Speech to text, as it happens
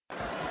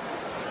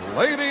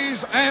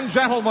Ladies and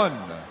gentlemen,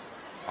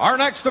 our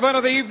next event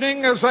of the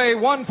evening is a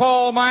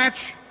one-fall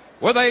match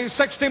with a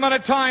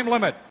 60-minute time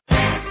limit.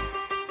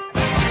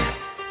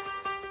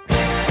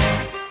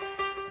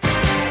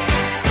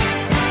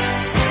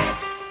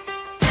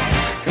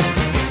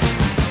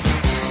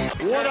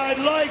 What I'd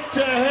like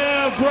to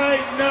have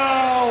right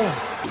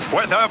now,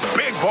 where the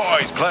big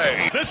boys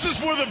play. This is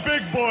where the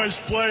big boys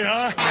play,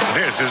 huh?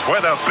 This is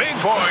where the big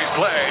boys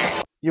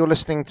play. You're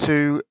listening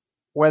to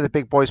Where the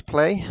Big Boys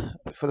Play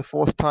for the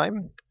fourth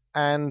time,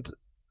 and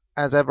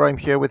as ever, I'm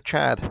here with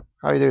Chad.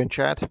 How are you doing,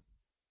 Chad?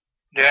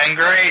 Doing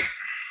great.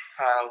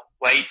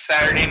 Late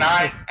Saturday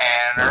night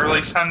and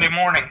early Sunday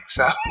morning.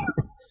 So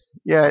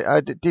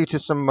yeah, due to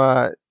some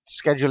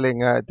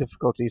scheduling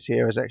difficulties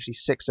here, it's actually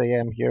 6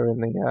 a.m. here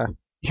in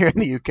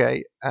the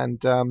UK,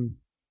 and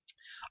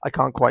I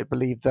can't quite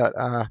believe that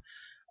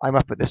I'm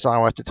up at this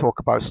hour to talk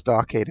about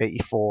Starrcade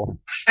 84.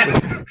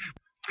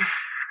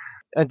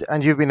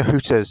 And you've been a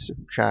Hooters,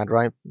 Chad,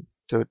 right?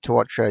 To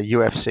watch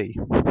UFC.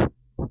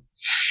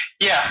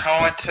 Yeah,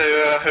 I went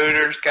to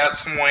Hooters, got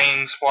some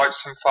wings, watched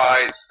some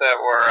fights that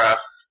were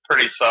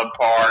pretty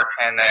subpar,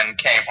 and then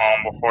came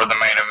home before the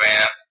main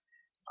event.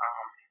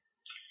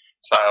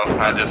 So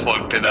I just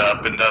looked it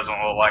up. It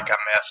doesn't look like I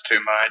missed too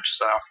much,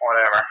 so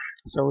whatever.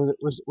 So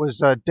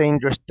was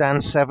Dangerous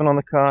Dan 7 on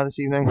the car this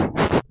evening?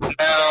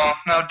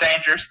 No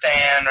Dangerous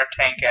Dan or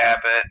Tank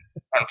Abbott,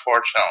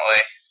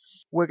 unfortunately.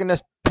 We're going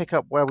to pick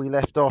up where we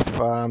left off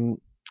to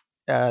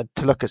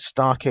look at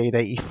Starrcade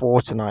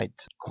 84 tonight.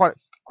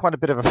 Quite a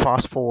bit of a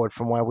fast forward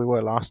from where we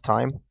were last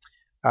time.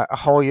 A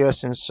whole year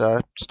since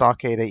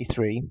Starrcade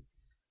 83,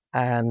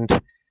 and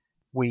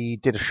we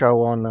did a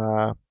show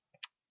on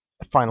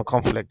Final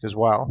Conflict as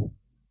well.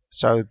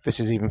 So this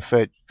is even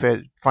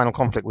Final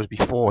Conflict was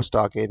before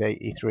Starrcade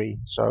 83.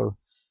 So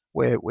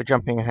we're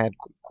jumping ahead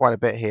quite a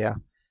bit here.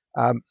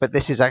 But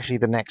this is actually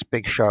the next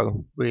big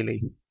show,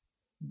 really.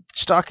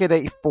 Starrcade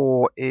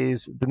 84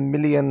 is the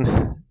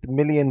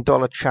million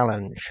dollar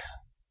challenge,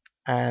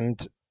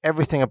 and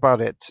everything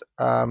about it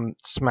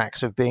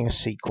smacks of being a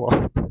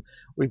sequel.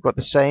 We've got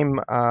the same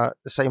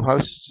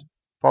hosts,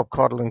 Bob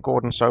Caudle and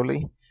Gordon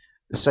Soley,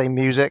 the same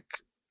music,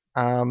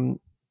 and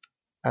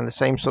the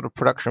same sort of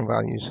production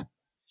values.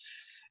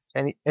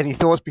 Any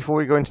thoughts before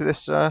we go into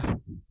this,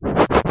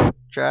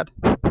 Chad?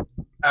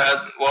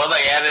 Well,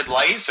 they added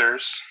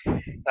lasers.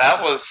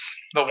 That was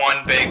the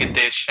one big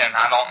addition.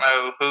 I don't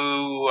know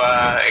who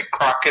at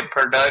Crockett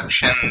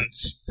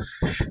Productions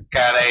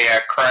got a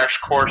crash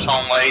course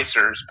on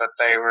lasers, but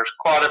there was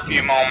quite a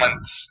few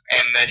moments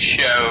in this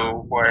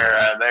show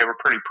where they were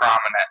pretty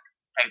prominent,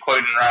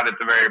 including right at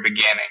the very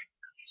beginning.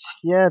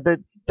 Yeah,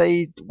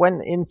 they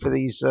went in for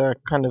these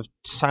kind of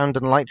sound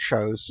and light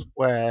shows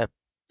where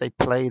they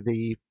play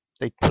the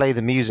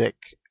music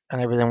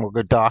and everything will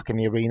go dark in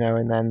the arena,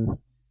 and then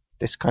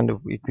this kind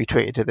of we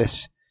treated to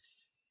this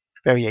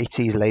very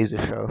 80s laser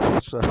show.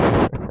 So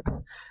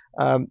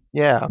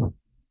yeah.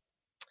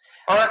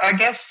 Well, I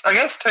guess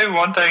too,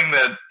 one thing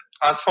that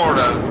I sort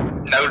of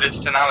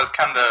noticed and I was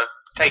kind of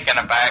taken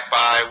aback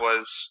by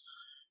was,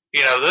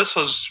 this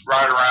was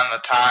right around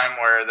the time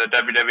where the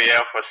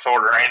WWF was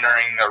sort of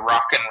entering the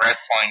rock and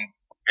wrestling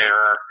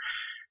era,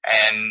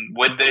 and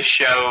with this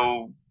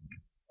show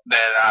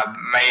that I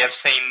may have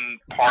seen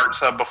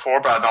parts of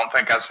before, but I don't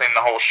think I've seen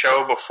the whole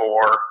show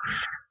before.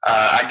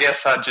 I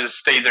guess I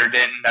just either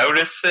didn't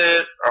notice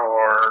it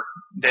or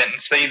didn't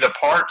see the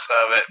parts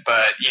of it,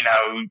 but,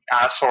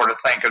 I sort of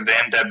think of the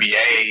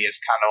NWA as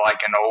kind of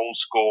like an old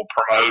school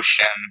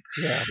promotion,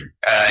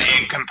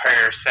 in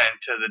comparison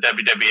to the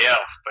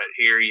WWF, but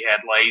here you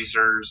had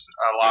lasers,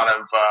 a lot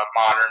of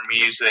modern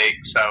music,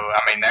 so,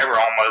 they were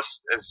almost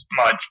as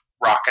much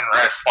rock and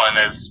wrestling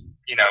as,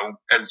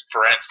 as,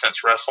 for instance,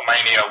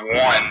 WrestleMania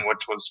 1,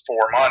 which was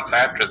 4 months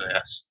after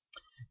this.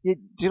 Do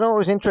you know what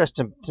was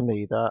interesting to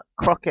me? That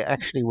Crockett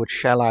actually would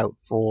shell out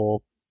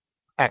for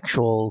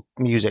actual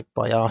music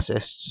by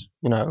artists.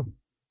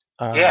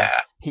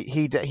 Yeah.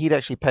 He'd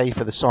actually pay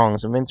for the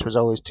songs, and Vince was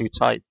always too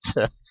tight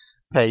to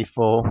pay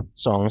for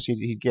songs.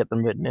 He'd get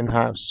them written in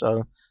house.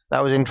 So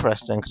that was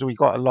interesting because we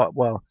got a lot.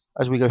 Well,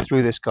 as we go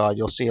through this guide,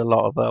 you'll see a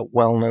lot of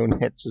well-known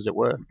hits, as it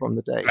were, from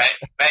the day.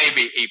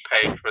 Maybe he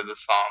paid for the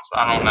songs.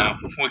 I don't know.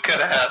 We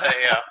could have had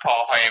a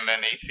Paul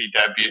Heyman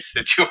ECW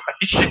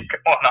situation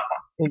going on.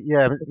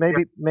 Yeah,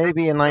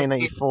 maybe in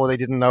 1984 they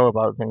didn't know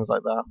about things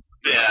like that.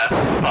 Yeah,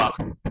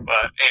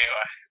 but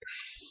anyway.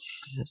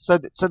 So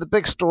the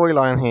big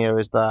storyline here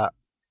is that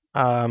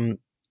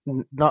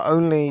not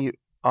only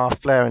are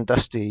Flair and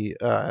Dusty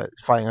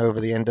fighting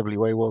over the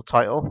NWA World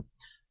Title,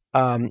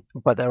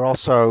 but they're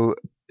also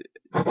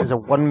there's a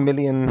 $1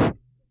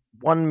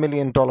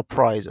 million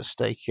prize at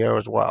stake here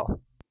as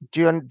well. Do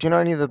you know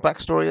any of the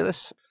backstory of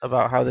this,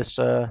 about how this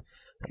 $1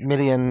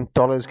 million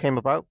came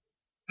about?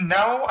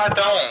 No, I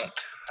don't.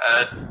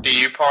 Do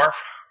you, Parv?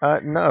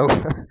 No.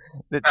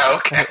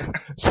 Okay.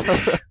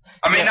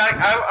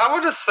 I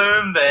would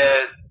assume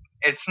that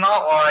it's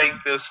not like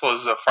this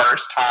was a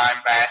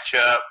first-time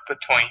matchup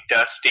between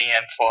Dusty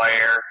and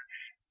Flair,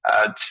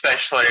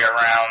 especially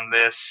around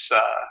this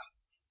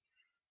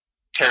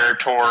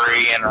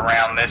territory and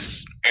around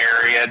this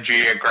area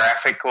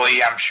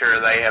geographically. I'm sure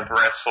they have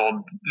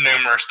wrestled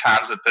numerous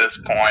times at this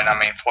point. I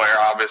mean, Flair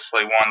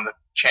obviously won the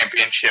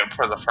championship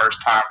for the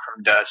first time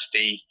from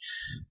Dusty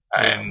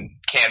in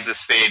Kansas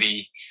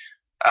City.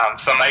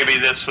 So maybe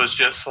this was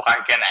just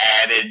like an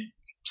added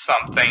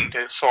something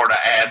to sort of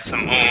add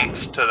some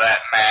oomph to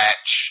that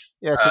match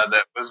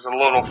that was a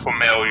little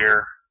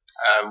familiar.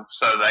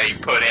 So they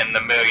put in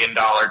the $1 Million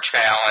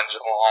Challenge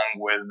along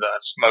with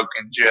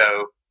Smokin'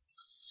 Joe.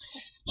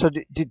 So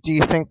do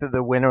you think that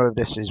the winner of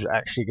this is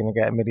actually going to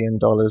get $1 million,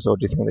 or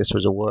do you think this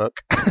was a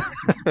work?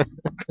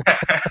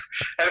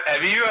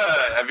 Have you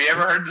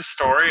ever heard the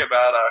story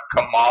about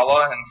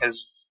Kamala and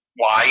his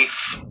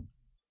wife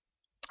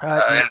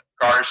in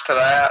regards to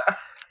that?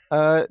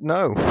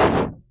 No.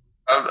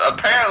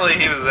 Apparently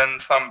he was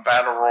in some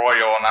battle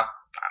royal, and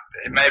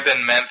it may have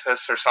been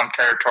Memphis or some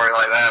territory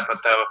like that,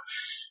 but the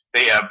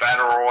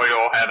battle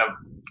royal had a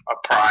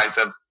prize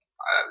of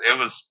it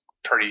was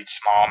pretty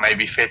small,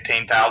 maybe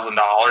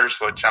 $15,000,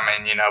 which, I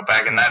mean,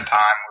 back in that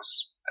time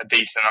was a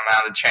decent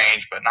amount of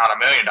change, but not $1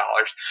 million.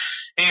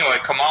 Anyway,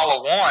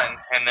 Kamala won,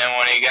 and then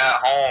when he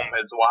got home,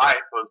 his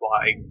wife was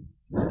like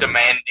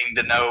demanding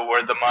to know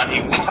where the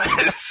money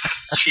was.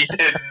 She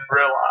didn't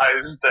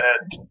realize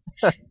that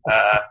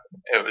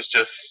it was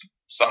just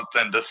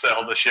something to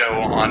sell the show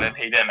on, and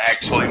he didn't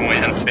actually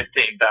win $15,000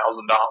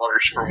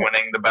 for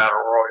winning the battle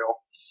royal.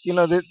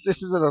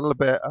 This is a little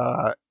bit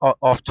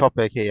off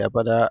topic here,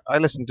 but I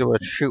listened to a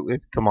shoot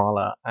with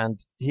Kamala,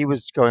 and he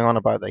was going on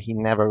about that he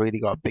never really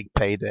got a big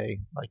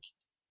payday, like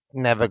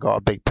never got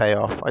a big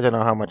payoff. I don't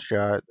know how much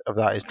of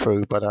that is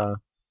true, but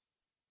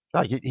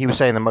like he was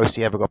saying the most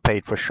he ever got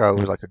paid for a show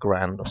was like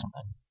 $1,000 or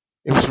something.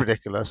 It was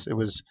ridiculous. It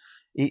was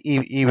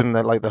even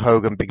the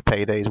Hogan big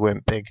paydays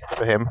weren't big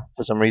for him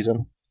for some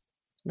reason.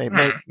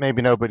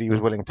 Maybe nobody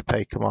was willing to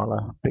pay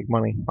Kamala big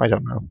money. I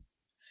don't know.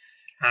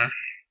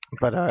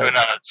 But who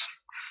knows?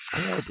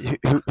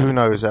 Who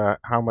knows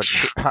how much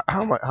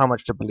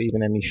to believe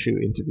in any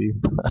shoot interview?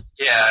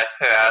 yeah.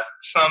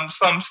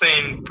 Some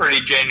seem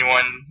pretty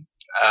genuine,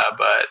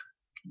 but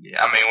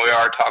I mean, we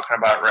are talking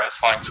about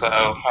wrestling, so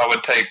I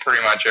would take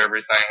pretty much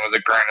everything with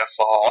a grain of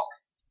salt.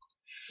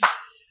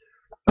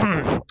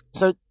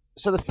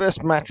 So the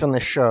first match on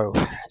this show,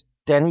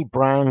 Denny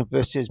Brown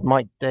versus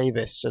Mike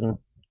Davis, and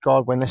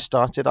God, when this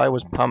started, I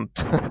was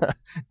pumped.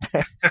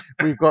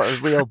 We've got a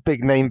real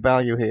big name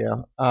value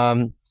here.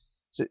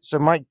 So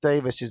Mike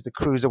Davis is the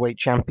cruiserweight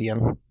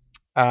champion,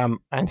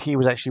 and he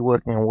was actually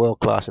working on World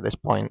Class at this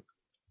point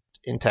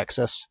in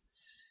Texas.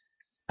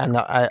 And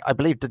I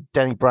believe that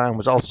Denny Brown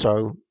was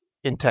also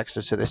in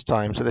Texas at this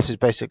time, so this is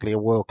basically a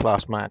World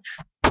Class match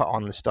put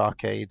on the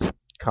Starrcade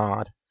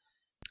card.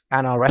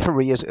 And our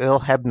referee is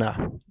Earl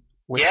Hebner.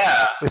 I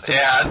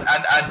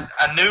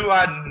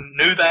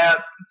knew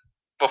that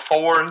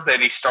before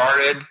that he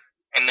started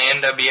in the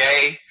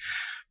NWA,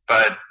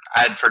 but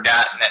I'd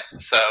forgotten it.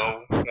 So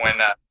when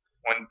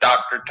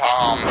Dr.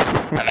 Tom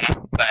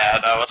announced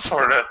that, I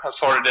sort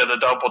of did a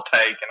double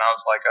take, and I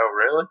was like, "Oh,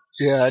 really?"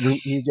 Yeah, and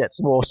he gets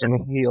some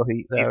awesome heel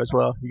heat there as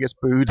well. He gets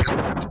booed.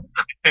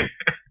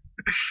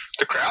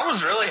 The crowd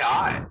was really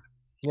high.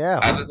 Yeah,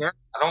 I don't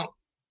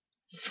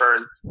for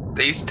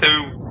these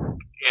two,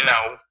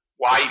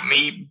 white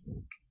meat,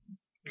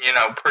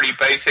 pretty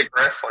basic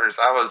wrestlers.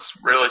 I was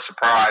really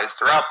surprised.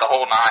 Throughout the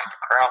whole night, the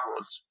crowd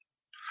was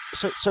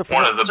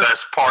one of the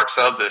best parts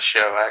of this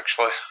show,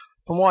 actually.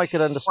 From what I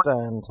could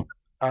understand,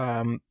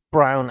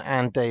 Brown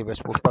and Davis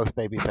were both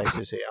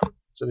babyfaces here.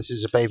 So this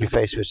is a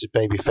babyface versus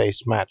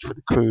babyface match for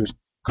the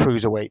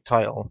cruiserweight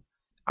title.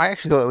 I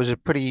actually thought it was a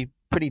pretty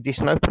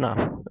decent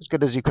opener. As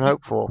good as you can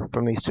hope for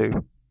from these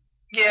two.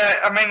 Yeah,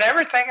 I mean,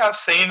 everything I've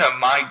seen of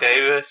Mike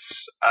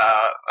Davis,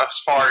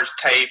 as far as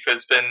tape,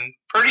 has been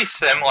pretty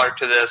similar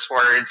to this,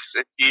 where it's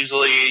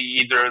usually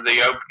either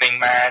the opening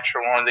match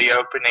or one of the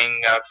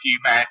opening few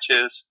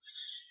matches.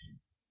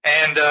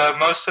 And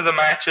most of the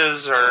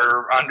matches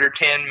are under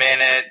 10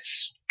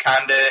 minutes,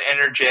 kind of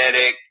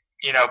energetic,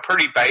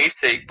 pretty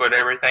basic, but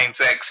everything's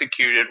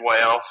executed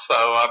well. So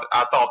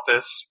I thought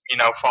this,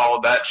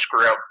 followed that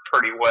script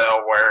pretty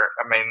well, where,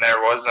 I mean,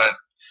 there wasn't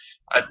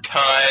a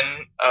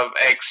ton of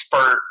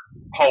expert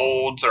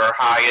holds or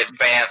high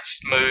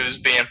advanced moves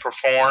being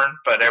performed,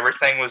 but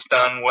everything was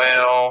done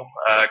well.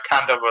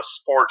 Kind of a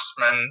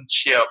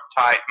sportsmanship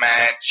type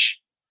match.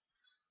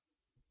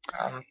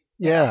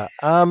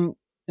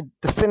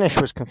 The finish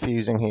was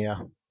confusing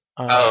here.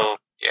 The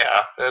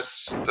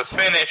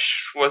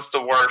finish was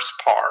the worst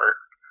part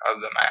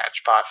of the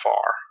match by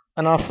far.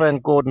 And our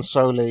friend Gordon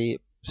Soley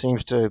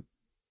seems to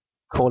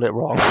call it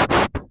wrong.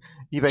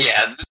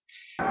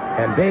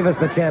 And Davis,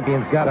 the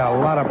champion's got a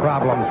lot of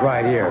problems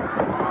right here.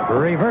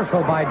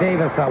 Reversal by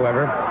Davis,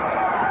 however.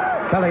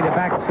 Belly to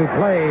back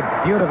suplex,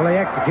 beautifully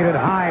executed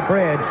high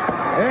bridge.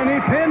 And he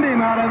pinned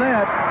him out of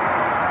that.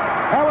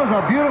 That was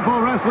a beautiful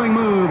wrestling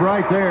move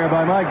right there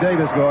by Mike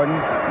Davis, Gordon.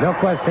 No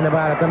question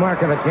about it. The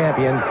mark of a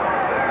champion.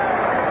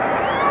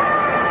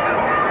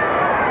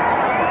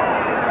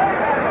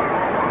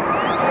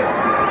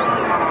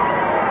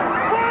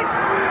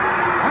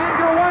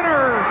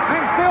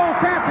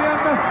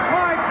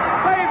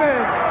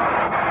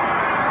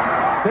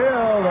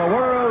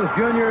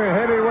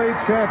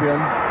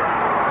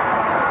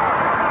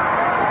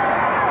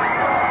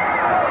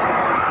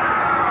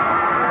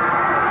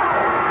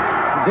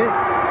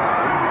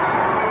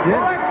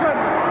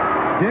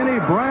 Denny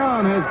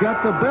Brown has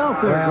got the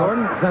belt there,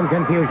 Gordon. Some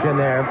confusion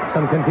there.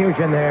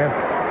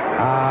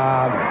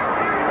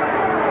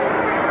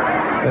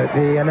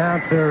 The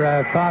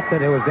announcer thought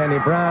that it was Denny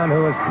Brown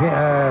who was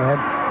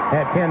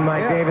had pinned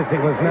Mike Davis.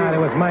 It was not. It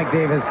was Mike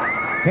Davis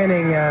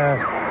pinning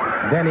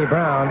Denny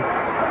Brown.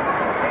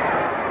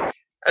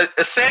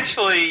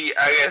 Essentially,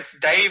 I guess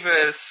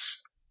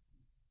Davis,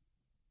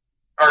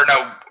 or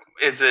no,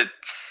 is it?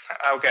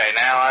 Okay,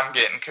 now I'm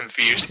getting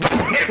confused.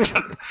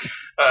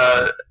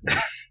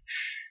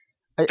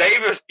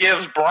 Davis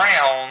gives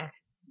Brown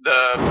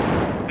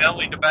the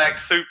belly-to-back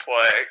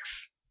suplex,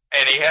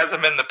 and he has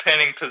him in the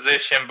pinning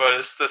position, but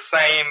it's the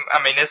same.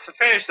 I mean, it's a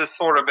finish that's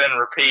sort of been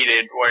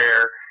repeated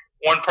where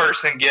one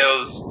person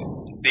gives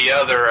the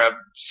other a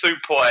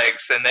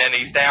suplex, and then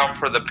he's down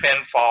for the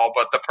pinfall,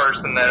 but the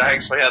person that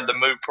actually had the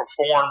move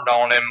performed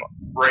on him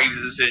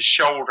raises his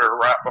shoulder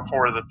right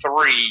before the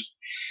 3.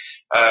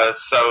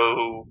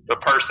 So the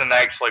person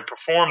that actually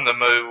performed the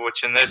move,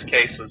 which in this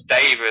case was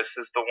Davis,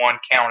 is the one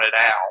counted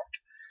out.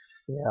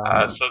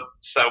 Yeah.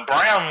 So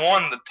Brown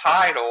won the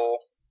title,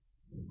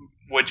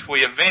 which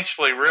we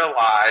eventually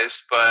realized,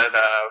 but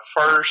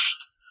first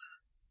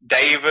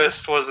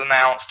Davis was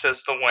announced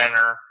as the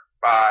winner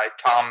by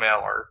Tom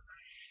Miller.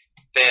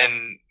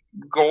 Then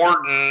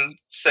Gordon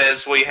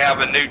says we have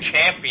a new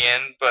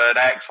champion, but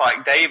acts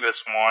like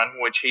Davis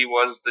won, which he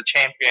was the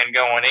champion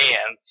going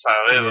in. So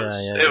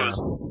it was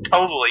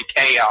totally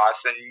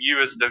chaos, and you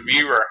as the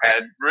viewer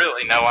had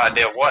really no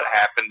idea what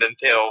happened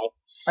until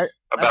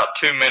about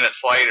 2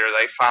 minutes later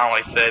they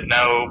finally said,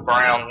 no,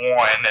 Brown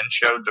won, and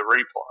showed the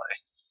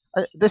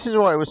replay. This is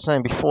what I was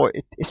saying before.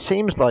 It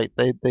seems like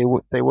they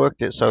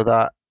worked it so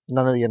that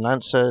none of the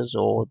announcers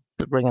or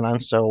the ring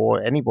announcer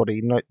or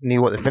anybody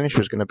knew what the finish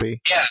was going to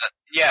be.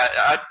 Yeah,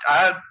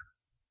 I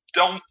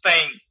don't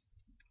think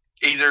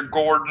either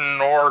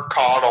Gordon or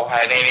Caudle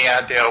had any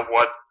idea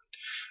what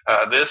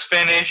this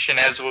finish, and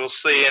as we'll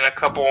see in a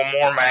couple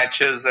more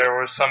matches, there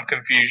was some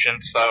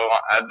confusion, so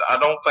I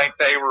don't think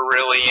they were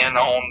really in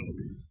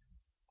on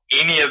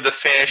any of the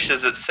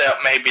finishes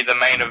except maybe the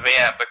main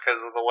event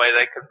because of the way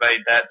they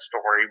conveyed that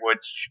story,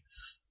 which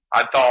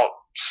I thought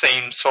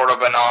seemed sort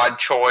of an odd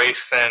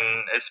choice,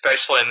 and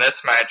especially in this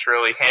match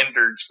really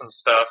hindered some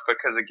stuff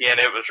because, again,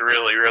 it was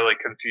really, really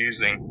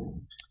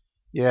confusing.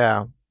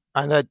 Yeah,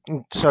 and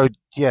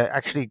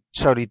actually,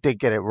 Sody did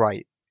get it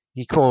right.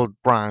 He called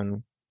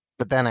Brown,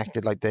 but then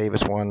acted like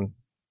Davis won,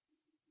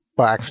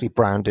 but actually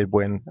Brown did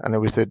win, and it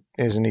was a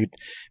new,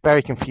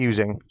 very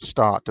confusing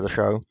start to the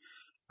show.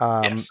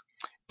 Yes.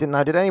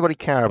 Did anybody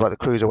care about the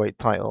Cruiserweight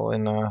title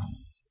in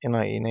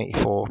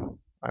 1984?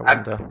 I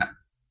wonder.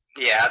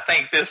 Yeah, I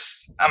think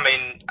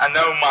I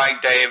know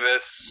Mike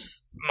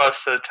Davis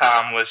most of the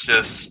time was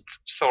just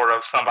sort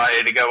of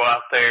somebody to go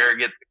out there,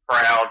 get the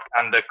crowd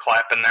kind of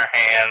clapping their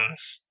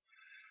hands,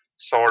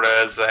 sort of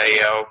as a,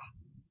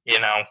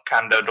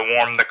 kind of to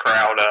warm the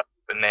crowd up,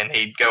 and then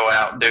he'd go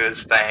out and do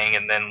his thing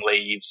and then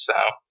leave, so,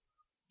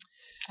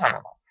 I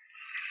don't know.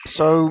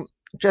 So,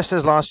 just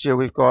as last year,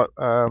 we've got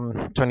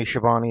Tony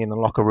Schiavone in the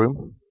locker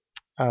room,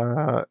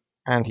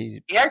 and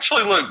he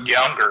actually looked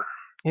younger.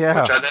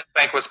 Yeah, which I didn't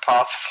think was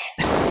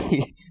possible.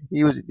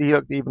 he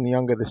looked even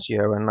younger this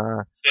year, and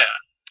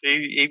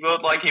he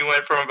looked like he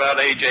went from about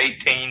age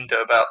 18 to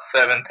about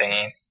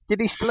 17. Did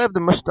he still have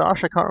the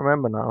mustache? I can't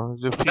remember now.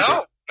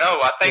 No,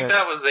 I think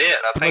that was it.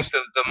 I think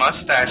the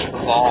mustache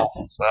was off,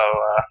 so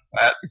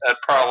that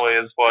probably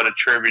is what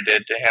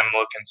attributed to him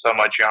looking so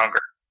much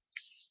younger.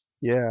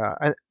 Yeah,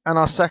 and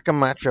our second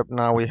matchup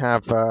now we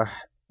have,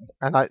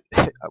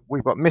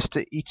 we've got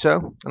Mr.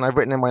 Ito, and I've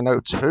written in my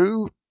notes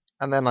who.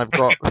 And then I've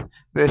got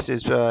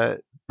versus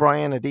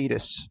Brian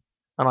Adidas,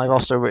 and I've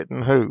also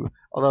written who.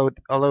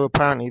 Although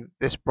apparently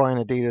this Brian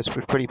Adidas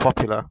was pretty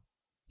popular,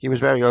 he was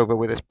very over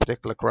with this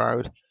particular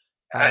crowd.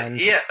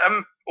 And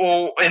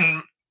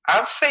and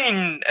I've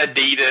seen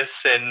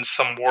Adidas in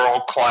some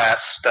world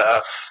class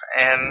stuff,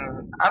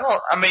 and I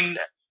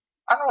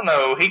don't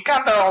know. He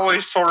kind of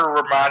always sort of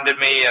reminded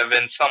me of,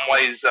 in some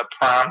ways, a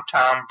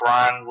primetime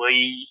Brian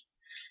Lee.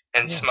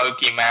 And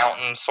Smoky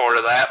Mountain, sort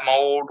of that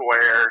mold,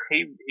 where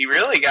he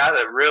really got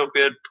a real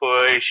good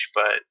push,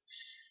 but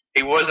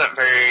he wasn't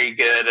very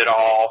good at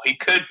all. He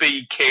could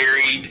be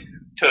carried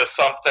to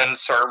something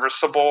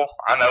serviceable.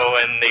 I know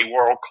in the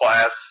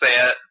world-class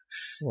set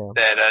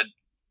that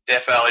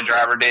Death Valley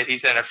Driver did,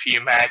 he's in a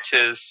few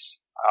matches.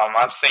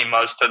 I've seen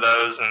most of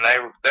those, and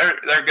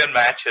they're good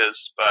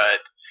matches, but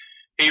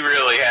he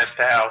really has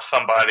to have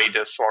somebody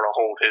to sort of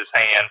hold his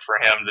hand for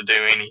him to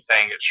do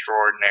anything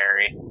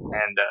extraordinary,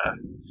 and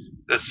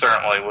this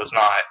certainly was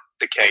not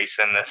the case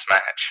in this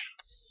match.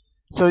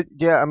 So,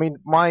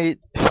 my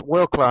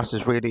World Class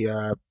is really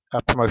a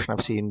promotion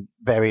I've seen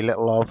very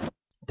little of.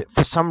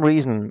 For some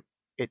reason,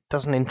 it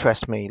doesn't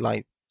interest me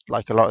like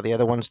a lot of the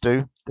other ones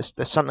do.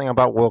 There's something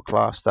about World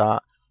Class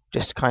that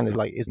just kind of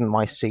isn't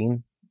my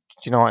scene.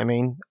 Do you know what I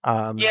mean?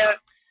 Yeah.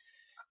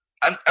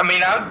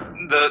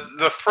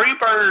 The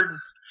Freebird,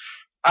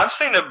 I've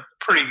seen a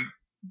pretty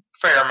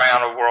fair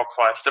amount of world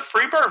class. The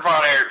Freebird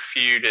Von Erich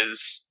feud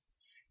is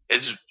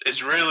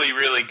really,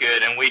 really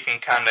good, and we can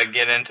kind of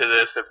get into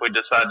this if we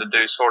decide to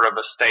do sort of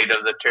a state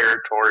of the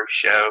territory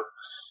show.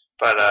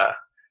 But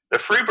the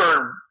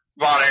Freebird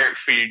Von Erich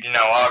feud,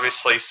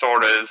 obviously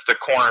sort of is the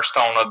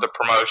cornerstone of the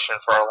promotion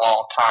for a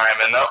long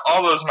time, and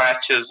all those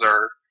matches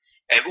are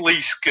at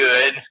least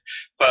good.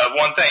 But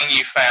one thing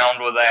you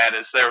found with that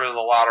is there was a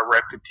lot of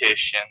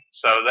repetition.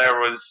 So there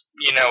was,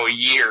 a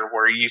year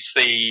where you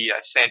see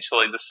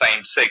essentially the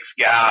same 6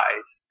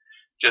 guys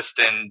just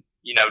in,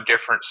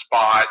 different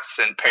spots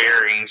and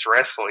pairings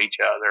wrestle each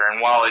other.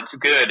 And while it's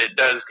good, it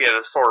does get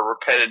a sort of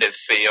repetitive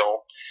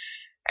feel.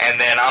 And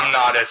then I'm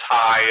not as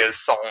high as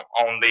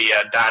on the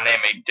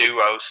dynamic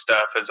duo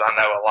stuff as I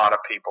know a lot of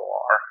people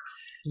are.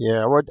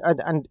 Yeah, well,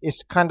 and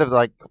it's kind of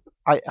like,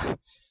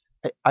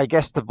 I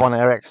guess the Von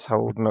Erichs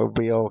hold no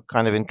real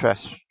kind of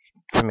interest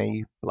for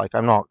me. Like,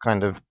 I'm not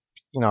kind of,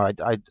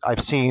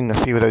 I've seen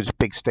a few of those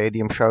big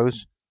stadium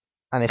shows,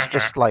 and it's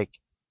just like,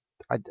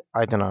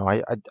 I don't know.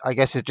 I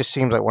guess it just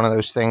seems like one of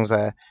those things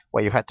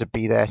where you had to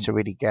be there to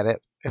really get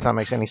it, if that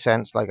makes any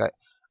sense. Like,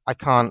 I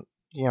can't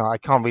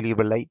really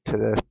relate to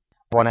the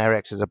Von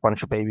Erichs as a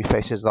bunch of baby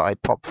faces that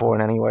I'd pop for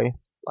in any way.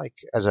 Like,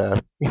 as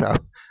a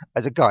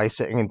guy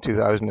sitting in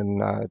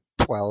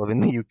 2012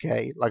 in the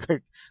UK, like,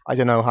 I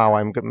don't know how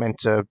I'm meant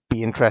to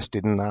be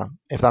interested in that,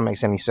 if that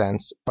makes any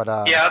sense. But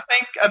yeah,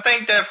 I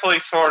think definitely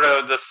sort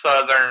of the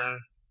Southern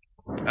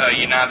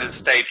United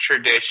States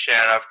tradition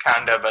of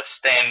kind of a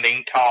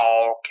standing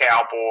tall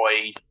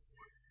cowboy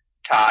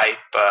type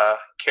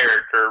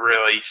character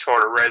really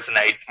sort of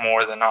resonates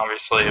more than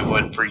obviously it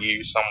would for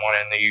you, someone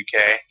in the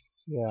UK.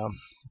 Yeah,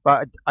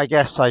 but I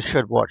guess I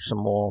should watch some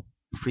more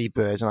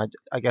Freebirds, and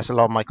I guess a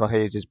lot of Michael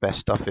Hayes' best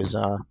stuff is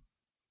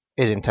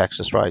in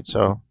Texas, right?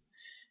 So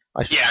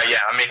yeah.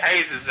 I mean,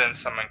 Hayes is in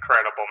some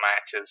incredible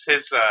matches.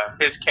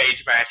 His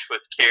cage match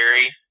with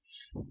Kerry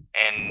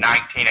in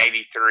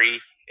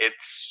 1983.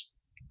 It's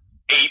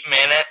 8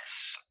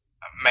 minutes,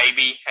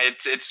 maybe.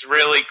 It's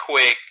really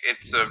quick.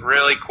 It's a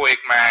really quick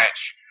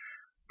match.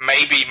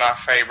 Maybe my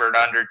favorite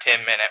under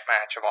 10-minute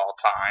match of all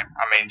time.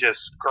 I mean,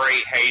 just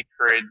great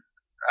hatred.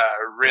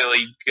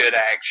 Really good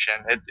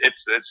action.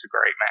 It's a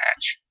great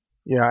match.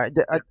 Yeah,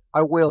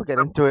 I will get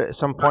into it at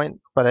some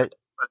point, but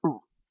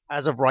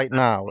as of right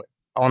now,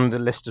 on the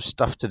list of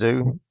stuff to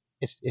do,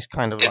 it's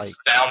kind of it's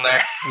down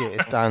there. Yeah,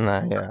 it's down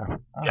there.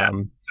 Yeah,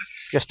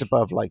 just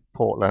above like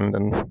Portland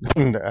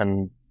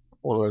and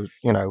all those,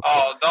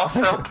 Oh, don't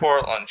sell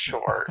Portland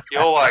short.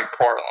 You'll like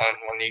Portland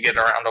when you get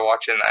around to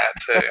watching that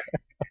too.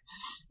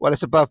 Well,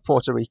 it's above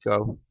Puerto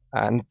Rico.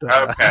 And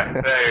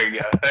okay, there you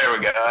go. There we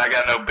go. I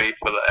got no beef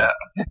with that.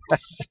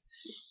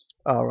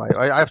 All right,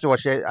 I have to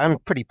watch it. I'm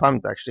pretty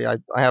pumped actually. I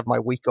have my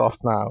week off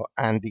now,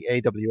 and the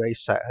AWA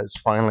set has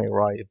finally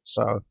arrived.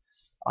 So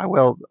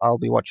I'll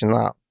be watching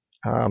that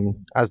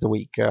as the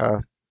week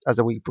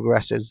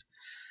progresses.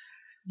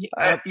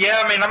 I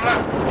mean, I'm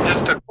not,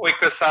 just to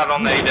quick aside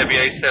on the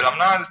AWA set, I'm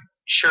not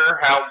sure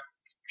how.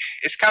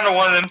 It's kind of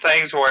one of them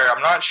things where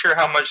I'm not sure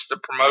how much the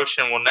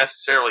promotion will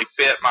necessarily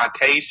fit my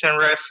taste in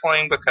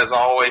wrestling, because I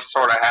always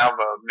sort of have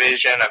a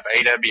vision of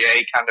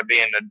AWA kind of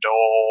being a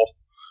dull,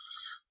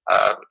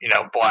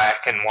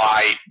 black and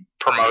white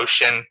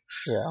promotion,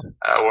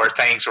 where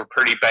things were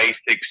pretty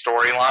basic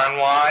storyline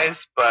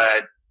wise,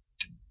 but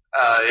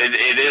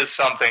it is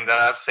something that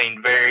I've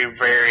seen very,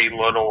 very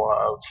little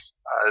of,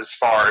 as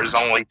far as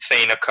only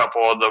seeing a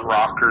couple of the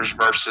Rockers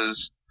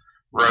versus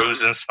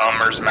Rose and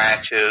Summers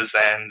matches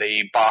and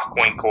the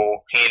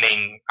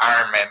Bockwinkel-Henning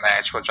Iron Man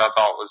match, which I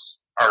thought was,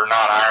 or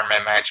not Iron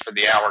Man match, but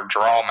the hour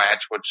draw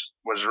match, which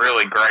was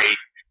really great.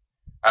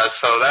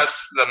 So that's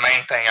the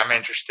main thing I'm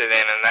interested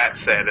in that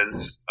set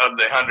is of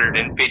the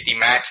 150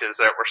 matches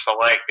that were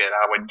selected,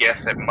 I would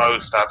guess at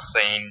most I've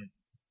seen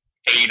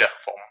 8 of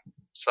them.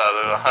 So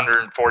the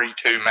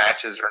 142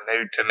 matches are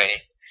new to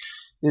me.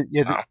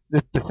 Yeah,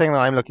 the thing that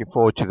I'm looking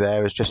forward to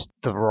there is just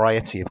the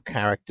variety of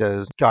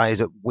characters,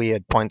 guys at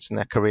weird points in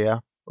their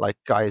career, like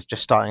guys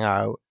just starting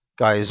out,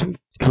 guys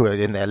who are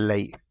in their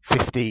late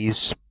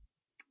 50s,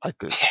 like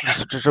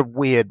just a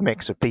weird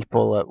mix of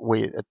people at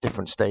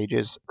different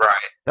stages. Right.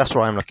 That's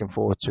what I'm looking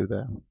forward to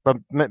there. But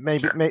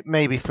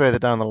maybe further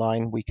down the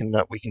line we can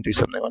do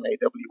something on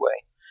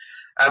AWA.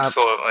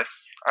 Absolutely.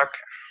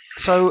 Okay.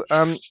 So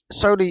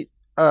Soli,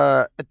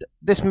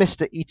 this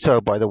Mr.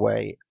 Ito, by the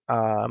way.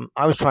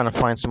 I was trying to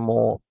find some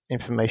more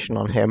information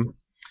on him,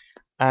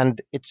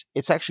 and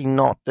it's actually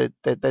not that.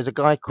 There's a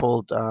guy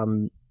called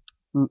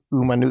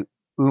Umanazuki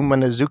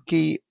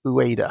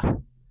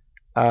Ueda,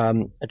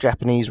 a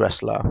Japanese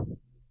wrestler,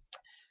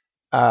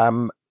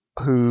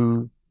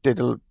 who did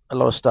a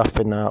lot of stuff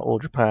in All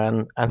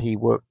Japan, and he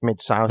worked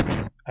Mid-South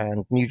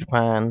and New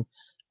Japan,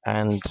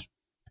 and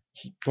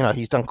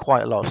he's done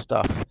quite a lot of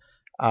stuff.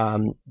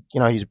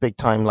 He's a big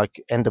time like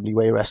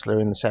NWA wrestler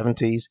in the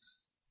 70s.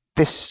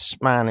 This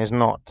man is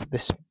not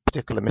this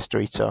particular Mr.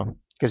 Ito,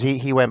 because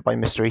he went by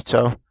Mr.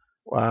 Ito.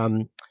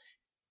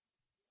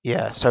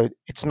 So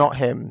it's not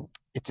him.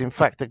 It's in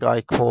fact a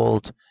guy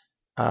called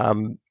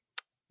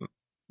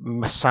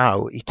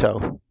Masao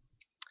Ito,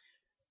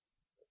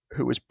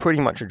 who was pretty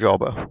much a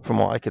jobber from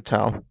what I could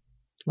tell.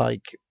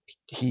 Like,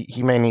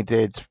 he mainly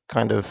did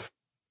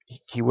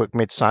he worked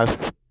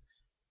Mid-South.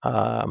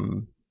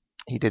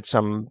 He did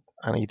some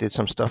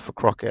stuff for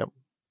Crockett,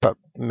 but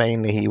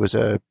mainly he was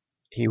a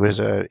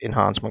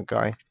enhancement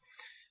guy.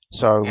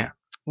 So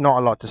not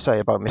a lot to say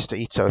about Mr.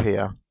 Ito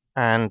here.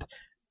 And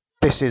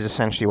this is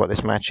essentially what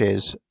this match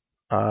is.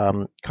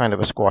 Kind of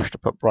a squash to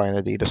put Brian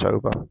Adidas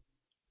over.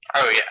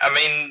 Oh yeah, I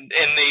mean,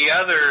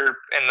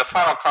 in the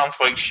Final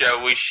Conflict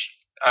show, we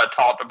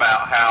talked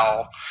about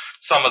how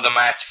some of the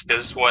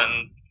matches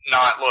would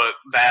not look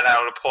that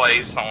out of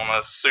place on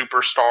a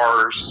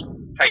Superstars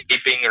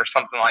taping or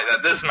something like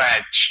that. This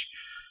match,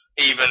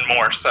 even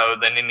more so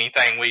than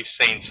anything we've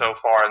seen so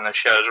far in the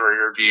shows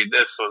we reviewed.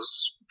 This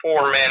was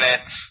 4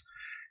 minutes.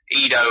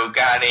 Ito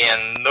got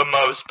in the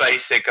most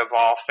basic of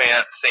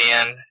offense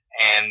in,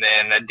 and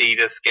then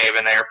Adidas gave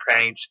an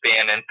airplane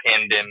spin and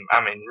pinned him,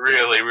 I mean,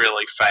 really,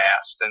 really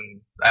fast,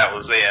 and that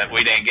was it.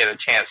 We didn't get a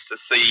chance to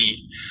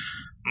see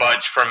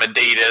much from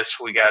Adidas.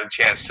 We got a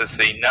chance to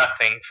see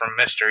nothing from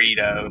Mr.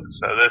 Ito,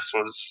 so this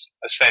was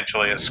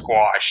essentially a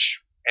squash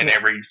in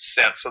every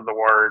sense of the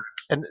word.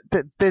 And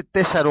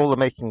this had all the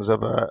makings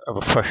of a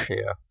push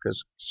here,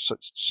 because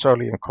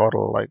Sully and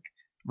Coddle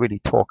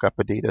really talk up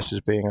Adidas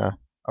as being a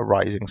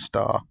rising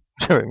star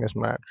during this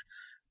match,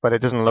 but it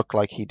doesn't look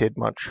like he did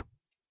much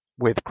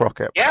with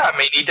Crockett. Yeah, I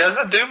mean, he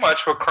doesn't do much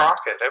with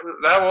Crockett.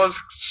 That was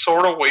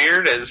sort of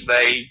weird, as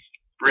they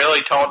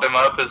really talked him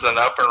up as an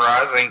up and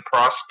rising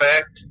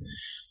prospect,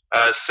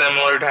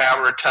 similar to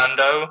how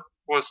Rotundo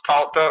was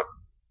talked up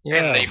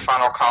in the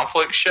Final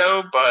Conflict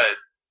show, but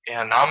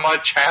not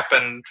much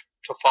happened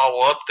to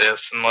follow up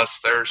this unless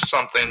there's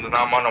something that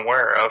I'm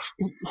unaware of.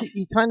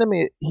 He kind of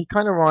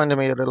reminded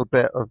me a little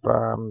bit of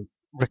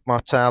Rick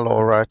Martel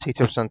or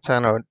Tito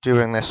Santana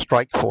during their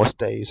Strike Force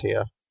days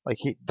here. Like,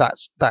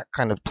 that's that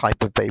kind of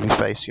type of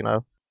babyface, you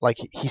know? Like,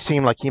 he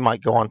seemed like he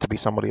might go on to be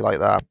somebody like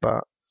that,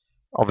 but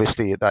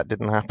obviously that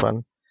didn't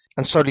happen.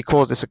 And so he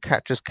calls this a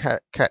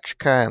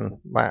catch-can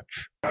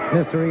match.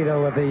 Mr.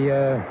 Ito with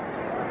the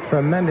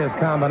tremendous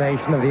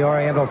combination of the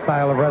Oriental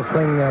style of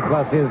wrestling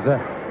plus his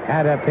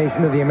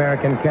adaptation to the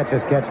American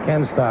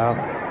catch-as-catch-can style,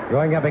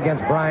 going up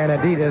against Brian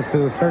Adidas,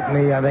 who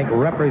certainly, I think,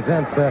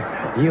 represents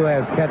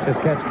U.S.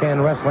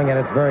 catch-as-catch-can wrestling at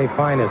its very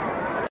finest.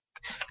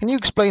 Can you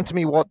explain to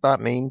me what that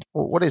means?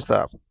 What is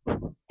that?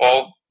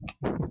 Well,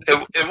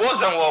 it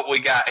wasn't what we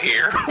got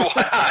here,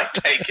 what I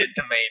take it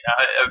to mean.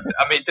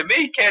 I mean, to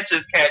me,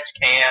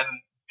 catch-as-catch-can,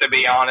 to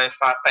be honest,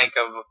 I think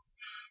of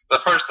the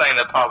first thing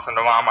that pops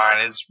into my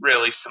mind is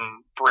really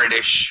some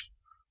British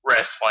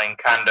wrestling,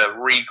 kind of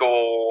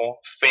Regal,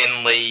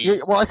 Finley. Yeah,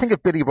 well, I think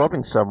of Billy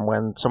Robinson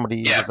when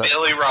somebody... Yeah,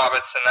 Billy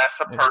Robinson, that's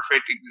a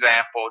perfect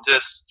example.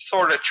 Just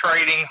sort of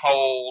trading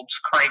holds,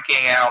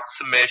 cranking out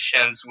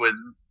submissions with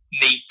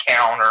neat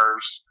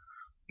counters,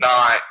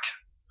 not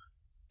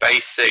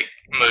basic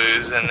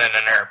moves and then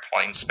an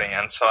airplane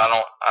spin. So I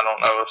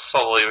don't know if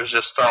Sully was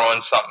just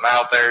throwing something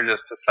out there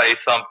just to say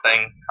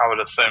something. I would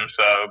assume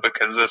so,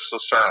 because this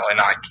was certainly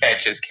not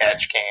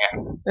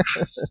catch-as-catch-can.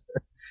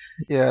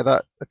 Yeah,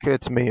 that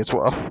occurred to me as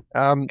well.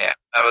 Yeah,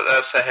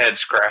 that's a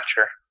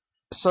head-scratcher.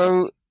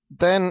 So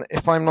then,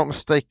 if I'm not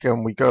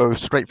mistaken, we go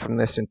straight from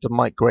this into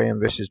Mike Graham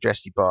versus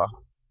Jesse Barr.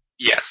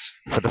 Yes.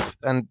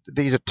 And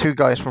these are two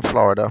guys from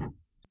Florida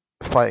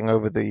fighting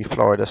over the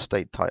Florida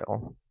state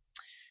title.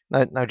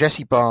 Now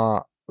Jesse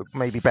Barr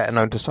may be better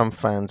known to some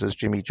fans as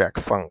Jimmy Jack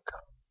Funk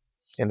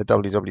in the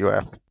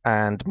WWF,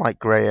 and Mike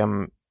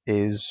Graham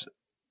is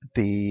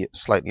the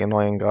slightly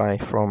annoying guy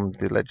from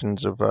the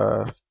Legends of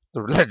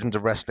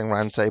Wrestling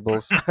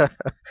Roundtables.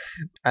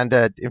 And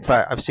in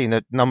fact, I've seen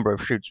a number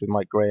of shoots with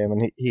Mike Graham,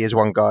 and he is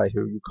one guy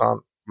who you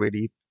can't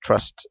really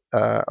trust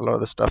a lot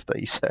of the stuff that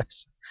he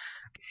says.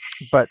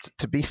 But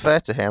to be fair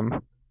to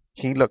him,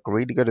 he looked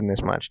really good in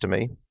this match to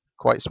me,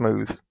 quite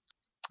smooth.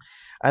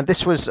 And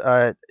this was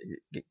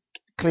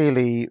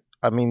clearly,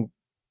 I mean,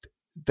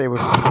 they were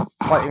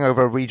fighting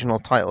over a regional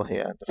title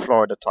here, the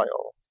Florida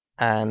title,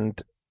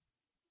 and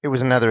it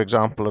was another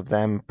example of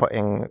them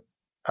putting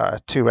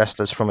two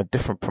wrestlers from a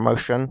different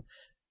promotion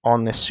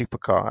on this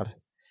supercard.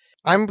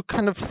 I'm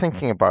kind of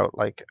thinking about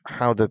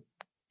how the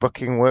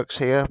booking works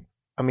here.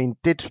 I mean,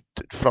 did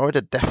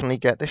Florida definitely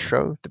get this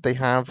show? Did they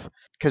have?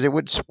 Because it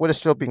would have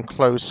still been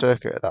closed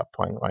circuit at that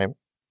point, right?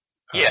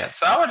 Yes,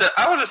 I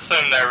would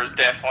assume there was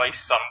definitely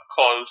some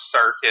closed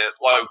circuit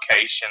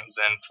locations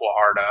in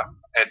Florida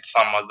at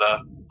some of the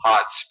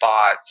hot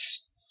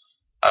spots,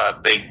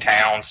 big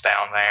towns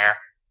down there.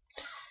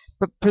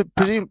 But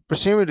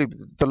presumably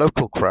the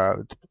local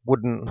crowd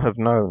wouldn't have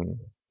known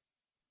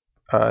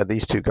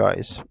these two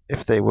guys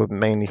if they were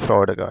mainly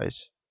Florida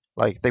guys.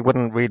 Like, they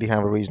wouldn't really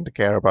have a reason to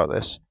care about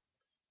this.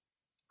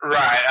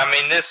 Right. I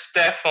mean, this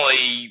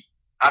definitely...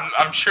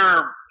 I'm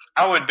sure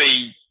I would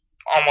be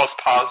almost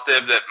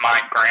positive that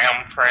Mike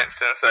Graham, for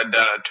instance, had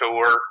done a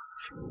tour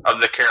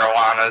of the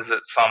Carolinas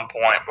at some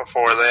point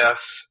before this.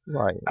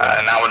 Right.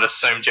 And I would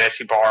assume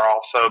Jesse Barr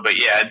also. But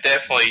yeah, it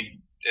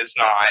definitely is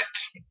not...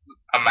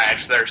 a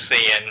match they're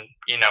seeing,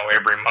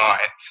 every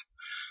month.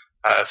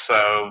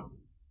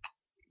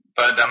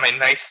 But I mean,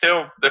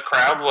 the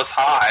crowd was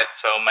hot,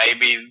 so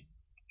maybe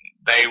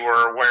they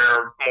were aware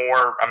of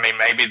more. I mean,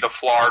 maybe the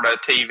Florida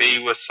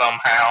TV was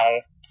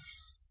somehow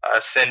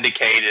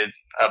syndicated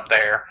up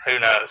there. Who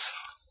knows?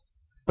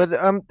 But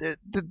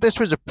this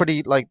was a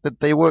pretty,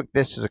 they worked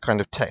this as a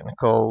kind of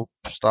technical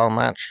style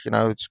match.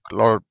 It's a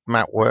lot of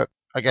mat work.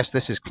 I guess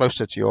this is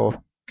closer to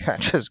your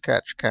catch-as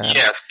catch-can.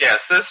 Yes.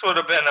 This would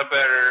have been a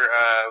better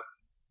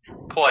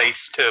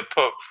place to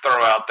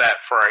throw out that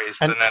phrase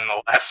than in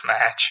the last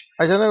match.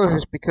 I don't know if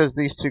it's because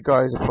these two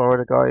guys are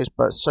Florida guys,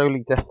 but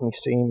Soli definitely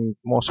seemed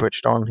more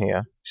switched on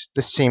here.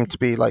 This seemed to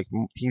be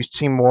he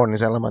seemed more in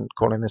his element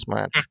calling this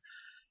match.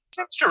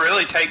 Seems to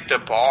really take to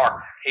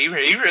Bar. He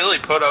really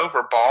put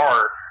over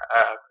Bar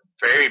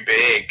very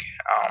big.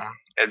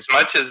 As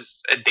much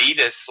as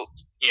Adidas,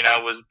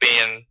 was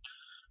being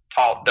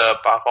talked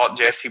up, I thought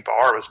Jesse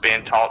Barr was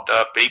being talked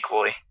up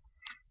equally.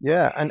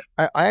 Yeah, and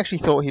I actually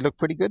thought he looked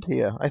pretty good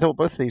here. I thought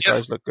both of these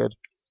guys looked good.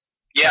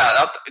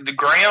 Yeah, the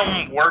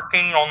Graham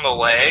working on the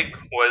leg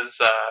was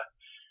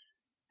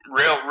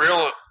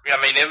real. I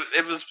mean,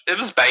 it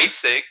was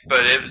basic,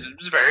 but it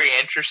was very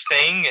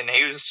interesting, and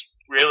he was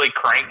really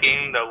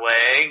cranking the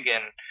leg,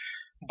 and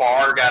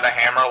Barr got a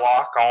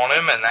hammerlock on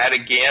him, and that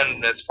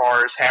again, as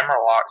far as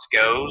hammerlocks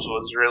goes,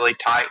 was really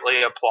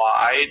tightly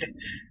applied,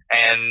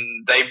 and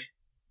they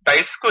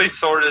basically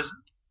sort of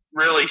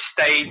really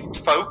stayed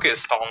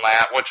focused on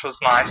that, which was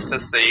nice to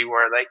see,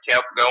 where they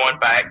kept going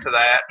back to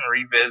that and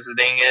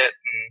revisiting it,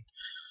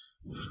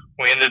 and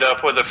we ended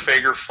up with a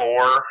figure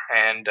four,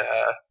 and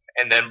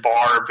then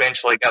Barr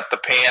eventually got the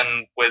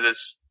pin with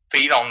his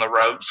feet on the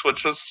ropes,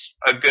 which was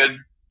a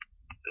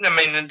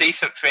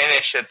decent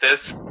finish at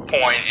this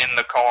point in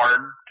the card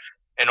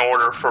in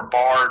order for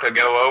Barr to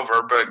go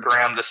over, but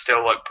Graham to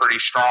still look pretty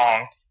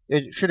strong.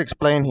 It should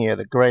explain here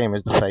that Graham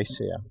is the face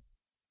here.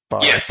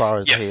 Barr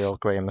is the heel,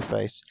 Graham the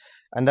face.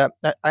 And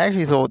I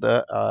actually thought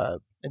that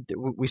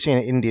we seen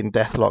an Indian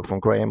deathlock from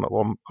Graham at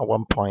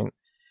one point.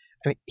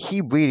 I mean,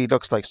 he really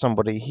looks like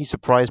somebody. He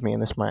surprised me in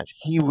this match.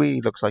 He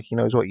really looks like he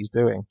knows what he's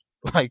doing.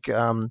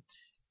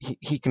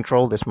 He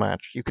controlled this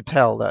match. You could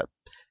tell that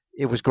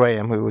it was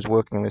Graham who was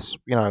working this.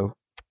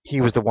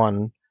 He was the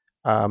one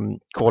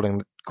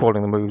calling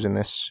the moves in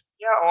this.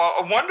 Yeah, well,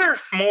 I wonder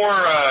if more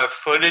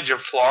footage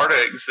of Florida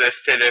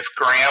existed, if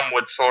Graham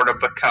would sort of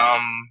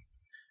become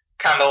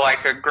kind of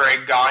like a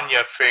Greg Gagne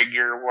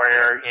figure,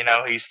 where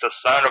he's the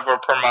son of a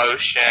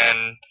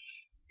promotion.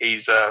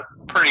 He's a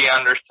pretty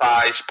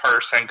undersized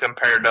person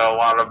compared to a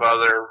lot of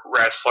other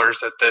wrestlers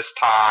at this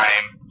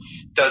time.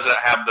 Doesn't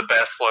have the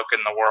best look in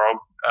the world.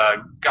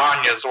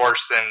 Gagne's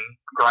worse than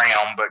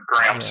Graham, but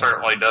Graham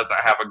certainly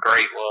doesn't have a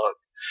great look.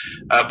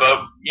 But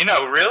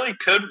really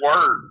could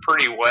work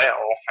pretty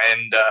well,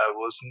 and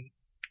was,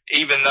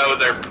 even though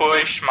their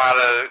push might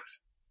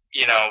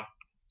have,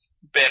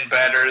 been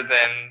better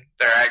than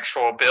their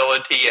actual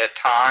ability at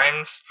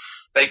times,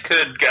 they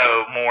could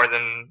go more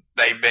than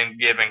they've been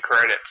given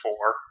credit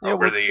for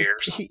over the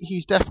years.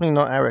 He's definitely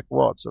not Eric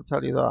Watts, I'll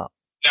tell you that.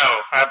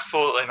 No,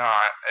 absolutely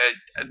not.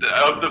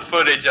 Of the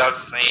footage I've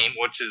seen,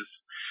 which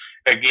is,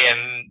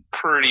 again,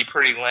 pretty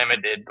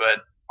limited, but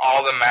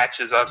all the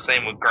matches I've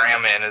seen with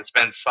Graham in has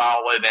been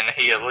solid, and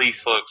he at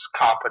least looks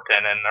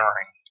competent in the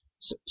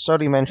ring.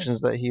 Soli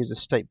mentions that he was a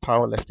state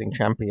powerlifting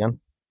champion.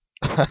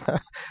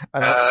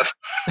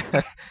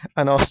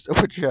 and also,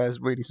 which has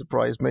really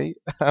surprised me.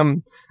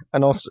 And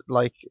also,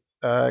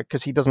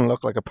 because he doesn't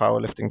look like a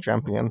powerlifting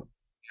champion.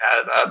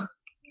 Yeah,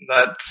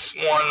 that's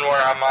one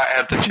where I might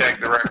have to check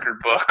the record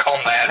book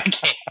on that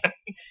again.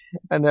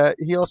 And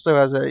he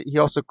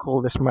also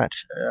called this match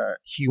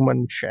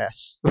human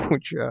chess,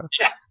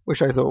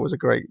 which I thought was a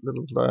great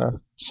little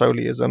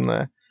Soliism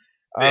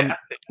there.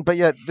 But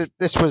yeah,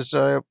 this was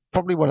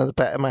probably one of the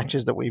better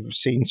matches that we've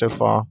seen so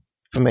far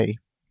for me.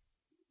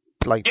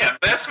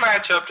 Best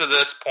match up to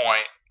this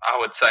point, I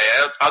would say.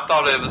 I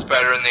thought it was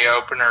better in the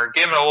opener.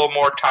 Given a little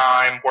more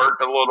time,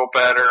 worked a little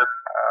better.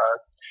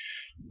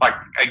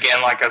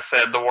 Like I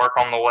said, the work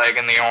on the leg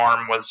and the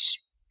arm was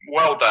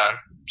well done.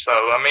 So,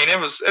 I mean,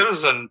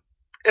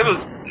 it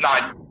was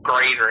not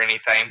great or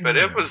anything, but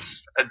it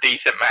was a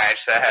decent match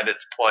that had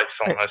its place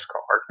on this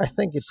card. I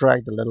think it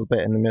dragged a little bit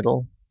in the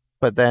middle,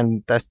 but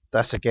then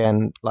that's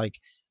again, like,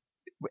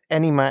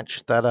 any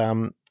match that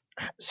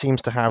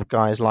seems to have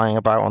guys lying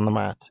about on the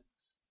mat,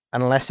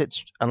 unless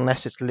it's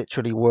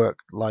literally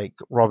worked like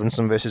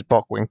Robinson versus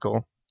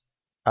Bockwinkel,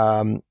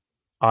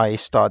 I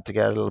start to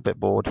get a little bit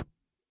bored.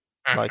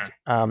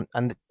 Mm-hmm.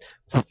 And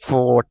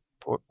for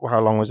how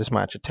long was this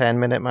match? A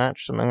 10-minute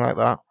match, something like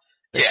that.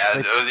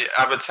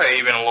 I would say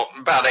even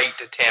about 8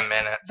 to 10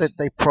 minutes.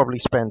 They probably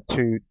spent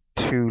too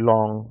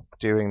long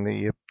doing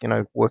the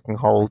working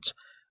holds.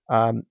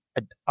 I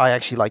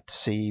actually like to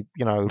see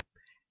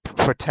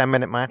for a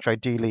 10-minute match,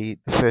 ideally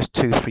the first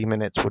 2-3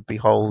 minutes would be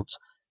holds.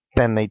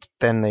 Then they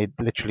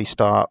literally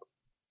start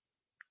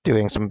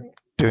doing some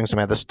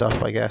other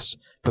stuff, I guess,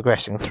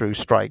 progressing through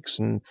strikes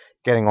and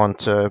getting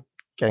onto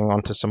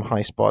some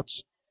high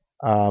spots.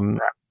 Right.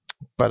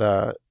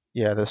 But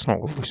yeah, that's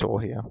not what we saw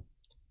here.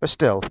 But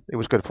still, it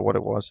was good for what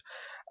it was.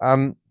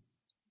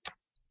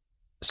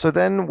 So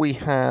then we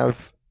have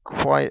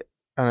quite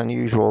an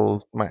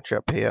unusual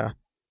matchup here.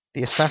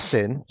 The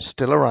Assassin,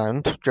 still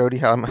around, Jody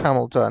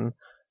Hamilton,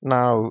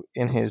 now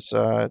in his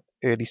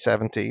early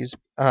 70s.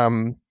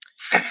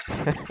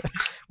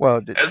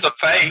 Well, as a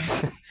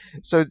face.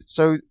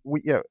 So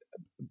we,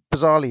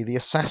 bizarrely, the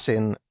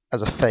Assassin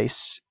as a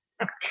face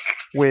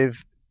with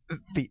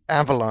the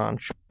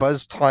Avalanche,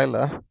 Buzz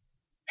Tyler,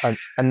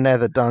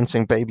 another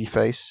dancing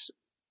babyface.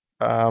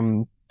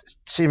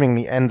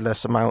 Seemingly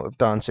endless amount of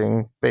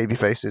dancing baby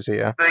faces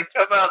here. They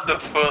come out to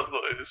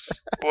Footloose,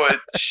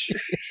 which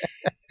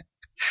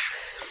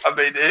I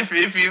mean,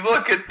 if you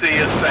look at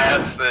the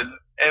Assassin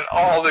and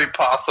all the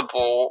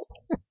possible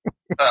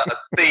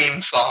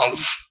theme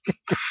songs,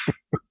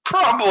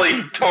 probably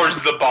towards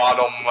the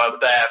bottom of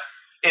that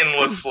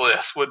endless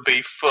list would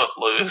be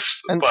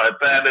Footloose, but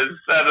that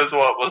is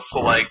what was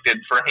selected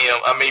for him.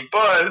 I mean,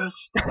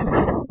 Buzz,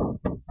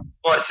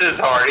 bless his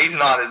heart, he's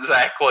not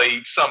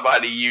exactly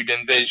somebody you'd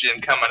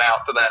envision coming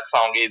out to that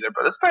song either,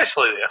 but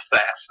especially the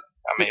Assassin.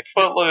 I mean,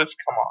 Footloose,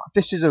 come on.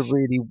 This is a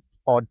really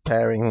odd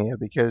pairing here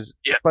because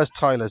Buzz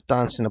Tyler's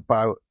dancing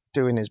about,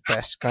 doing his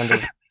best kind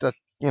of,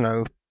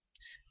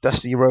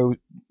 Dusty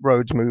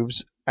Rhodes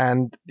moves,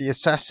 and the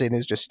Assassin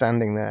is just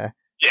standing there.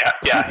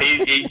 Yeah,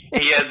 he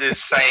had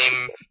this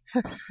same,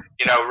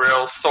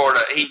 real sort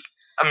of,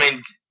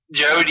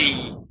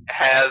 Jody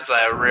has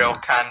a real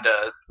kind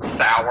of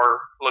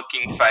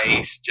sour-looking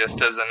face,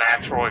 just as a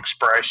natural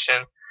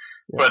expression.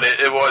 Yeah. But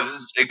it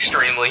was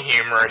extremely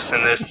humorous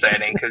in this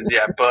setting, because,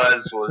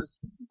 Buzz was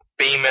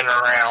beaming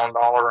around,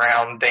 all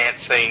around,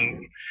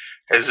 dancing,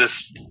 as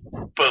this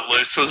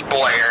Footloose was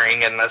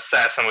blaring, and the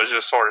Assassin was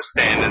just sort of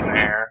standing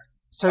there,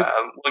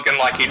 looking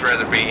like he'd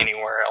rather be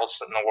anywhere else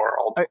in the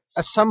world.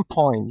 At some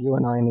point, you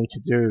and I need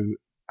to do,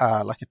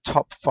 like a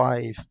top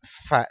 5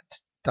 fat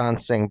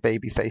dancing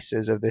baby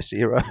faces of this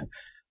era,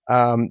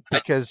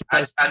 because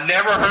I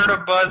never heard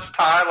of Buzz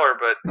Tyler,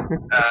 but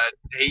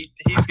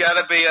he's got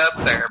to be up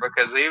there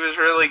because he was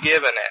really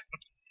giving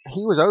it.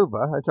 He was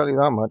over, I tell you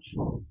that much.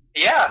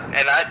 Yeah,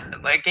 and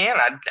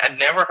I'd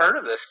never heard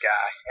of this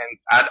guy,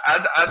 and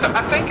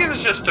I think it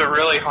was just a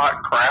really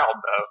hot crowd,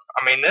 though.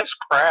 I mean, this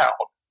crowd.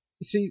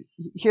 See,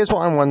 here's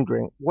what I'm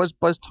wondering: was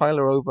Buzz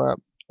Tyler over,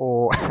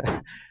 or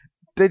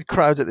did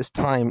crowds at this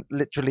time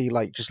literally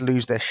just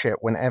lose their shit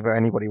whenever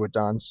anybody would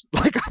dance?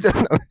 I don't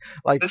know.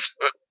 In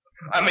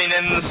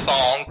the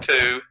song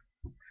too.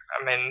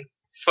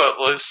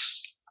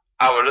 Footloose,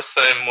 I would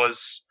assume,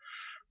 was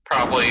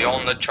probably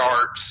on the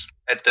charts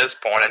at this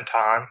point in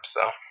time.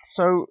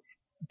 So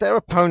their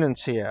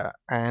opponents here,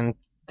 and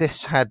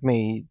this had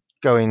me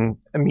going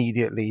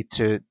immediately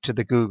to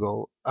the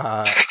Google.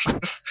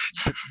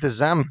 The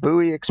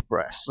Zambuie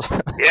Express.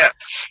 Yes.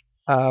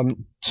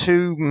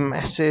 2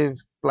 massive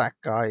black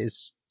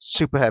guys,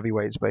 super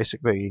heavyweights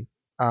basically,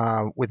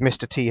 with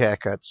Mr. T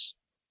haircuts.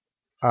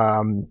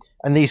 And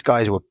these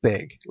guys were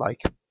big,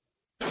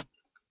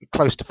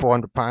 close to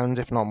 400 pounds,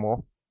 if not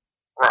more.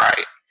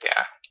 Right,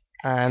 yeah.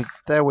 And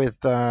they're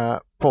with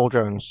Paul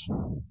Jones.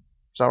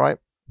 Is that right?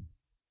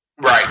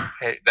 Right,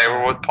 they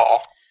were with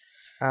Paul.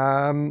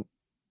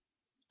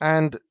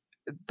 And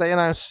they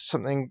announced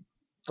something,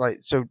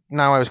 so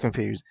now I was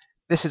confused.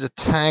 This is a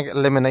tag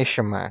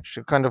elimination match.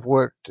 It kind of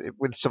worked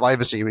with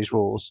Survivor Series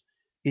rules,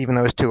 even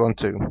though it's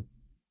 2-on-2.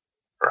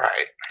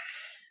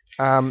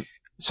 Right.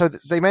 So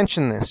they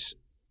mentioned this,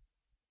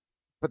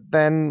 but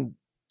then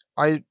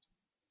I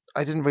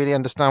didn't really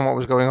understand what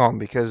was going on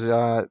because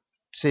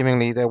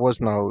seemingly there was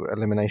no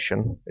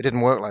elimination. It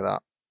didn't work like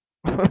that.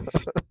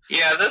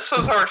 Yeah, this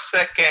was our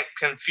second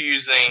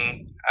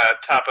confusing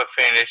type of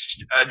finish.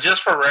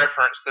 Just for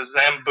reference, the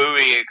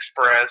Zambuie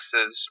Express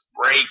is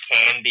Ray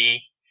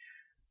Candy,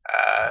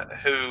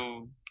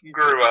 who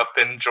grew up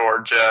in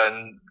Georgia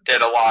and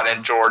did a lot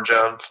in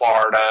Georgia,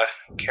 Florida,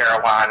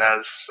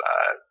 Carolinas,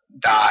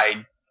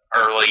 died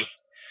early.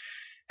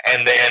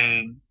 And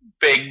then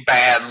Big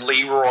Bad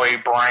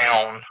Leroy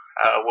Brown,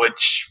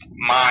 which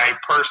my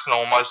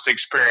personal most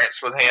experience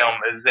with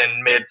him is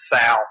in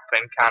Mid-South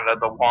and kind of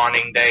the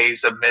waning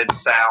days of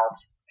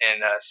Mid-South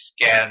in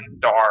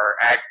Skandar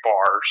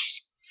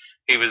Akbars.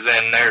 He was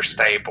in their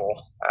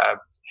stable.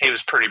 He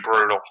was pretty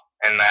brutal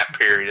in that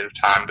period of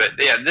time. But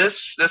yeah,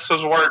 this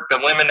was worked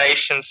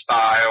elimination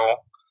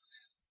style.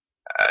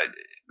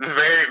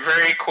 Very,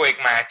 very quick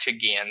match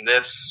again.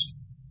 This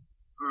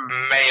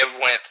may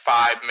have went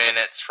 5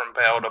 minutes from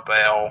bell to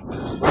bell.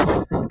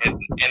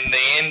 And the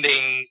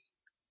ending,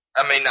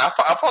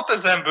 I thought the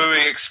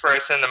Zambuie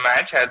Express in the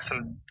match had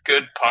some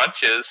good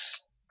punches.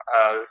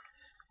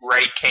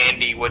 Ray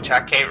Candy, which I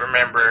can't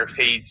remember if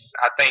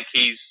I think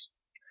he's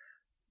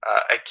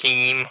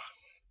Akeem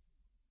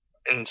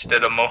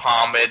instead of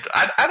Muhammad.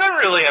 I don't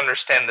really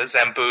understand the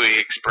Zambuie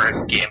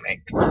Express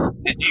gimmick.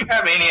 Did you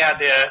have any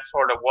idea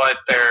sort of what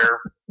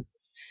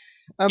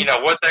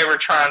what they were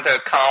trying to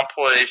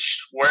accomplish,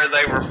 where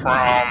they were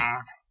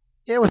from?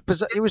 Yeah, it was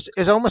bizarre. It was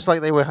almost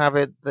like they were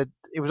having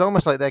it was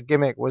almost like their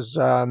gimmick was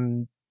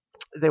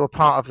they were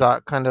part of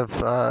that kind of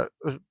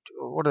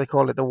what do they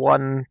call it? The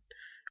one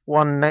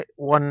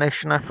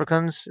nation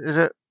Africans, is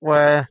it?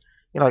 Where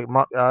like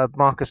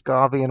Marcus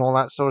Garvey and all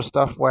that sort of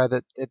stuff, where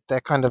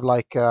they're kind of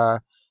like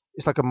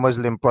it's like a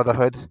Muslim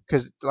brotherhood,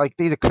 because like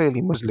these are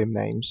clearly Muslim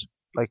names,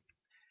 like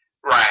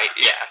right,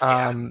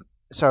 yeah.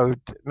 So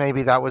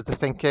maybe that was the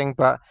thinking,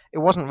 but it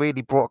wasn't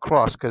really brought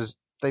across because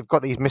they've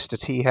got these Mr.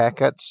 T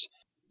haircuts.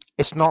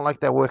 It's not like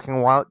they're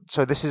working wild.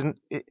 So this isn't.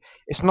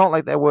 It's not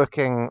like they're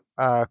working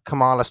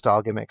Kamala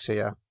style gimmicks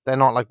here. They're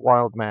not like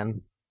wild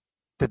men.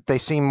 They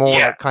seem more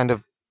like kind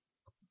of,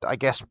 I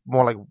guess,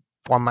 more like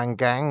one man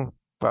gang,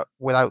 but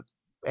without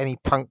any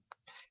punk.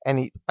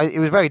 It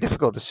was very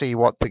difficult to see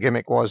what the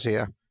gimmick was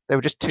here. They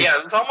were just too. Yeah,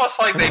 it's almost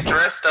like they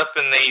dressed up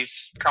in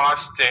these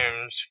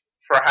costumes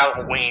for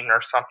Halloween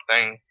or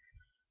something,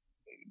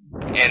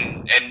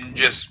 and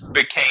just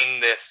became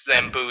this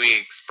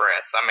Zambuie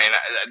Express. I mean,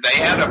 they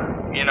had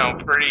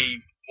a pretty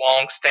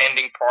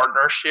long-standing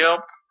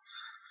partnership.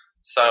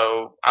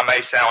 So I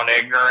may sound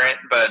ignorant,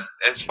 but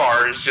as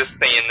far as just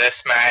seeing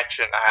this match,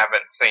 and I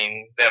haven't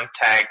seen them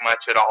tag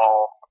much at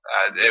all,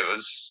 it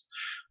was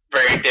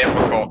very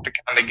difficult to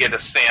kind of get a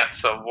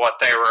sense of what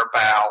they were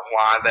about,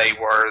 why they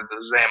were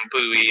the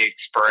Zambuie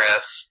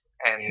Express,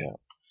 and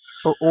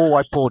or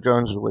why Paul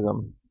Jones was with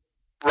them.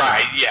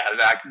 Right, yeah,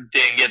 I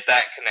didn't get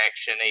that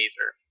connection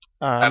either.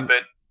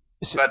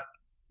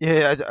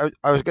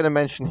 I was going to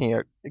mention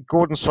here,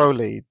 Gordon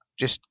Soley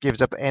just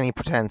gives up any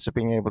pretense of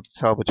being able to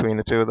tell between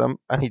the two of them,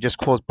 and he just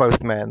calls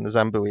both men the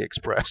Zambuie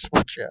Express,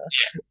 which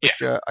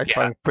I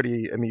find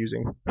pretty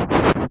amusing.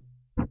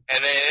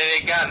 And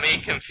it got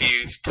me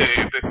confused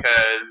too,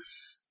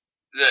 because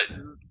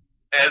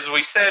as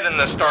we said in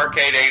the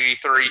Starrcade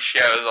 83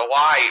 show, the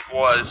light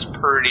was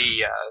pretty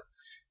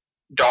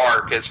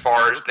dark as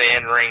far as the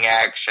in-ring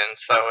action,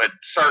 so at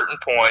certain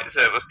points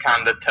it was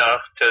kind of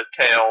tough to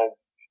tell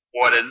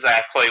what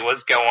exactly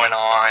was going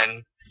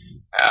on,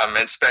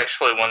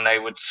 especially when they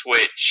would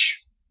switch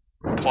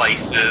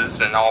places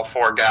and all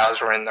four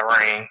guys were in the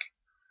ring.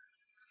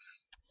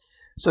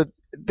 So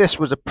this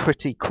was a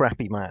pretty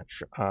crappy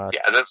match.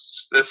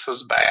 This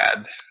was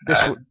bad.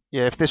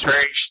 If this was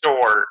very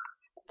short.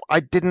 I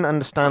didn't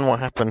understand what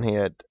happened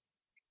here.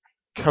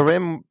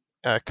 Kareem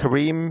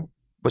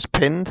was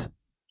pinned.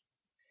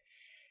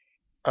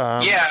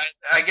 I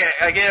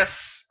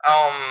guess.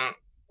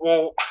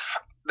 Well,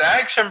 the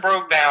action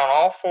broke down.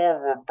 All four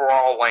were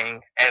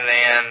brawling, and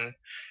then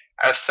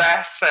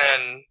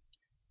Assassin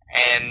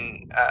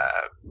and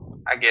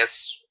I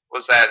guess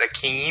was that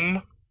Akeem?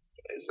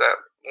 Is that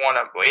one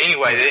of?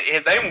 Anyway,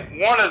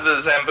 one of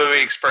the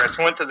Zambuie Express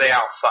went to the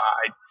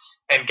outside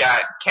and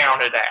got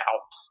counted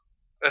out,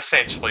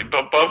 essentially.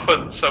 But both of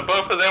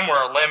them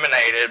were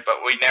eliminated,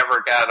 but we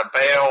never got a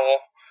bell.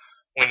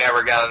 We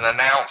never got an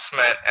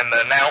announcement, and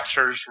the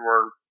announcers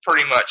were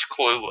pretty much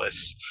clueless.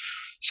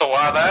 So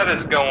while that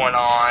is going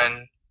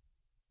on,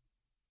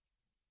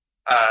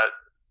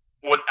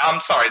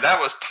 that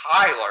was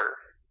Tyler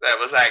that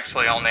was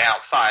actually on the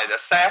outside.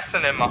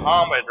 Assassin and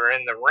Muhammad are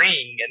in the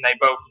ring, and they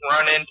both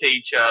run into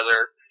each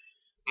other.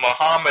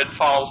 Muhammad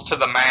falls to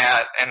the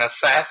mat, and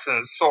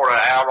Assassin's sort of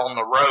out on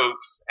the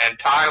ropes, and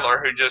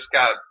Tyler, who just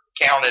got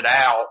counted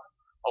out,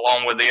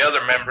 along with the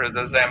other member of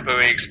the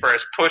Zambuie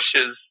Express,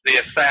 pushes the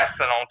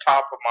Assassin on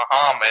top of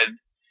Muhammad,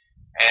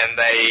 and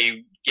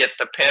they get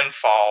the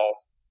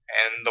pinfall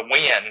and the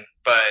win.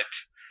 But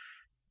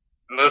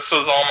this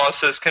was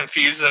almost as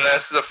confusing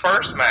as the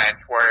first match,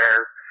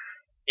 where,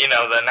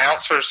 the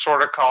announcers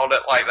sort of called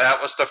it like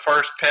that was the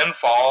first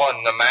pinfall,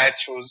 and the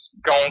match was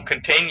going to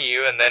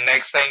continue, and then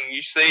next thing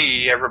you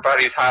see,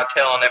 everybody's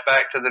hightailing it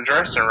back to the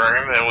dressing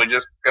room, and we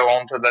just go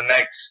on to the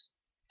next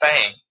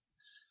thing.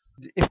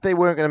 If they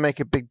weren't going to make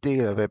a big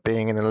deal of it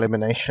being an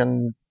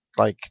elimination,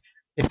 like,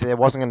 if there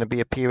wasn't going to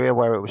be a period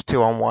where it was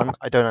 2-on-1,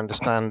 I don't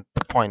understand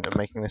the point of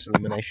making this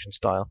elimination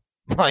style.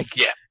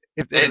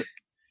 It's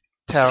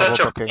terrible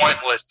such booking. A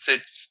pointless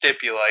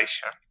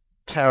stipulation.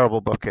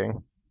 Terrible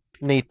booking.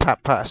 Need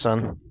Pat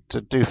Patterson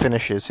to do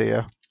finishes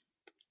here,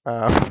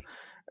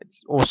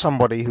 or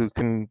somebody who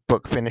can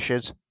book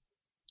finishes.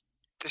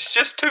 It's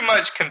just too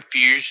much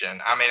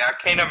confusion. I mean, I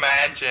can't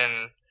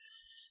imagine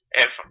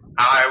if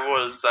I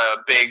was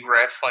a big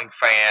wrestling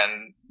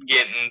fan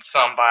getting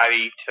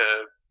somebody to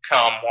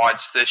come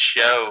watch this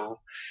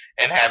show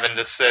and having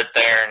to sit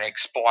there and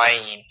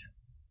explain,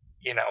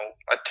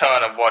 a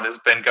ton of what has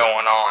been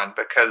going on,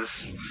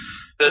 because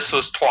this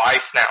was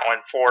twice now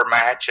in 4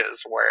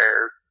 matches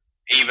where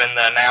even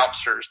the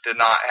announcers did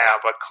not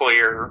have a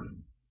clear,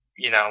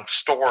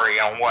 story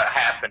on what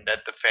happened at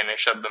the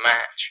finish of the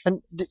match.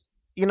 And,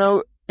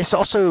 it's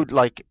also,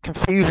 like,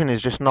 confusion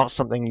is just not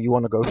something you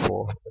want to go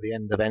for at the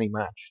end of any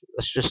match.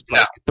 It's just,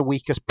 the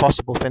weakest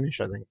possible finish,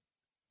 I think.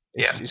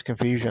 It's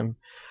confusion.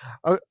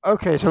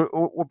 Okay, so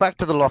we're back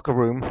to the locker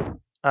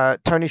room.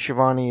 Tony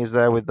Schiavone is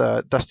there with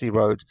Dusty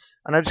Rhodes.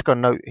 And I just got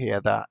a note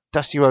here that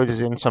Dusty Rhodes is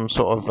in some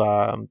sort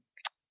of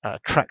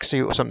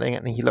tracksuit or something,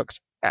 and he looks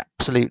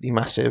absolutely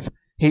massive.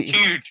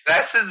 Huge.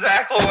 That's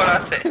exactly what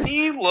I said.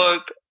 He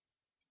looked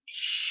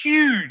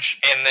huge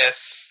in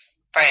this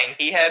thing.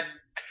 He had,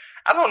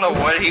 I don't know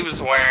what he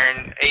was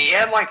wearing. He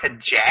had like a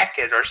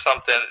jacket or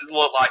something. It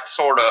looked like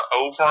sort of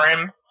over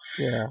him.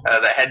 Yeah.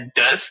 That had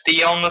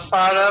Dusty on the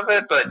side of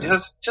it, but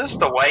just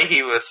the way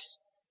he was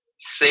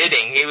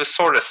sitting, he was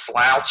sort of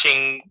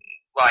slouching,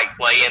 like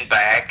laying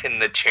back in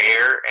the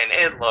chair,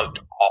 and it looked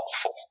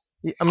awful.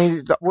 I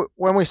mean,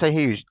 when we say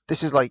huge,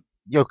 this is like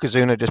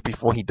Yokozuna just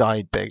before he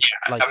died big.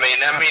 Yeah, Like,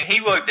 I mean, he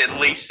looked at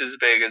least as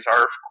big as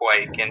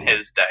Earthquake in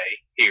his day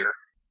here.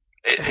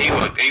 He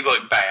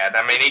looked bad.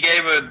 I mean, he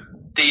gave a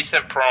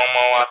decent promo,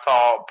 I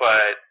thought,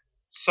 but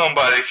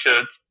somebody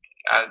should,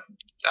 I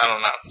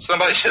don't know,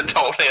 somebody should have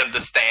told him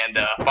to stand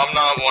up. I'm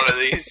not one of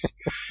these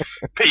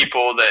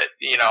people that,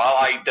 you know,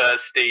 I like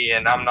Dusty,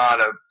 and I'm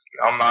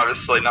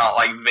obviously not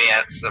like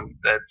Vince,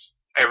 that's,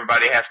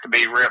 everybody has to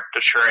be ripped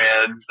to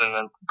shreds and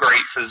a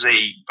great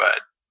physique,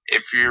 but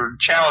if you're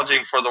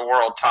challenging for the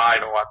world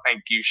title, I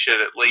think you should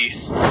at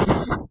least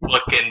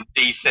look in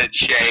decent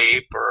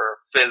shape or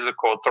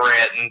physical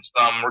threat in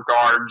some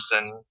regards.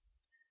 And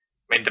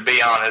I mean, to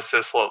be honest,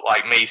 this looked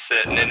like me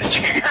sitting in a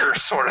chair,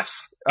 sort of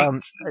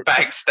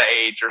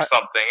backstage or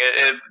something.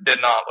 It did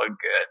not look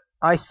good.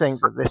 I think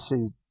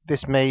that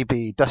this may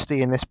be,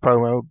 Dusty in this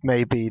promo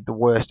may be the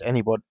worst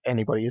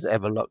anybody has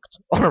ever looked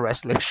on a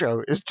wrestling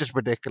show. It's just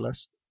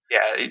ridiculous.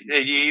 Yeah,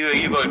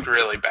 he looked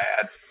really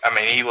bad. I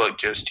mean, he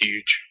looked just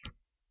huge.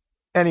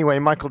 Anyway,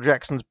 Michael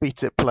Jackson's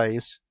Beat It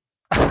plays,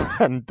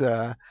 and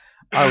I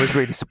was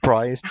really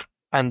surprised.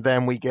 And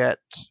then we get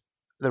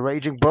the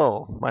Raging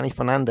Bull, Manny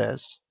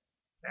Fernandez.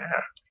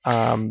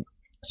 Yeah.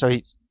 So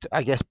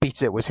I guess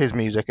Beat It was his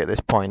music at this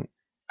point.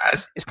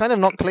 It's kind of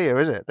not clear,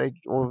 is it?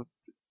 Or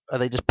are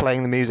they just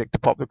playing the music to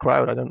pop the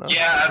crowd? I don't know.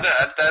 Yeah,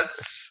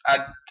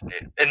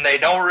 and they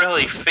don't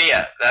really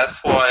fit. That's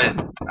what,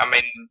 I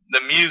mean,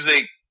 the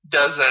music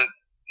doesn't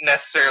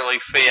necessarily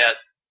fit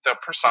the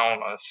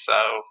personas, so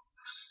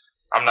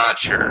I'm not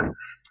sure.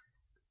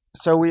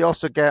 So we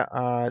also get,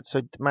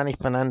 so Manny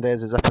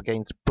Fernandez is up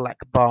against Black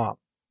Bart,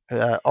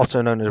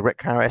 also known as Rick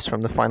Harris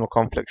from the Final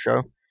Conflict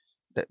show.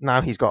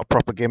 Now he's got a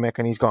proper gimmick,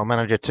 and he's got a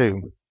manager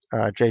too,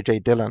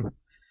 JJ Dillon.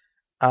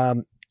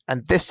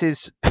 And this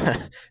is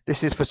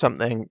this is for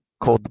something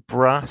called the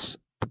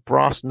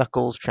Brass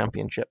Knuckles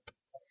Championship,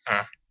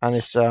 and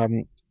it's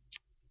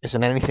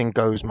an anything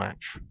goes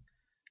match.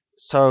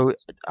 So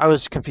I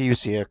was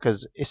confused here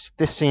because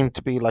this seemed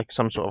to be like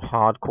some sort of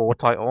hardcore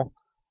title.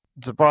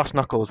 The Brass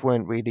Knuckles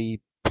weren't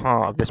really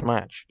part of this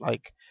match.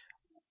 Like,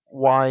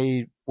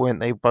 why weren't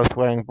they both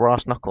wearing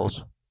brass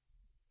knuckles?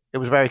 It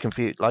was very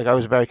confused. Like, I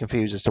was very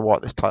confused as to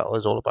what this title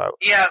is all about.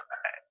 Yeah,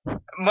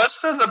 most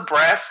of the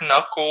brass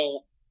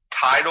knuckle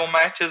title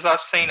matches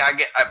I've seen,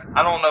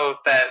 I don't know if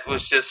that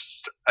was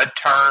just a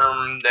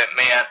term that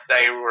meant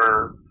they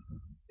were,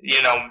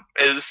 you know,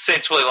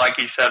 essentially, like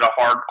you said, a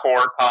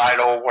hardcore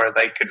title where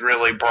they could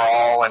really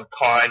brawl and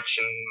punch,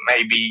 and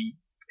maybe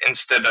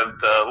instead of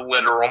the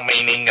literal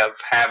meaning of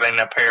having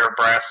a pair of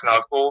brass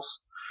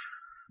knuckles.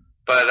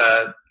 But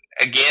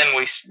again,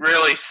 we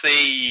really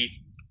see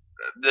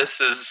this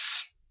is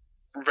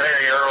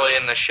very early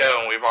in the show,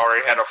 and we've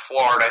already had a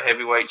Florida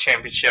heavyweight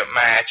championship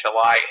match, a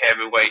light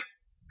heavyweight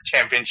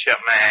championship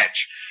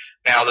match,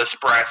 now this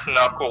brass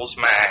knuckles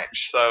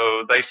match.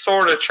 So they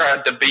sort of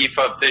tried to beef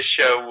up this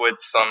show with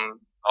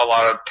a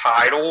lot of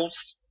titles,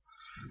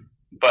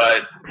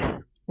 but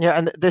yeah,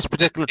 and this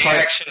particular the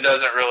action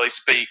doesn't really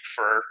speak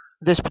for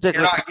this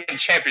particular. You're not getting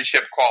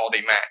championship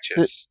quality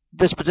matches.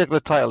 This particular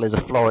title is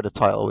a Florida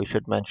title. We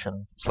should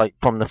mention it's like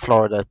from the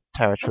Florida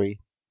territory.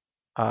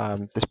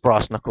 This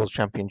Brass Knuckles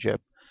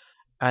Championship,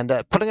 and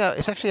putting out,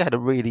 it's actually had a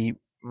really,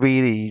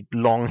 really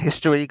long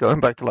history going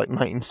back to like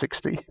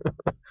 1960.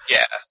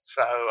 Yeah,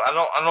 so I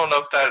don't know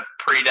if that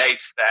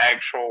predates the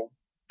actual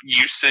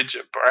usage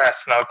of brass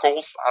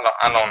knuckles.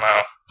 I don't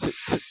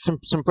know.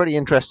 Some pretty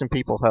interesting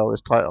people held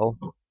this title.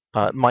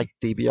 Mike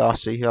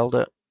DiBiase held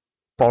it.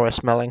 Boris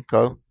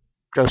Malenko,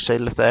 Jose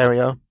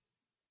Lothario.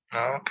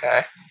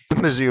 Okay.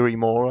 Missouri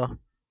Mora.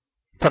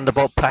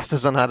 Thunderbolt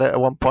Patterson had it at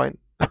one point.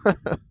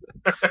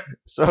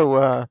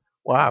 So,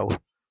 wow,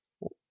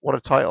 what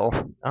a title.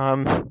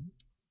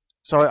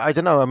 So I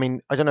don't know. I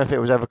mean, I don't know if it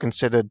was ever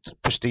considered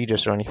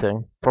prestigious or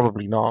anything.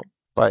 Probably not,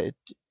 but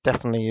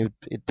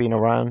it'd been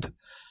around.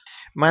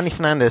 Manny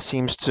Fernandez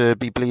seems to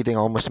be bleeding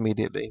almost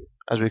immediately,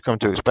 as we've come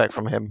to expect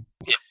from him.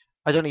 Yeah.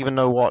 I don't even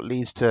know what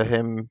leads to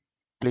him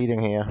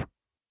bleeding here.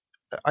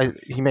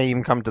 He may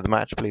even come to the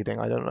match bleeding.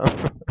 I don't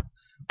know.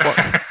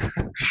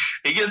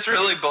 He gets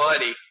really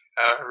bloody,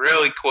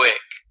 really quick.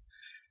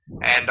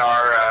 And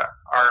our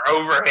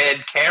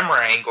overhead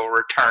camera angle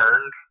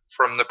returned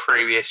from the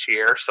previous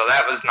year, so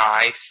that was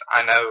nice.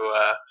 I know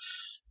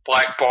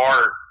Black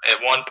Bart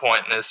at one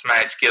point in this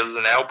match gives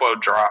an elbow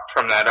drop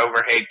from that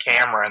overhead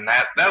camera, and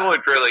that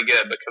looked really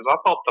good because I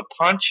thought the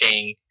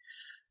punching.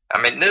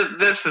 I mean,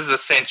 this is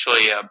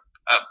essentially a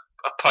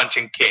punch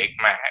and kick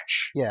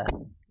match. Yeah.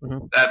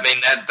 Mm-hmm. I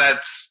mean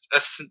that's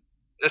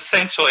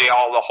essentially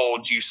all the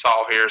holds you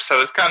saw here.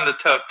 So it's kind of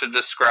tough to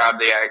describe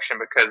the action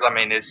because I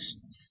mean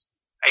it's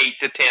 8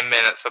 to 10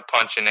 minutes of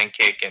punching and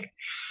kicking.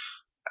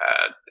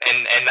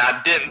 And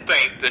I didn't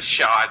think the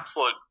shots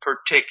looked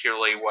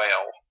particularly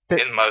well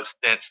in most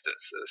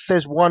instances.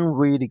 There's one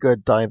really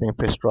good diving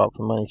fist drop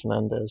from Manny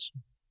Fernandez.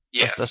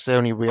 Yes. That's the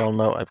only real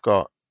note I've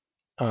got.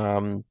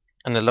 And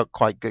it looked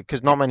quite good,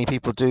 because not many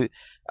people do.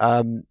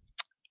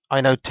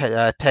 I know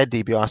Ted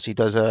DiBiase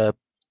does a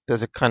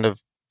kind of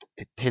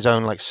his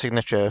own like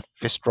signature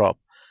fist drop,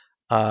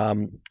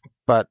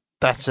 but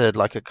that's a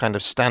kind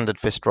of standard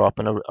fist drop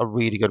and a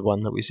really good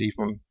one that we see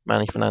from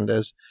Manny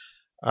Fernandez.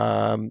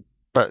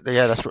 But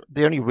yeah, that's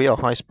the only real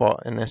high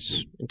spot in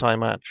this entire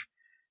match.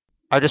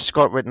 I just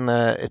got written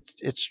there.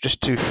 It's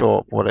just too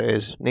short for what it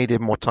is. Needed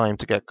more time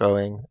to get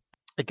going.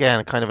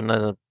 Again, kind of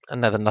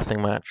another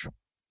nothing match.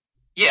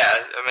 Yeah,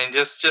 I mean,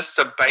 just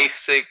a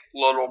basic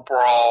little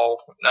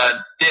brawl.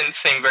 Didn't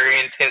seem very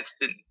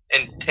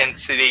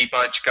intensity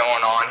much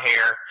going on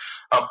here.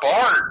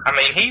 Bart, I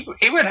mean,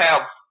 he would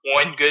have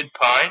one good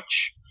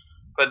punch,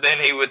 but then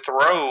he would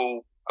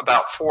throw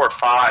about 4 or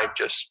 5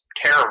 just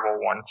terrible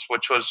ones,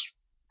 which was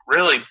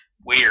really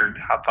weird,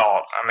 I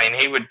thought. I mean,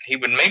 he would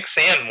mix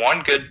in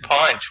one good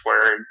punch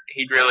where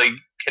he'd really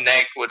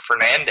connect with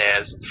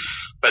Fernandez,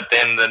 but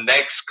then the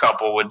next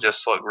couple would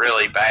just look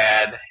really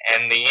bad.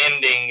 And the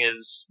ending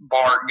is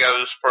Bart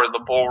goes for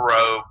the bull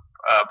rope,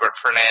 but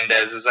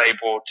Fernandez is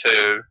able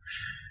to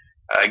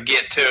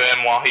get to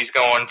him while he's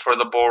going for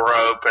the bull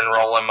rope and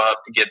roll him up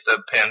to get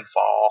the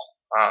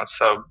pinfall.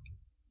 So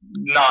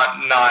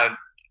not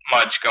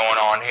much going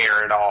on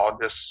here at all.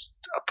 Just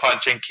a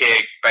punch and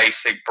kick,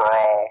 basic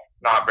brawl.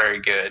 Not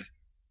very good.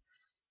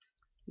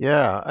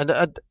 Yeah, and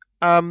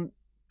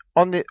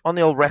on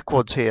the old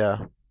records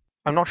here,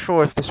 I'm not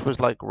sure if this was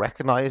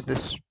recognized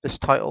this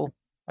title.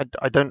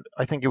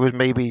 I think it was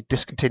maybe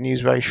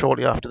discontinued very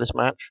shortly after this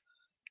match,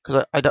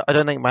 because I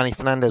don't think Manny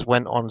Fernandez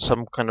went on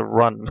some kind of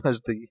run as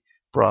the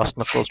brass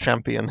knuckles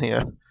champion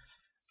here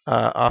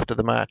after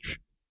the match,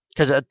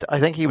 because I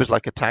think he was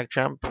like a tag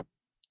champ.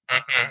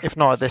 Mm-hmm. If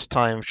not at this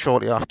time,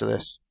 shortly after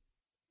this,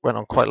 went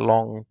on quite a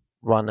long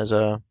run as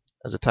a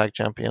tag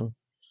champion,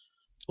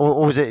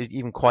 or was it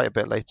even quite a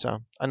bit later?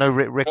 I know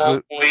Rick.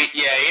 Well,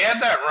 he had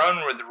that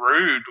run with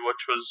Rude,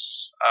 which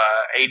was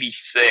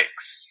 86.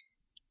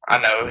 I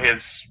know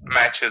his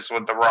matches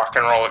with the Rock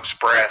and Roll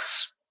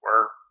Express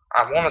were,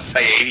 I want to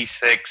say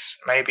 86,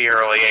 maybe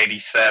early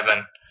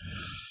 87.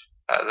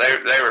 They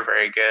were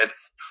very good.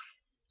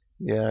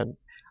 Yeah,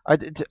 I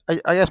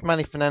guess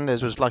Manny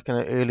Fernandez was like an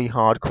early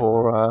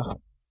hardcore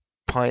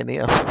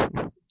pioneer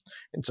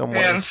in some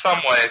ways. Yeah, in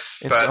some ways,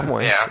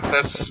 yeah,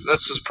 this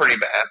was pretty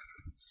bad.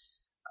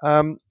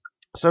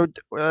 So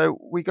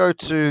we go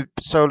to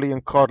Soli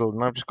and Coddle,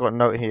 and I've just got a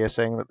note here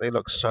saying that they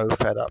look so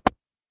fed up.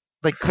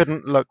 They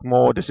couldn't look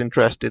more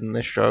disinterested in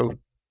this show.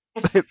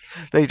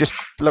 They just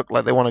look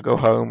like they want to go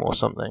home or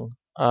something.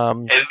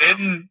 And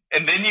then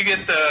you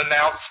get the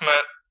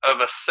announcement of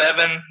a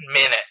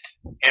 7-minute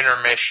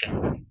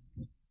intermission.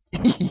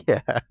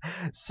 Yeah,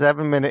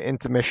 7-minute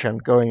intermission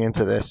going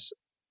into this.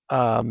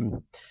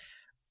 And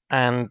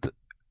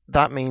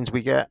that means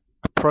we get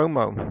a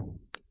promo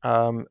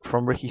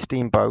from Ricky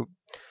Steamboat,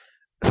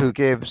 who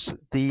gives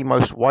the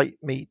most white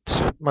meat,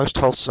 most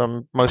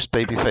wholesome, most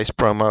babyface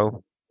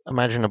promo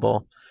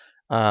imaginable.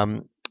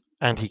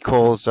 And he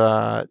calls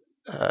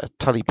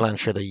Tully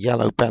Blanchard a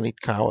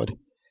yellow-bellied coward.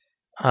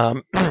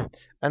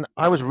 And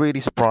I was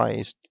really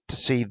surprised to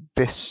see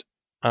this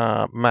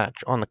match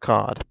on the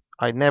card.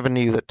 I never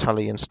knew that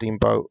Tully and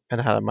Steamboat had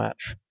a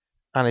match.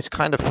 And it's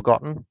kind of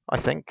forgotten,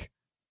 I think,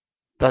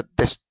 that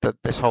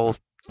this whole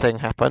thing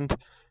happened.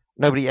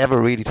 Nobody ever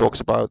really talks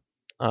about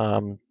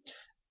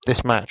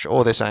this match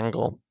or this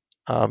angle.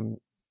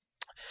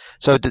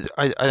 So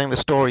I think the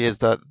story is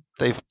that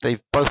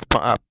they've both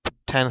put up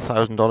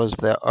 $10,000 of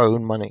their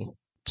own money.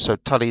 So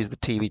Tully's the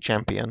TV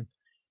champion,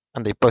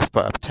 and they both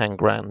put up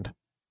 $10,000,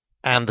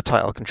 and the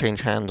title can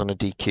change hands on a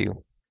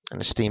DQ, and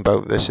the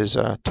Steamboat versus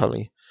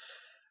Tully.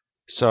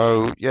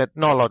 So yeah,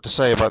 not a lot to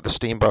say about the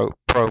Steamboat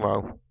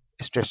promo.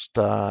 It's just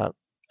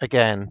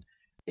again,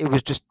 it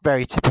was just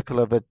very typical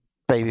of a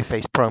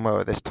babyface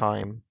promo at this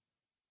time.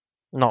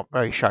 Not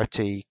very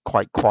shouty,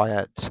 quite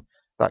quiet,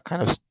 that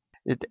kind of.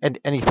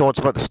 Any thoughts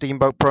about the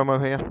Steamboat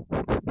promo here?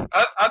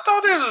 I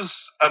thought it was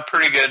a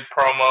pretty good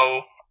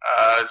promo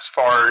as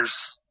far as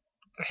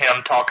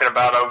him talking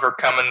about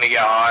overcoming the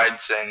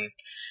odds, and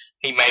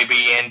he may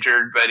be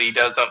injured, but he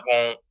doesn't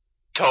want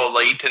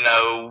Tully to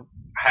know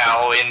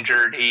how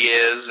injured he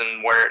is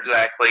and where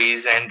exactly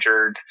he's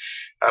injured.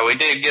 We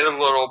did get a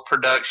little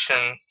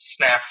production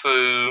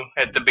snafu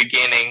at the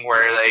beginning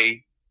where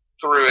they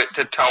threw it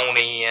to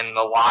Tony and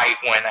the light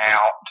went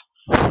out.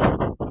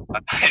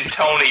 And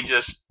Tony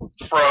just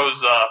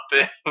froze up.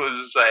 It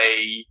was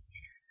a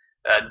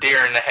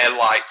deer in the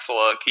headlights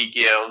look he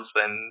gives,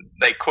 and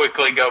they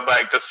quickly go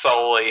back to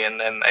Soli, and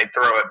then they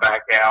throw it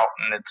back out,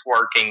 and it's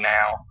working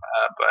now.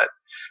 But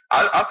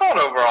I thought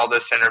overall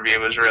this interview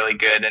was really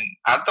good, and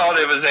I thought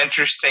it was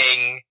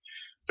interesting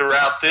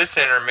throughout this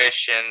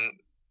intermission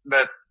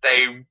that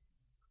they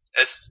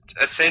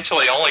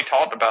essentially only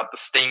talked about the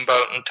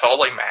Steamboat and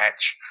Tully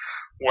match,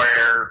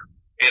 where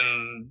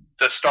in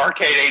the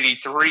Starrcade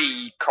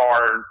 83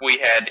 card, we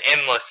had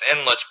endless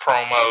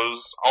promos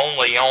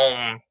only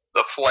on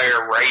the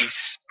Flair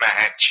race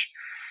match.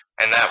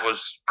 And that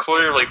was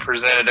clearly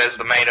presented as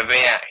the main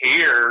event.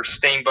 Here,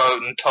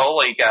 Steamboat and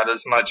Tully got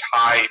as much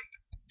hype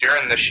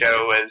during the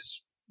show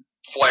as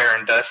Flair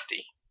and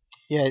Dusty.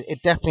 Yeah, it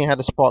definitely had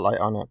a spotlight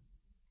on it,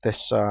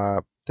 this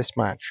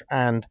match.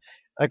 And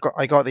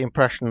I got the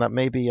impression that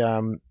maybe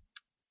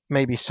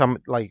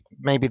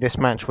this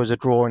match was a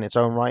draw in its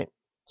own right.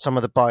 Some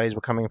of the buys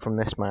were coming from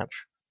this match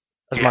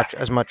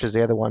as much as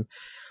the other one.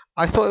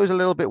 I thought it was a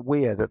little bit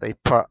weird that they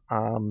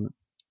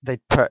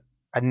put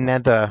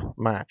another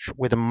match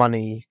with a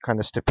money kind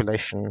of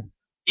stipulation.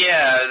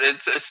 Yeah,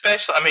 it's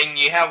especially, I mean,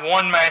 you have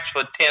one match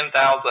with $10,000,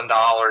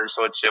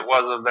 which it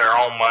was of their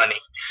own money,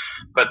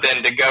 but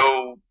then to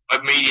go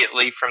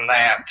immediately from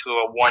that to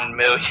a $1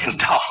 million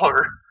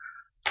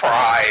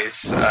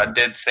prize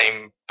did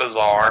seem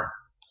bizarre.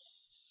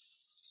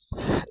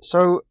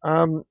 So,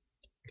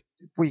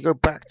 we go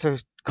back to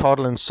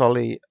Cardle and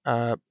Soli,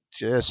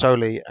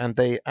 and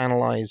they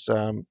analyze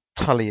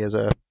Tully as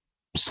a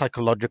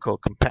psychological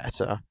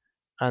competitor.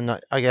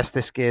 And I guess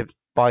this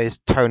buys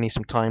Tony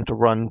some time to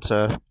run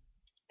to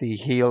the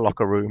heel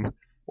locker room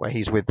where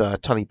he's with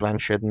Tully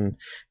Blanchard and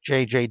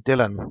JJ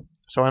Dillon.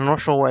 So I'm not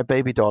sure where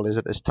Baby Doll is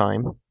at this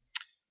time.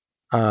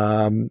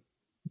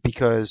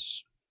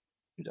 Because,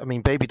 I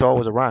mean, Baby Doll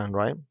was around,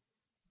 right?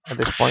 At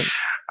this point?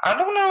 I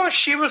don't know if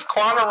she was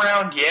quite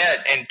around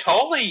yet. And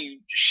Tully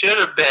should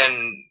have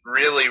been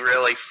really,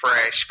 really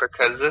fresh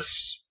because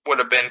this would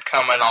have been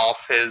coming off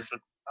his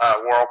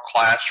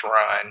world-class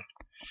run.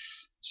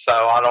 So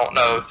I don't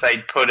know if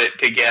they'd put it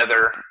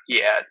together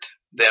yet,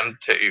 them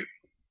two.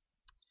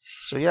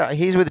 So yeah,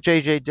 he's with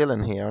JJ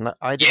Dillon here, and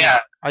I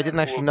didn't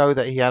actually know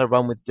that he had a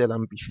run with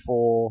Dillon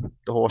before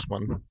the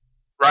Horseman.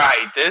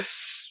 Right. This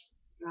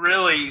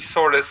really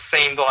sort of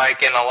seemed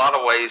like, in a lot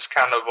of ways,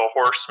 kind of a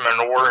Horseman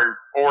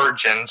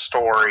origin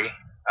story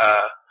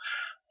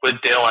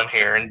with Dillon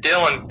here. And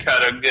Dillon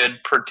cut a good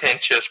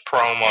pretentious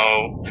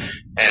promo,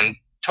 and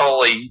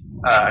Tully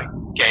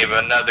gave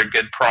another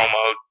good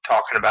promo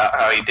talking about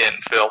how he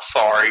didn't feel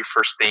sorry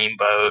for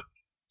Steamboat.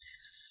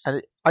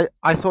 And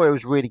I thought it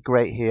was really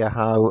great here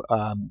how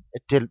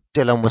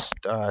Dillon was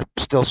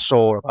still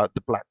sore about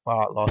the Black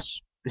Bart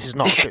loss. This is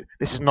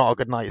not a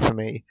good night for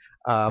me.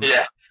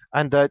 Yeah.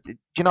 And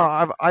you know,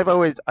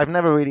 I've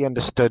never really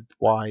understood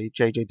why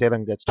JJ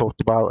Dillon gets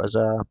talked about as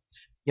a,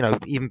 you know,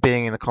 even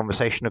being in the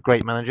conversation of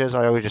great managers.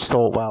 I always just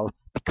thought, well,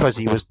 because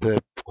he was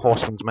the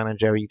Horseman's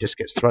manager, he just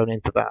gets thrown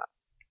into that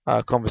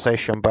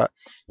conversation. But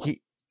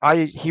he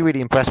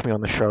really impressed me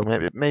on the show.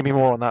 Maybe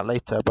more on that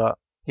later, but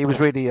he was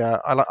really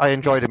I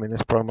enjoyed him in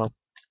this promo.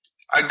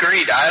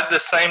 Agreed. I had the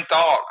same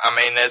thought. I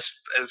mean, as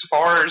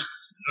far as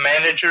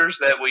managers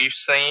that we've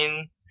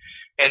seen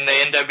in the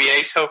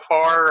NWA so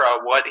far,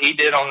 what he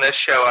did on this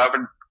show, I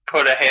would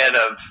put ahead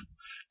of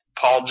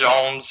Paul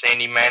Jones,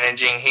 any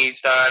managing he's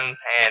done,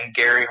 and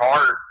Gary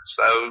Hart.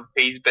 So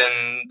he's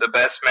been the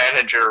best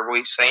manager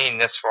we've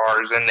seen as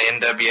far as in the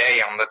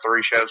NWA on the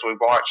 3 shows we've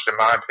watched, in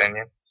my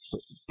opinion.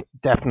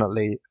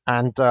 Definitely.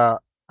 And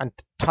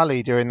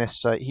Tully during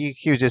this, he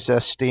accuses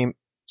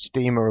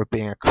Steamer of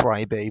being a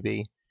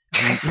crybaby,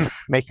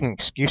 making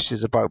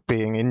excuses about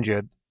being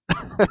injured.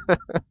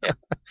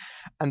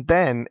 And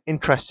then,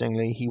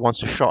 interestingly, he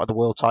wants a shot at the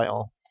world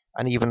title,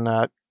 and even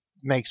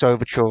makes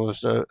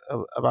overtures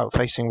about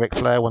facing Ric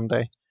Flair one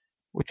day,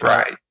 which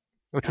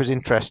was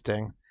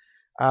interesting.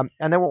 And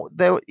there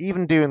were,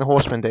 even during the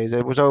Horseman days,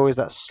 there was always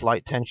that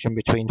slight tension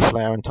between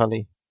Flair and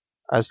Tully,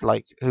 as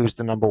like who's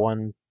the number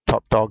one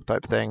top dog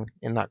type thing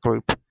in that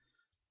group.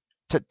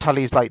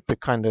 Tully's like the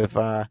kind of,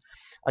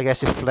 I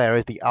guess if Flair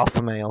is the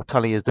alpha male,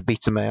 Tully is the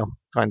beta male,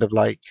 kind of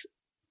like,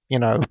 you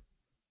know,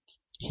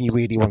 he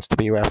really wants to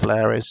be where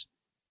Flair is.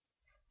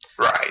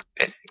 Right.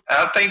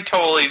 I think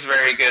Tully's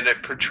very good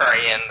at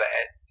portraying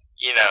that,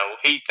 you know,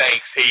 he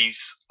thinks he's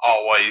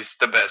always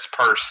the best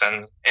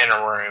person in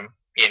a room.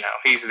 You know,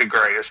 he's the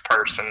greatest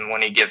person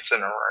when he gets in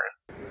a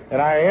room.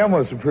 And I am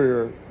a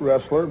superior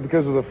wrestler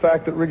because of the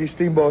fact that Ricky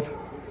Steamboat,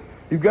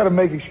 you've got to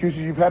make excuses.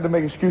 You've had to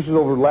make excuses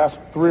over the last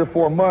 3 or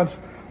 4 months,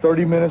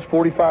 30 minutes,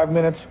 45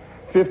 minutes,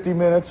 50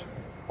 minutes,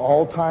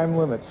 all time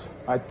limits.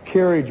 I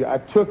carried you. I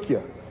took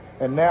you.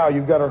 And now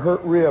you've got a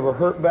hurt rib or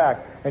hurt back,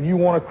 and you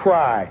want to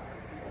cry.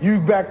 You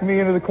back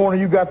me into the corner.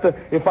 You got the,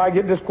 if I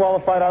get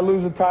disqualified, I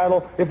lose the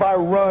title. If I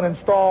run and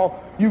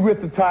stall, you get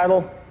the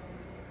title.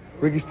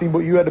 Ricky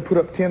Steamboat, you had to put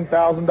up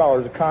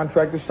 $10,000, a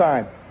contract to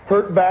sign.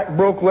 Hurt back,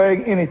 broke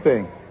leg,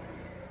 anything.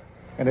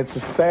 And it's a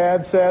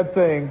sad, sad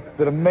thing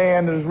that a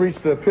man that has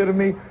reached the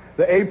epitome,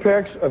 the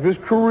apex of his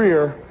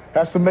career,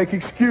 has to make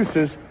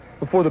excuses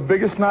before the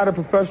biggest night of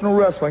professional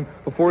wrestling,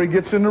 before he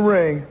gets in the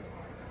ring,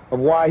 of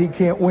why he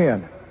can't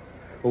win.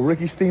 Well,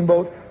 Ricky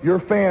Steamboat, your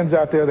fans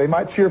out there, they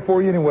might cheer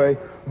for you anyway,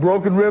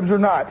 broken ribs or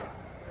not.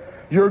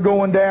 You're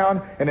going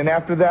down, and then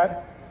after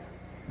that,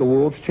 the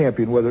world's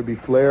champion, whether it be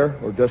Flair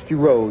or Dusty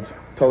Rhodes,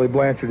 Tully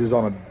Blanchard is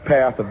on a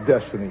path of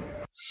destiny.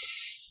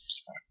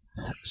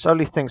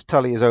 Sully thinks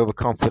Tully is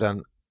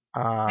overconfident.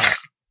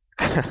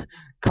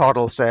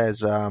 Cardle says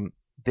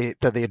the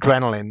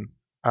adrenaline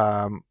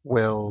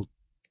will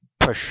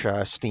push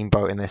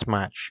Steamboat in this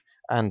match,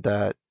 and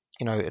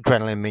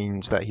adrenaline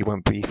means that he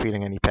won't be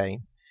feeling any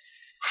pain.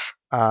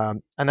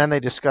 And then they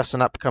discuss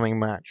an upcoming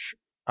match,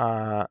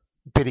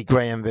 Billy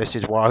Graham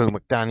versus Wahoo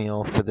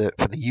McDaniel for the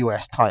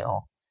US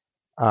title.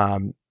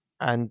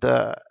 And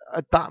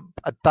at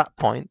that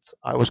point,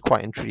 I was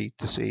quite intrigued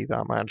to see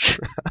that match.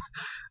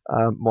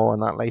 More on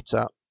that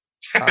later.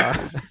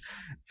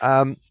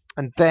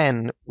 And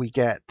then we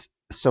get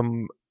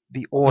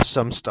the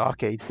awesome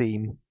Starrcade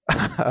theme,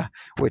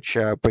 which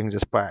brings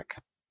us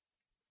back.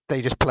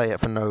 They just play it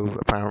for no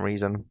apparent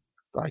reason.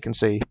 I can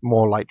see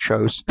more light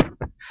shows.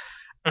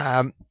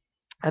 And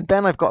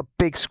then I've got a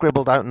big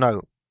scribbled out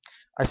note.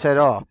 I said,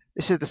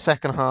 this is the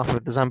second half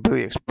of the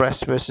Zambuie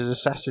Express versus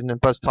Assassin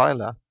and Buzz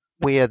Tyler.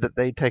 Weird that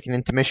they'd taken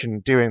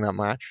intermission during that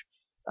match.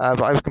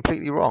 But I was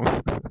completely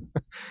wrong.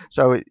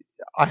 So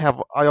I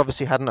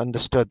obviously hadn't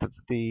understood that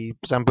the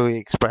Zambuie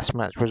Express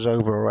match was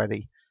over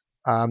already.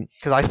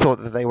 Because I thought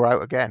that they were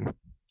out again.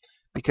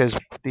 Because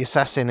the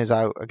Assassin is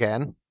out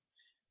again.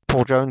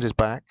 Paul Jones is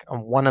back.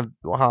 And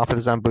half of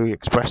the Zambuie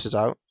Express is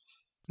out.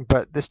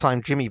 But this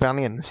time Jimmy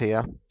Valiant is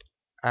here.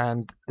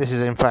 And this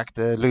is in fact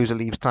a loser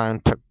leaves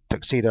town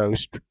tuxedo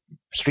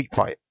street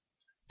fight.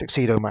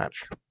 Tuxedo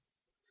match.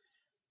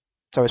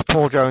 So it's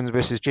Paul Jones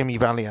versus Jimmy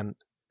Valiant.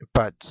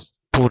 But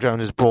Paul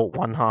Jones has brought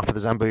one half of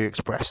the Zambuie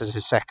Express as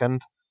his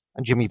second.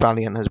 And Jimmy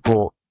Valiant has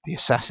brought the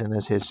Assassin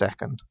as his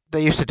second.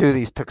 They used to do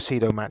these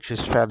tuxedo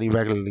matches fairly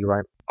regularly,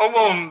 right? I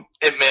will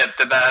admit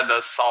that I had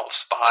a soft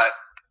spot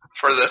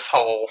for this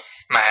whole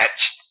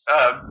match.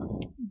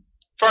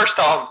 First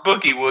off,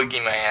 Boogie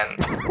Woogie Man,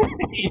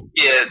 he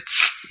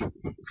gets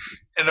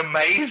an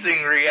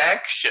amazing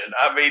reaction.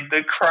 I mean,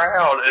 the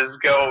crowd is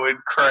going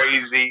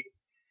crazy.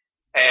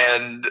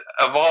 And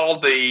of all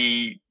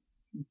the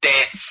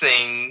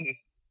dancing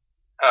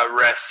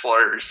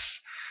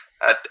wrestlers,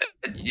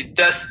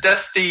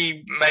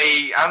 Dusty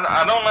may,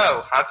 I don't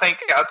know. I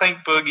think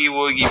Boogie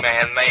Woogie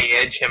Man may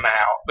edge him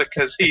out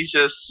because he's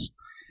just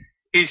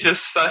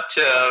such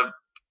a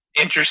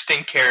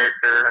interesting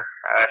character.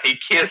 He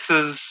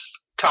kisses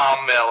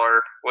Tom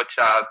Miller, which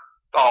I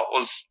thought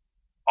was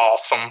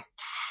awesome,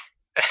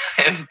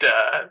 and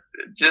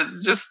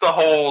just the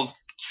whole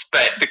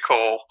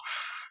spectacle.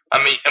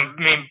 I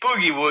mean,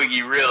 Boogie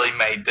Woogie really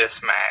made this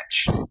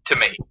match to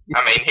me.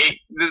 I mean,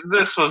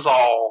 this was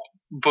all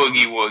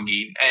Boogie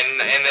Woogie,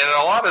 and in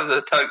a lot of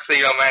the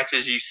tuxedo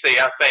matches you see,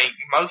 I think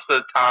most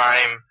of the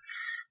time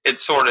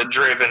it's sort of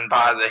driven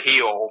by the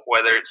heel,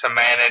 whether it's a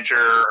manager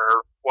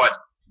or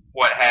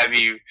what have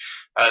you.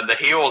 The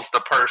heel's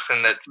the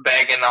person that's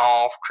begging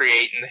off,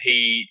 creating the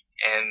heat,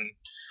 and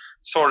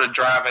sort of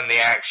driving the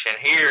action.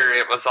 Here,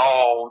 it was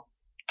all,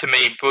 to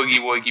me, Boogie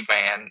Woogie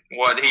Man.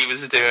 What he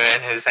was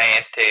doing, his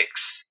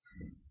antics,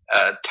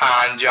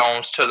 tying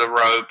Jones to the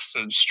ropes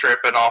and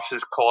stripping off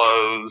his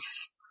clothes.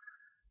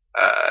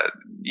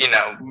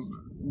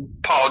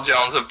 Paul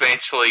Jones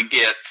eventually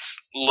gets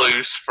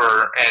loose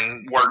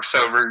and works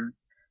over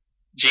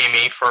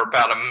Jimmy for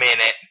about a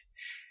minute.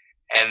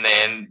 And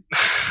then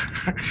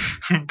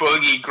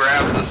Boogie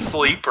grabs a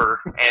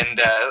sleeper, and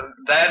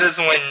that is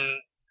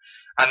when,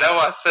 I know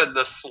I said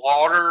the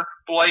Slaughter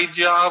blade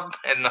job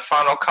in the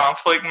Final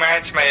Conflict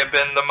match may have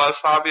been the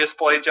most obvious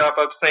blade job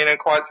I've seen in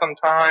quite some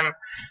time,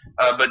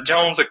 but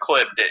Jones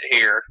eclipsed it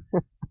here.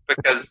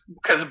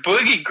 Because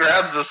Boogie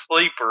grabs a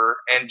sleeper,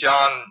 and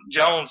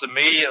Jones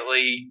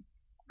immediately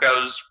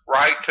goes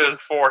right to his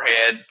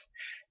forehead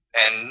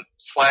and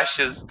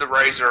slashes the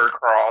razor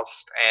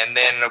across, and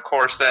then of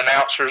course the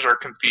announcers are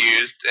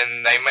confused,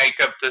 and they make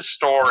up this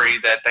story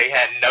that they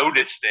hadn't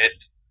noticed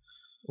it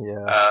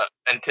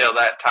until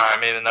that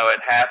time, even though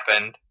it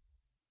happened.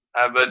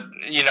 But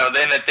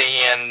then at the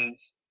end,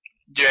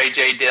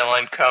 JJ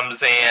Dillon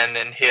comes in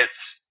and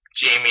hits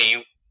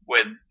Jimmy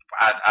with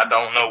I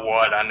don't know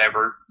what. I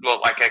never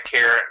looked like a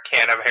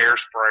can of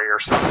hairspray or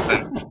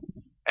something,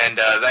 and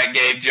that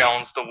gave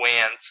Jones the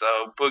win.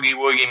 So Boogie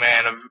Woogie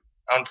Man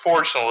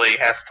unfortunately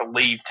has to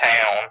leave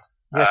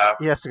town.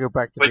 He has to go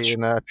back to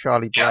being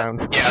Charlie Brown.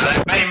 Yeah,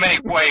 that may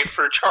make way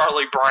for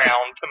Charlie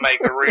Brown to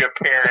make a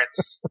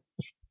reappearance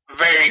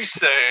very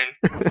soon.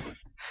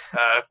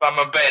 If I'm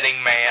a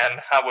betting man,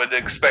 I would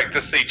expect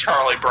to see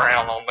Charlie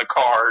Brown on the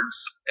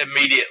cards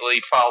immediately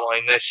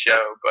following this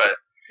show. But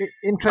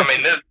I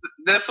mean,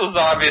 this was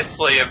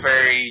obviously a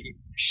very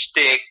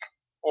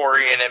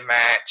shtick-oriented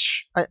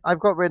match. I've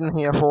got written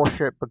here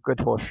horseshit, but good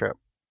horseshit.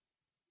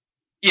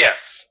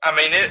 Yes, I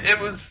mean it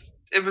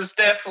was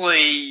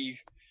definitely.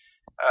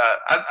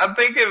 I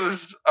think it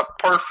was a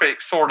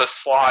perfect sort of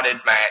slotted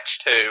match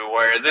too,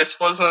 where this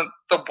wasn't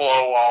the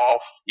blow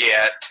off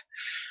yet.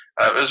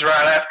 It was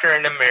right after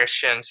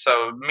intermission,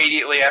 so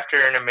immediately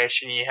after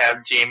intermission, you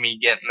have Jimmy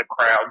getting the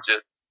crowd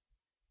just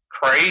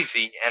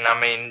crazy. And I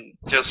mean,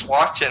 just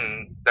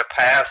watching the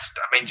past,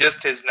 I mean,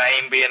 just his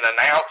name being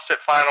announced at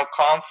Final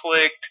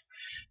Conflict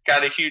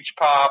got a huge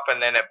pop,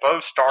 and then at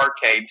both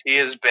Starrcades, he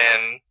has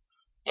been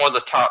one of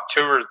the top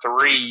 2 or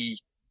 3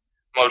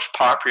 most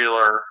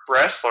popular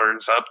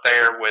wrestlers, up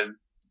there with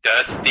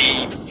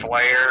Dusty,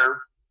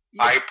 Flair,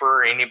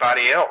 Piper,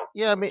 anybody else.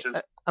 Yeah, I mean,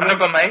 kind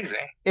of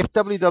amazing. If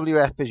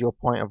WWF is your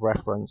point of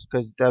reference,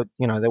 because there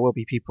will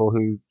be people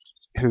who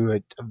are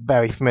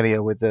very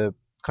familiar with the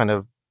kind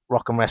of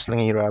rock and wrestling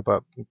era,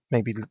 but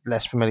maybe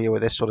less familiar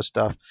with this sort of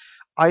stuff.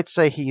 I'd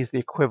say he's the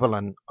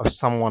equivalent of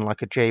someone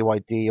like a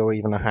JYD or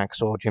even a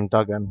Hacksaw Jim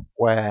Duggan,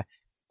 where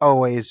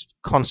always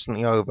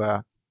constantly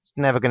over. It's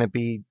never going to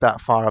be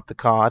that far up the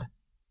card,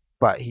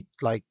 but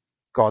the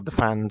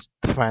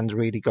fans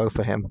really go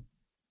for him.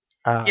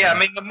 Yeah, I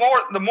mean,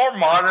 the more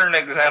modern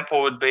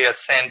example would be a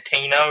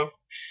Santino,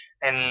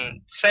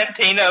 and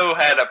Santino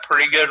had a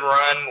pretty good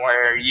run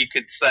where you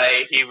could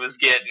say he was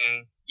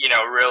getting,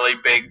 really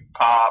big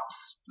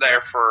pops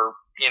there for,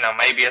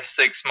 maybe a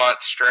 6-month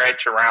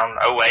stretch around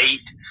 '08,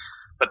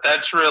 but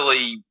that's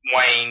really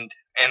waned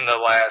in the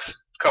last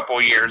couple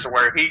of years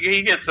where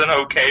he gets an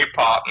okay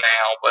pop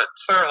now, but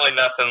certainly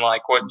nothing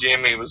like what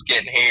Jimmy was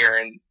getting here,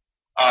 and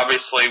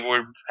obviously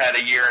we've had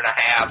a year and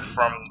a half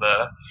from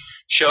the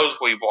shows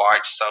we've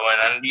watched, so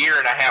in a year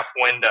and a half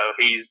window,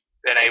 he's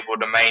been able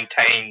to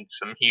maintain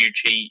some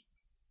huge heat.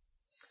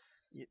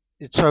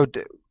 So,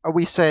 are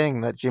we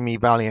saying that Jimmy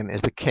Valiant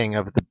is the king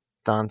of the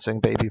dancing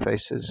baby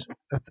faces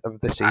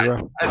of this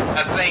era?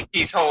 I think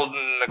he's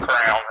holding the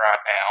crown right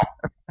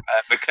now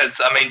because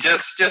I mean,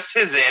 just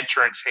his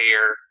entrance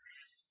here.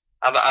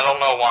 I don't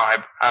know why.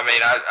 I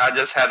mean, I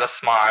just had a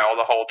smile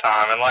the whole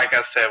time, and like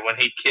I said, when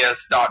he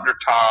kissed Dr.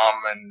 Tom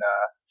and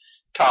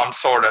Tom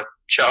sort of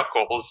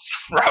chuckles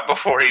right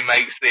before he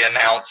makes the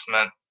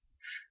announcement.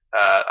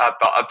 I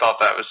thought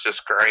that was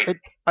just great.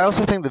 I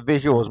also think the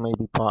visuals may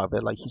be part of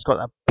it. Like, he's got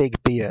that big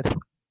beard,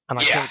 and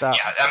I think that.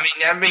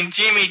 Yeah. I mean,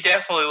 Jimmy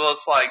definitely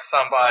looks like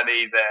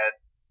somebody that.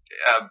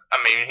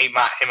 He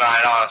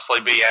might honestly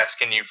be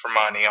asking you for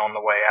money on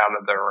the way out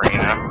of the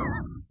arena.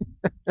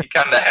 He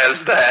kind of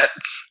has that.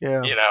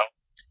 Yeah.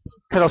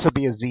 Could also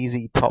be a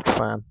ZZ Top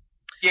fan.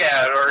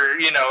 Yeah, or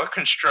a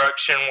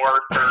construction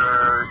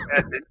worker.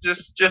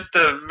 It's just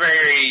a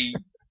very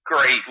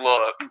great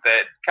look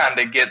that kind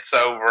of gets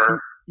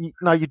over.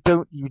 No, you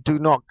do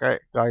not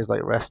get guys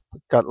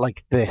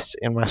like this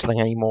in wrestling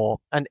anymore.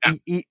 And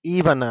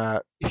even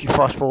if you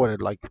fast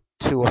forwarded like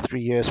 2 or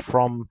 3 years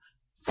from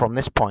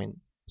this point,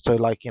 so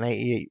like in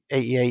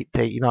 88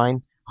 to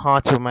 89,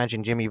 hard to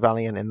imagine Jimmy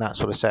Valiant in that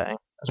sort of setting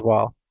as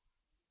well.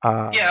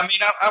 Yeah, I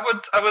mean,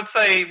 I would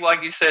say,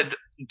 like you said,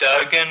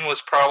 Duggan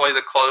was probably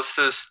the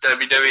closest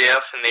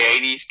WWF in the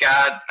 80s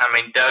got. I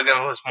mean,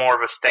 Duggan was more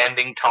of a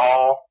standing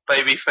tall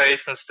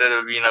babyface instead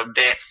of,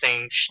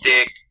 dancing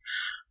shtick.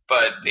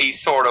 But he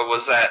sort of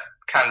was that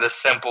kind of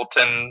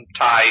simpleton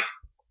type,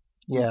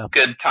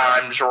 good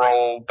times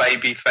role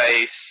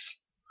babyface.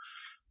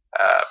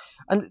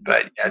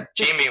 But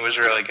Jimmy was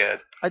really good.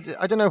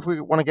 I don't know if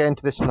we want to get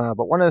into this now,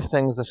 but one of the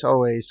things that's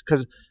always,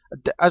 because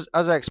as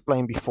I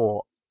explained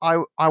before, I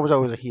was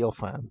always a heel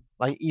fan.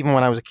 Like, even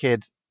when I was a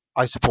kid,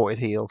 I supported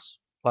heels.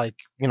 Like,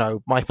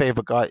 my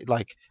favorite guy,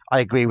 like,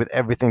 I agree with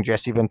everything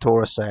Jesse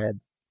Ventura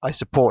said. I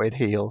supported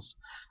heels.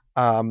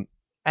 And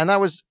that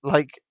was,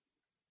 like,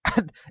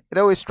 it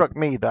always struck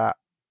me that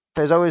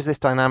there's always this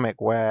dynamic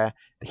where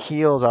the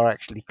heels are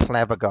actually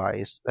clever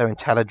guys. They're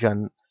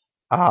intelligent.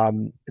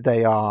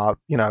 They are,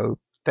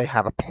 they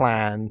have a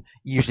plan.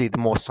 Usually the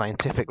more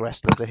scientific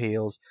wrestlers are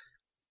heels.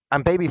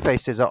 And baby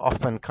faces are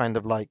often kind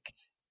of like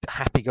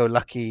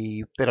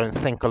happy-go-lucky. They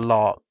don't think a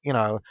lot. They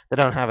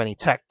don't have any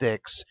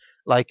tactics.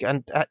 Like,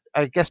 and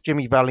I guess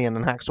Jimmy Valiant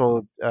and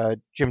Hacksaw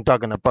Jim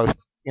Duggan are both,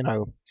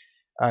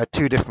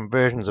 two different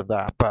versions of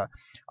that. But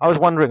I was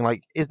wondering,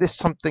 like, is this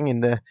something in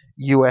the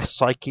U.S.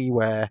 psyche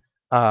where,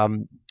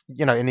 in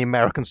the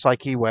American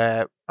psyche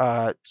where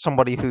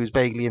somebody who's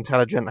vaguely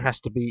intelligent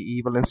has to be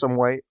evil in some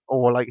way,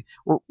 or like,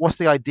 what's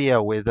the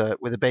idea with a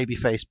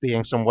babyface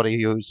being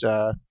somebody who's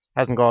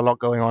hasn't got a lot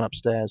going on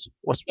upstairs?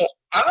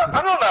 I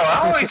don't know.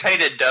 I always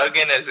hated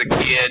Duggan as a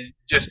kid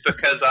just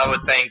because I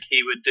would think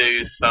he would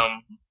do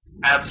some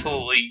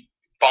absolutely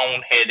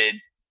boneheaded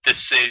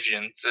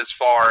decisions as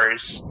far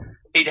as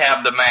he'd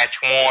have the match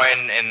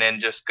won and then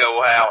just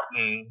go out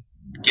and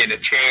get a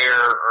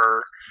chair,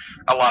 or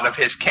a lot of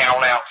his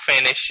count-out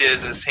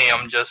finishes is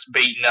him just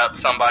beating up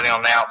somebody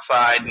on the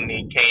outside and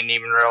he can't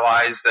even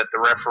realize that the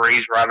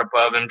referee's right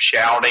above him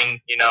shouting,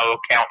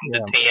 counting to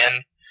 10.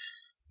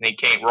 And he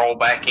can't roll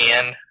back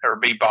in or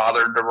be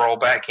bothered to roll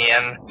back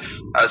in.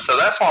 So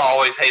that's why I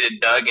always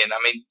hated Duggan. I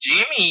mean,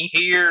 Jimmy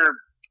here,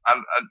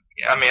 I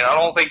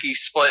don't think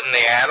he's splitting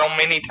the atom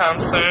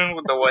anytime soon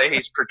with the way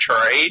he's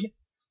portrayed.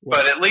 Yeah.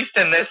 But at least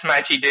in this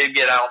match, he did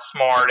get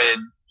outsmarted,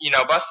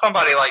 by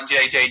somebody like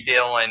JJ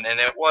Dillon, and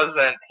it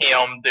wasn't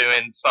him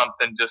doing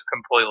something just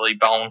completely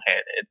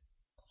boneheaded.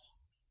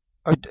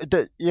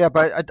 Yeah,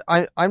 but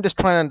I'm just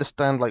trying to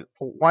understand, like,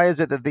 why is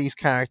it that these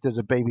characters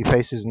are baby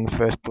faces in the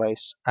first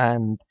place,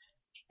 and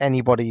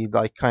anybody,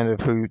 like, kind of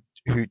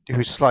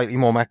who's slightly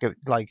more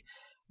like,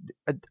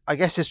 I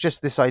guess it's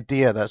just this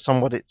idea that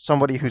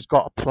somebody who's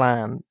got a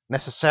plan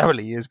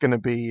necessarily is going to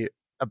be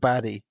a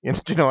baddie. Do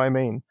you know what I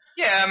mean?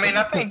 Yeah, I mean,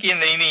 I think in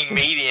any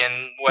medium,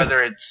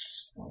 whether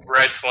it's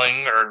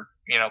wrestling or,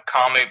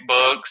 comic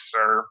books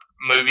or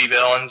movie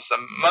villains,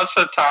 most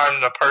of the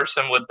time the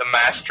person with the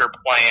master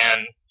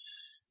plan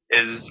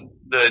is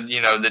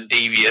the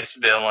devious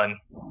villain.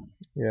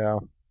 Yeah.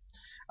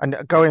 And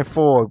going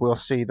forward, we'll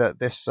see that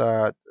this,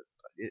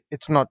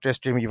 it's not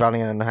just Jimmy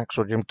Valiant and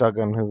Hacksaw Jim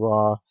Duggan who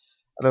are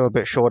a little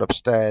bit short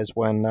upstairs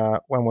when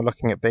we're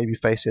looking at baby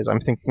faces.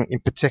 I'm thinking in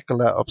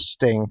particular of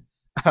Sting.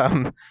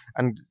 And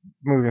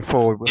moving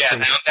forward, we'll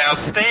see. Now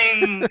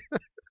Sting,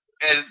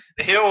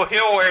 he'll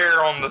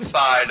err on the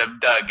side of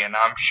Duggan,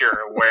 I'm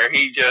sure, where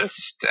he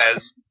just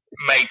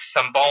makes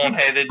some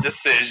boneheaded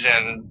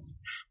decisions,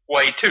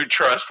 way too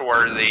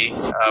trustworthy.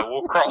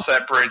 We'll cross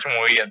that bridge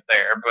when we get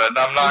there, but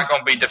I'm not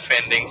going to be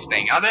defending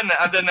Sting. I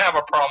didn't have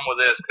a problem with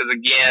this because,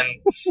 again,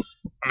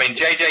 I mean,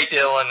 JJ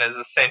Dillon is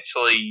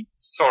essentially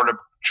sort of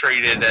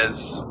treated as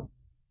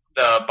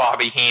the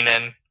Bobby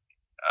Heenan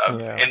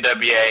of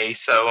NWA.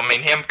 So, I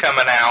mean, him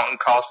coming out and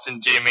costing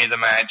Jimmy the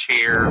match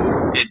here,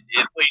 it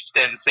at least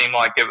didn't seem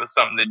like it was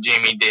something that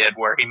Jimmy did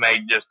where he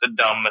made just a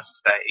dumb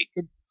mistake.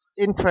 It's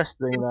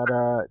interesting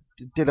that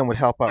Dillon would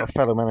help out a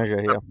fellow manager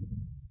here.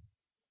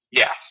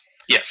 Yeah,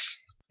 yes.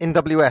 In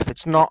WF,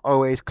 it's not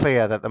always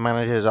clear that the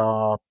managers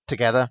are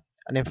together.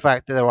 And in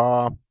fact, there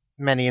are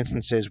many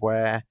instances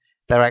where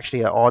they're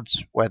actually at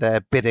odds, where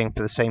they're bidding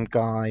for the same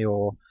guy,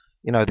 or,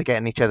 they get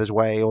in each other's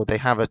way, or they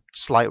have a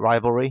slight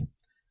rivalry.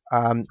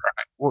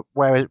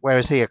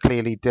 Whereas here,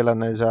 clearly,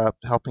 Dillon is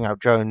helping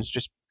out Jones,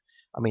 just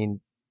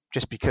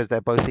because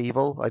they're both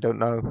evil. I don't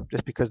know,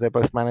 just because they're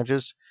both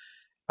managers.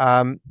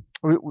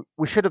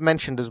 We should have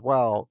mentioned as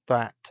well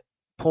that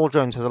Paul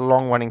Jones has a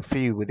long-running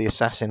feud with the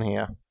Assassin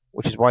here,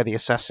 which is why the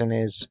Assassin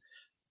is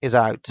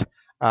out.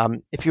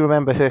 If you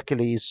remember,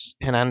 Hercules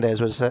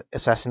Hernandez was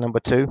Assassin number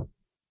 2.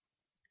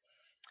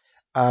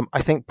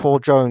 I think Paul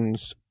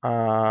Jones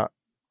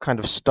kind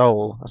of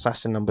stole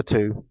Assassin number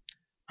 2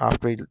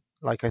 after he,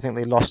 I think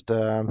they lost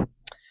some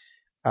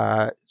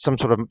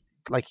sort of,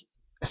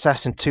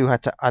 Assassin 2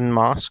 had to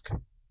unmask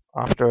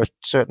after a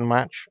certain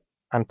match,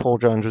 and Paul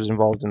Jones was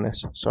involved in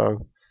this.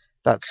 So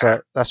that's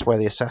where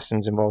the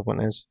Assassin's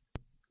involvement is.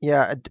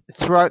 Yeah,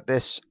 throughout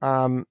this,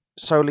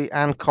 Soley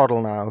and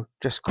Coddle now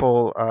just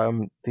call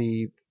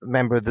the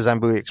member of the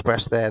Zambuie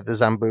Express there the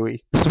Zambuie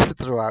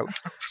throughout.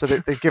 So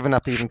they've given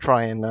up even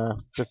trying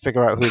to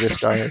figure out who this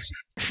guy is.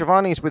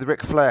 Shivani's with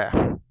Ric Flair.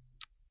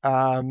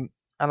 And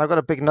I've got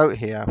a big note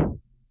here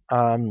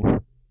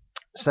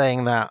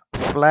saying that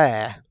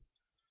Flair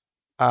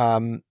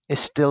is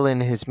still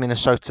in his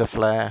Minnesota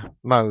Flair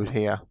mode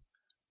here.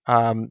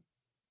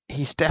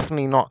 He's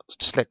definitely not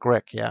Slick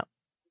Rick yet.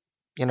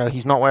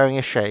 He's not wearing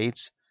his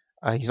shades.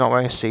 He's not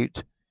wearing a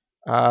suit.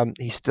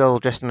 He's still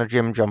just in a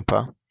gym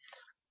jumper.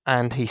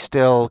 And he's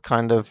still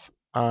kind of...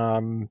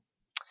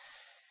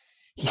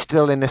 he's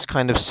still in this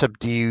kind of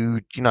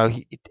subdued...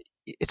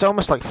 it's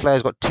almost like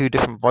Flair's got two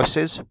different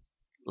voices.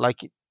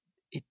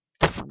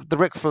 The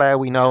Ric Flair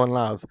we know and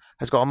love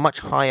has got a much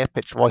higher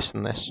pitched voice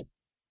than this.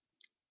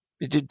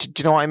 Do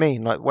you know what I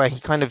mean? Where he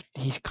kind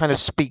of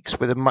speaks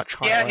with a much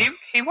higher... Yeah,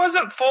 he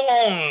wasn't full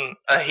on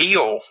a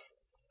heel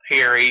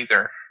here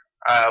either.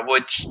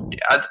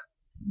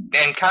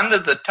 And kind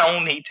of the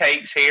tone he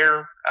takes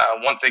here,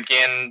 once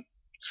again,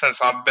 since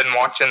I've been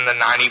watching the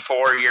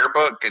 94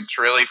 yearbook, it's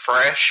really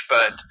fresh,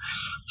 but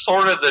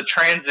sort of the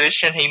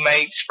transition he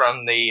makes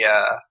from the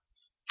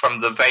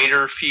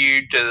Vader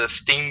feud to the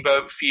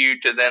Steamboat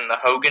feud to then the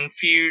Hogan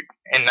feud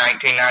in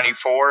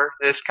 1994,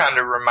 this kind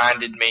of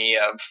reminded me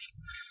of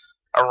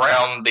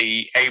around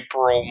the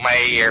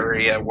April-May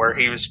area where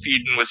he was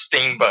feuding with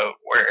Steamboat,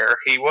 where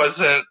he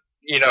wasn't,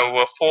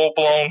 a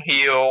full-blown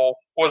heel,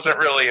 wasn't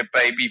really a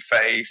baby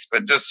face,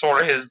 but just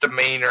sort of his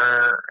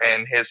demeanor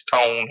and his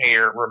tone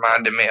here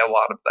reminded me a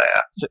lot of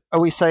that. So are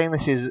we saying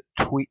this is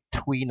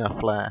tweener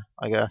Flair,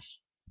 I guess?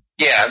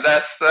 Yeah,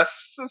 that's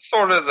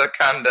sort of the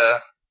kind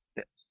of...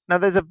 Now,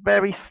 there's a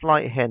very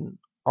slight hint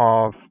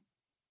of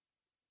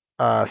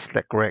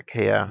Slick Rick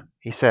here.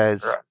 He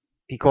says,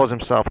 he calls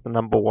himself the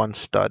number 1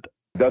 stud.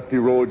 Dusty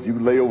Rhodes, you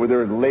lay over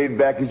there as laid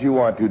back as you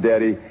want to,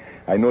 Daddy.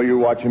 I know you're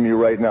watching me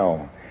right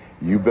now.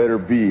 You better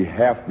be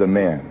half the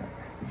man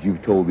that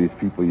you've told these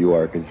people you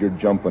are, because you're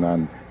jumping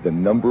on the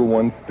number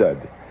 1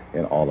 stud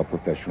in all of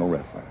professional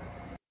wrestling.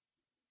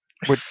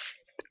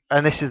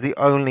 And this is the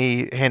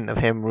only hint of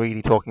him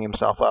really talking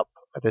himself up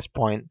at this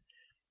point.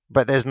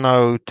 But there's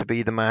no to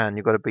be the man,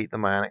 you've got to beat the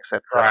man,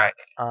 etc. Right,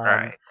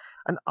 right.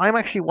 And I'm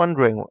actually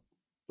wondering,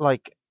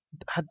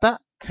 had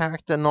that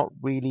character not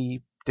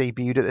really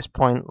debuted at this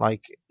point?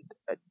 Like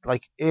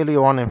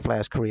earlier on in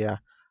Flair's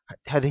career,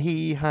 had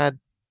he had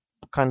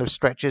kind of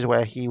stretches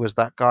where he was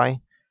that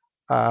guy?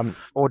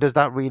 Or does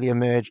that really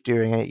emerge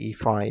during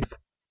 85?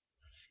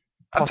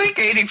 I think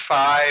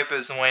 85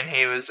 is when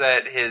he was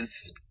at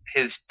his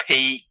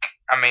peak.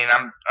 I mean,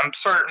 I'm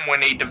certain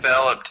when he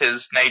developed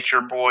his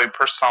Nature Boy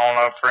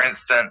persona, for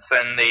instance,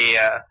 in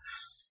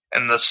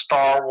the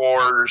Star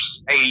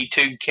Wars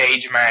 82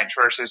 cage match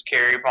versus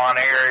Kerry Von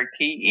Erich,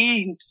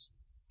 he's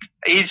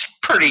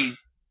pretty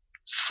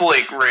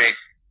Slick Rick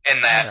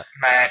in that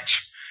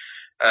match.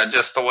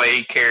 Just the way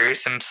he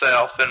carries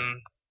himself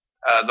and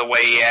the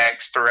way he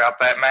acts throughout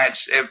that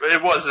match.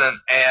 It wasn't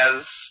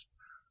as,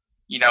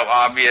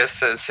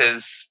 obvious as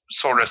his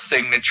sort of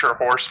signature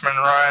Horseman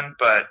run,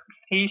 but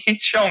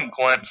he'd shown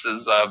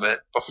glimpses of it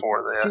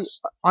before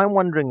this. See, I'm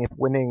wondering if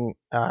winning,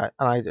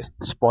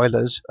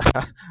 spoilers,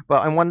 but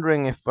I'm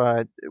wondering if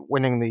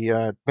winning the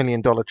 $1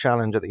 Million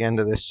Challenge at the end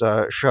of this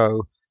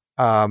show,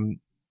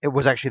 it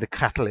was actually the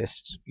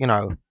catalyst,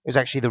 it was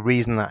actually the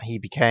reason that he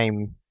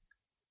became,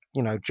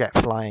 jet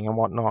flying and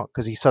whatnot,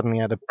 because he suddenly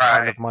had a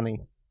pile of money.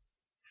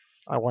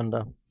 I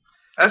wonder.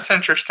 That's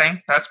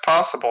interesting. That's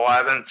possible. I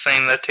haven't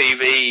seen the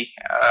TV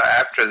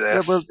after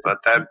this, but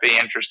that'd be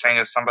interesting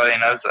if somebody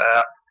knows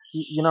that.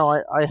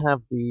 I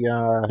have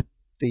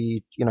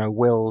the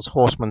Will's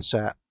Horseman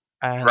set,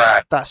 and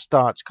that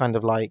starts kind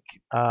of like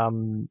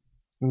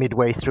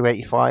midway through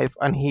 85,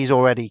 and he's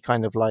already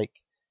kind of like,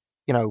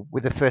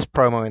 with the first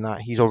promo in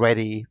that, he's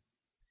already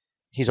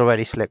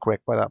Slick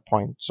Rick by that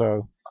point.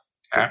 So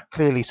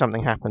clearly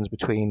something happens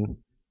between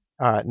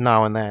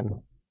now and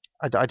then.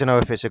 I don't know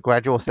if it's a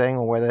gradual thing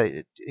or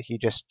whether he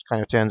just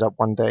kind of turns up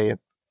one day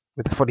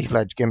with a fully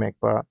fledged gimmick,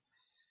 but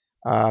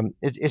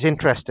it's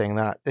interesting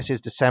that this is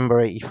December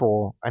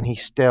 84 and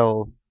he's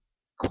still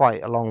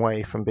quite a long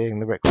way from being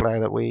the Ric Flair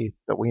that we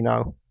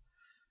know.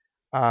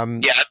 I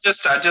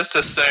just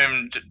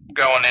assumed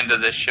going into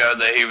this show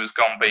that he was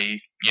going to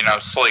be,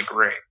 Slick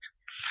Rick.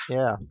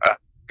 Yeah.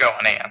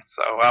 Going in,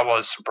 so I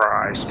was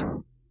surprised.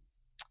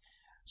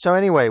 So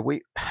anyway,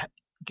 we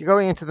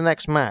going into the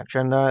next match,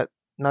 and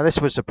now this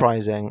was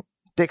surprising.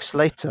 Dick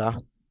Slater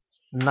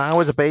now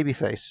is a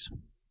babyface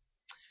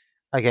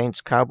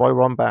against Cowboy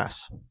Ron Bass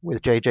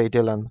with JJ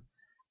Dillon.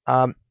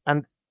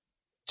 And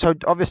so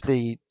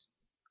obviously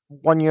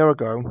 1 year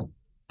ago,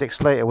 Dick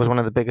Slater was one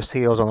of the biggest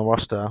heels on the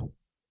roster,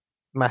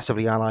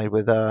 massively allied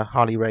with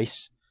Harley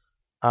Race.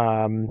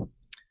 And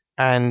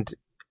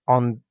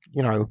on,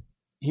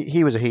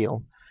 he was a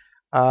heel.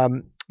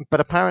 But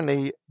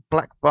apparently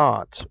Black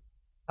Bart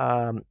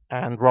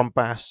and Ron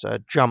Bass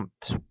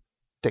jumped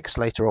Dick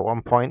Slater at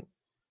one point.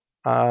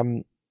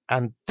 And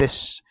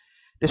this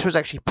was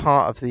actually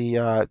part of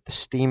the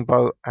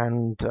Steamboat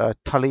and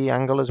Tully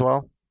angle as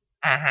well.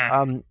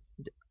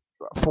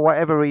 For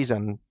whatever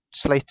reason,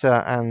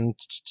 Slater and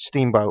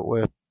Steamboat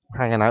were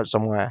hanging out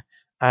somewhere,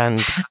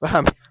 and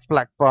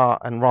Black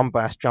Bart and Ron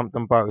Bass jumped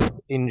them both,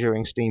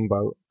 injuring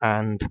Steamboat,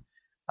 and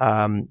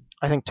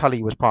I think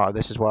Tully was part of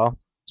this as well.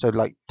 So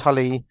like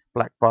Tully,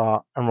 Black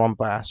Bart, and Ron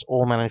Bass,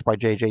 all managed by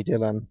JJ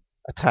Dillon,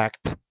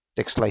 attacked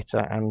Dick Slater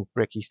and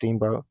Ricky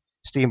Steamboat.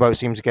 Steamboat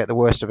seemed to get the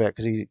worst of it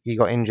because he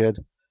got injured,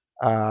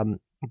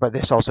 but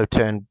this also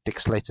turned Dick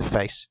Slater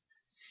face.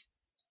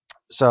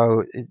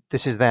 So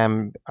this is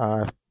them.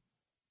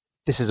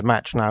 This is a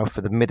match now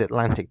for the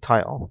Mid-Atlantic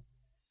title,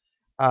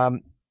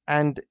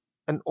 and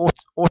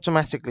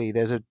automatically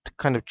there's a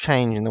kind of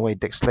change in the way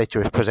Dick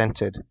Slater is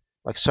presented.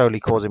 Like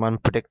Soli calls him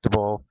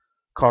unpredictable.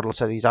 Cardle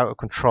said he's out of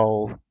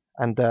control,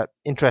 and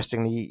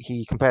interestingly,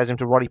 he compares him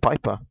to Roddy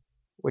Piper,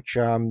 which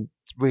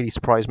really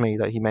surprised me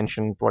that he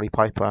mentioned Roddy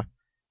Piper,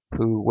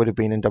 who would have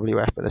been in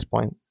WF at this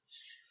point.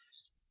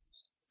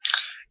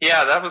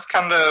 Yeah, that was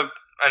kind of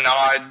an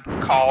odd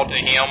call to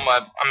him.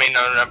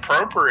 An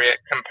appropriate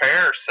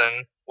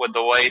comparison with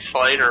the way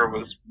Slater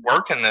was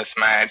working this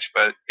match,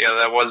 but yeah,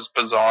 that was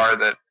bizarre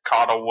that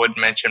Cottle would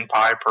mention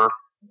Piper,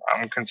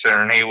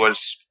 considering he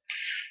was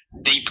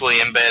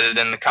deeply embedded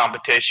in the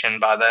competition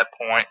by that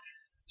point.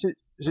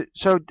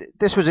 So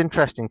this was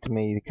interesting to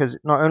me because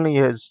not only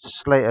has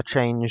Slater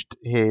changed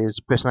his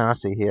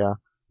personality here,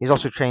 he's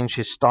also changed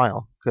his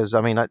style. Because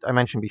I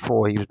mentioned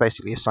before he was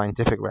basically a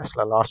scientific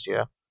wrestler last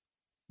year.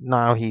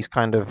 Now he's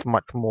kind of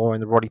much more in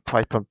the Roddy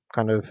Piper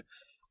kind of,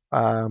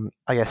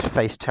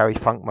 face Terry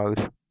Funk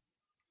mode.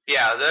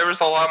 Yeah, there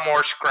was a lot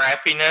more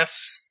scrappiness.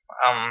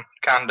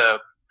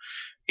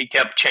 He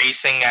kept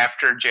chasing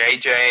after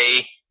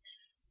JJ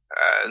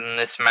in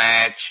this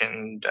match,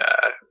 and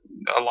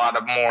a lot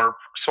of more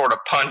sort of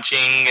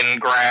punching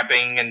and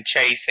grabbing and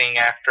chasing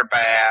after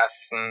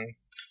Bass, and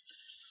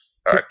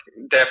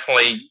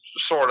definitely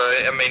sort of,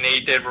 he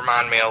did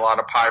remind me a lot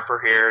of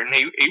Piper here, and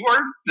he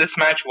worked this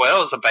match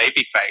well as a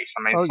babyface.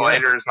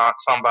 Slater is not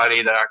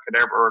somebody that I could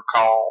ever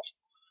recall,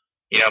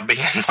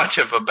 being much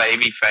of a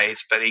babyface,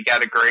 but he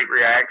got a great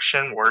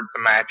reaction, worked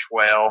the match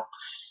well.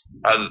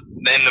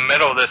 In the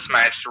middle of this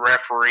match, the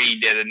referee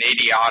did an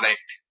idiotic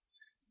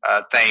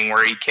thing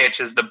where he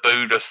catches the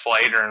boot of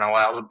Slater and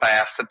allows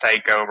Bass to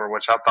take over,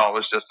 which I thought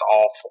was just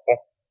awful.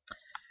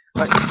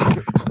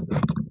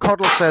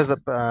 Cottle says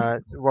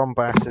that Ron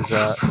Bass is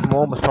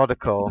more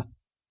methodical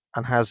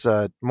and has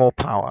more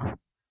power.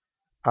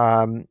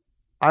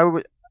 I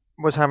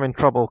was having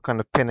trouble kind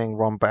of pinning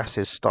Ron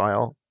Bass's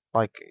style.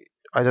 Like,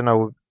 I don't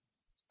know,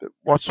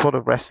 what sort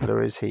of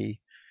wrestler is he?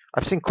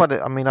 I've seen quite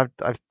a...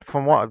 I've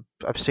from what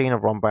I've seen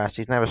of Ron Bass,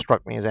 he's never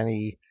struck me as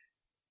any...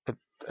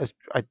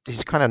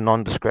 he's kind of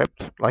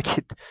nondescript.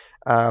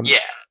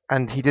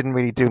 And he didn't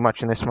really do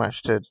much in this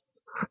match.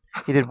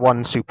 He did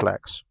one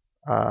suplex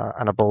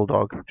and a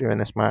bulldog during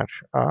this match.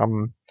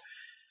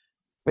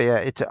 But yeah,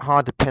 it's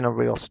hard to pin a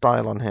real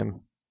style on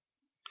him,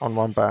 on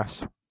Ron Bass.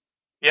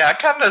 Yeah, I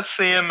kind of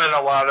see him in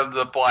a lot of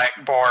the Black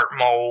Bart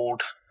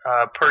mold.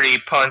 Pretty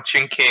punch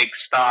and kick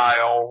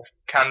style,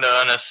 kind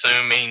of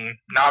unassuming,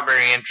 not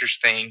very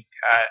interesting.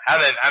 I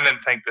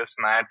didn't think this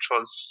match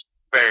was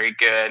very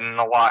good, and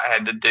a lot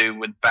had to do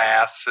with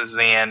Bass's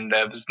end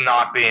of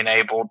not being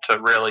able to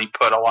really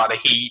put a lot of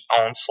heat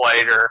on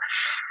Slater.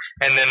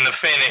 And then the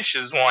finish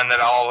is one that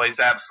I always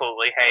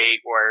absolutely hate,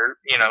 where,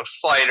 you know,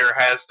 Slater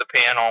has the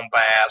pin on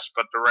Bass,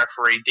 but the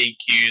referee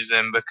DQs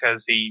him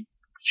because he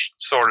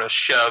sort of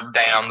shoved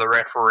down the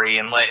referee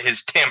and let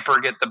his temper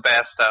get the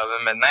best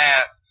of him. And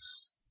that,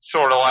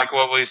 sort of like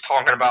what we was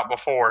talking about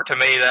before, to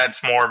me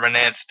that's more of an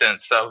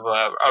instance of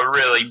a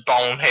really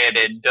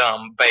boneheaded,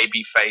 dumb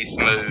babyface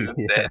move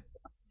that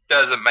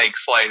doesn't make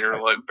Slater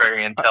look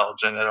very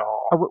intelligent at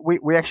all.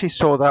 We actually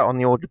saw that on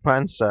the All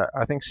Japan set.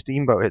 I think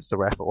Steamboat hits the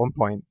ref at one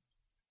point.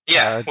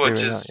 Yeah, which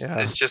is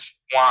it's just,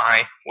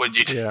 why would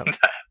you do that?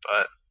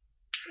 But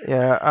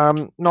yeah,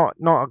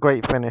 not a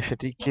great finish at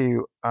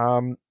DQ.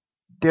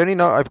 The only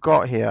note I've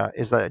got here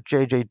is that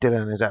JJ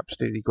Dillon is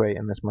absolutely great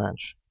in this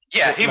match.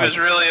 Yeah, he was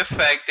really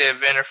effective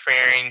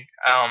interfering.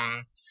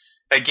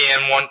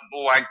 Again,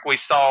 like we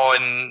saw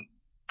in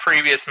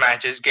previous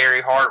matches,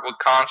 Gary Hart would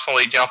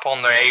constantly jump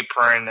on the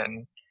apron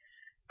and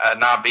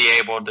not be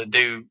able to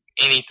do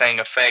anything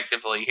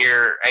effectively.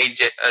 Here,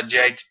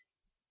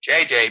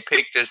 JJ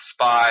picked his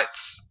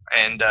spots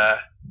and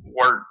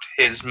worked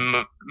his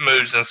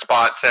moves and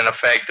spots in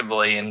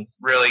effectively and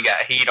really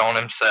got heat on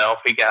himself.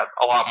 He got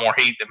a lot more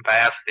heat than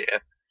Bass did.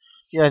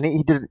 Yeah, and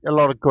he did a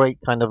lot of great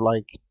kind of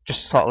like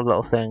just subtle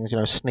little things, you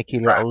know, sneaky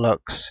little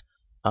looks.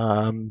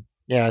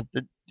 Yeah,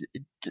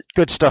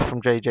 good stuff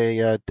from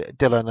JJ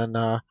Dillon,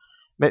 and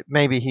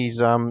maybe he's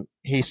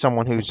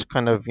someone who's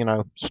kind of, you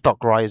know,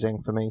 stock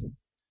rising for me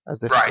as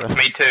this. Right,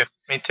 me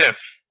too.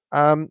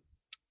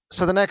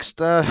 So the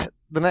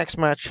next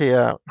match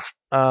here,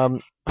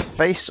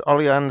 face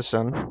Ollie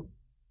Anderson,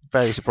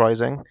 very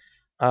surprising,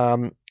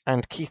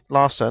 and Keith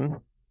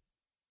Larson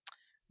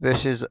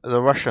versus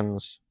the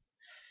Russians.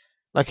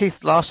 Now, Keith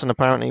Larson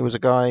apparently was a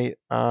guy,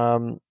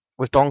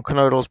 was Don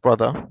Canodle's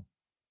brother,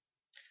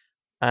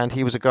 and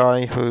he was a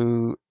guy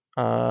who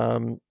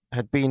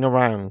had been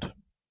around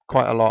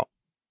quite a lot,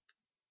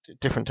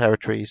 different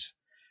territories.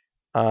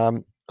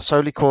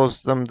 Solely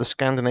calls them the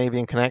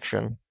Scandinavian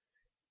Connection,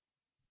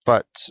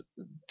 but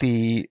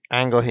the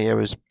angle here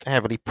is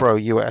heavily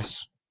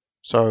pro-US.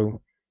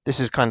 So this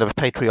is kind of a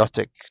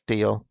patriotic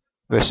deal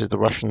versus the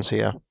Russians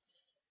here.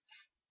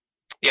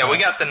 Yeah, we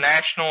got the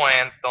national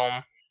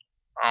anthem,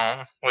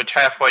 which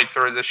halfway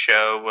through the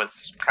show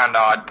was kind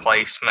of odd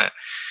placement.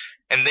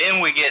 And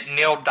then we get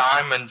Neil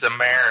Diamond's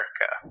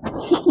America.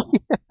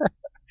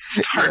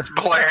 Starts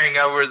blaring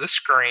over the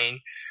screen.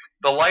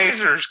 The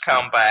lasers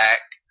come back.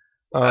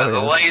 The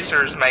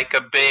lasers make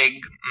a big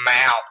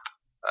map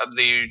of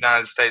the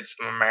United States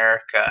of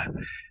America.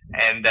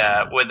 And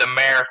with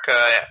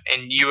America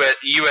and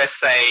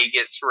USA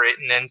gets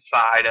written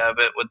inside of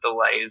it with the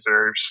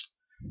lasers.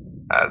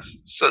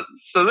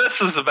 So this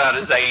was about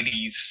as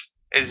 80s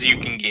as you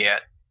can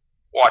get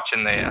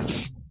watching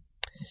this.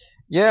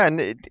 Yeah,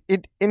 and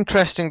it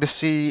interesting to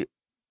see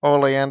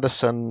Ole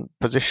Anderson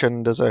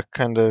positioned as a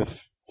kind of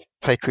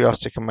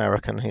patriotic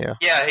American here.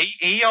 Yeah,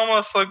 he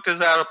almost looked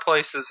as out of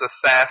place as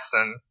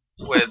Assassin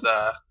with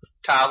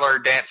Tyler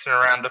dancing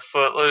around to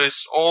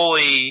Footloose.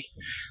 Ole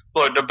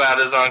looked about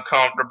as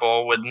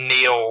uncomfortable with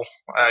Neil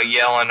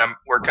yelling,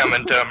 "We're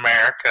coming to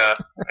America,"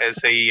 as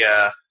he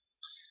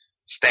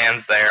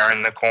stands there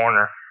in the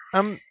corner.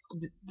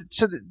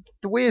 So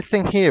the weird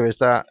thing here is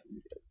that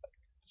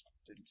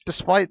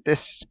despite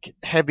this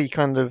heavy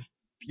kind of,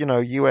 you know,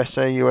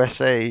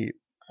 USA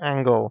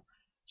angle,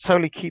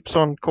 Solely keeps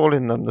on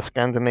calling them the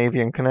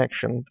Scandinavian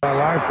Connection.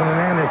 Larson and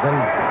Anderson,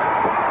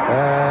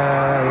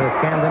 the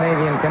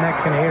Scandinavian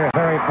Connection here. A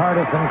very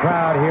partisan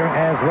crowd here,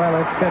 as well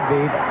it should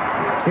be,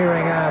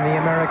 cheering on the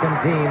American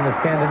team, the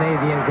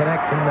Scandinavian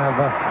Connection of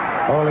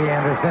Ole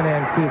Anderson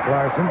and Keith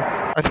Larson.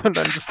 I don't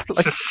understand.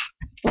 Like,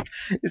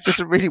 it's just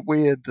a really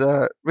weird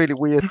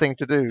thing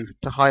to do,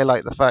 to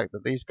highlight the fact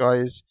that these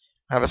guys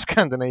have a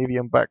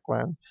Scandinavian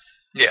background.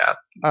 Yeah,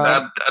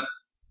 that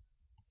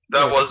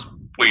was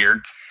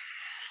weird.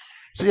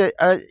 So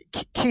yeah,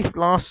 Keith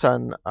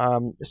Larson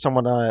is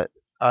someone I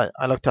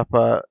looked up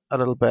a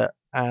little bit,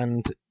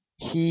 and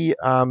he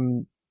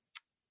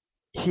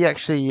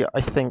actually,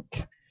 I think,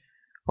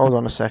 hold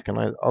on a second,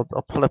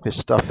 I'll pull up his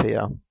stuff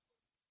here.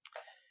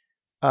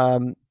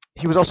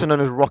 He was also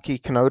known as Rocky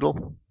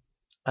Canodle,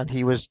 and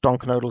he was Don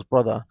Canodle's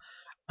brother.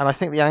 And I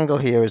think the angle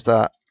here is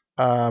that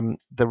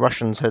the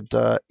Russians had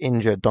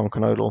injured Don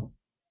Canodle.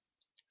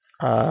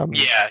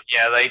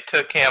 Yeah, they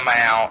took him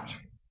out,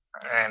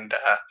 and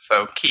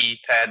so Keith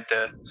had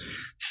to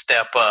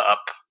step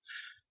up.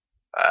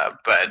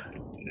 But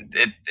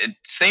it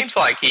seems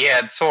like he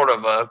had sort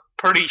of a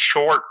pretty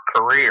short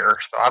career,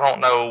 so I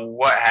don't know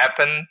what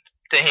happened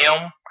to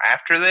him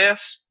after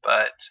this,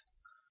 but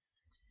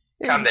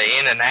kind of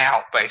in and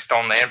out based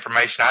on the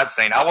information I'd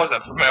seen. I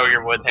wasn't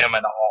familiar with him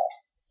at all.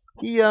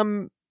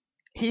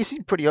 He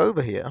seemed pretty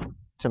over here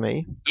to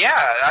me. Yeah,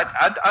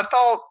 I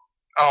thought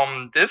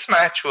this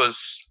match was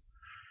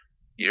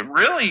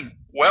really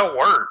well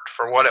worked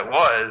for what it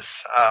was,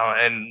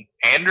 and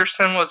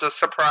Anderson was a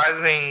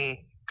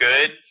surprising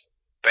good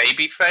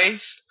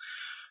babyface.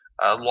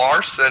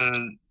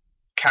 Larson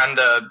kind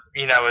of,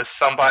 is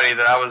somebody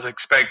that I was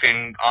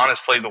expecting,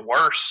 honestly, the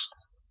worst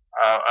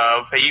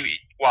of.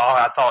 While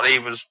I thought he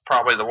was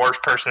probably the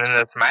worst person in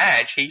this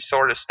match, he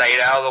sort of stayed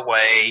out of the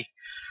way.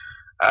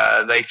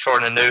 They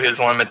sort of knew his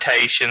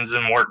limitations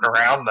and worked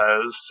around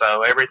those,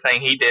 so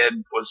everything he did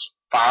was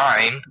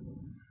fine.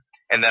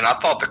 And then I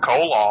thought the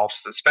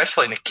Koloffs,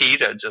 especially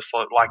Nikita, just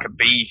looked like a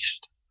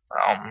beast.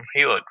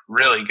 He looked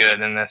really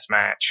good in this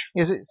match.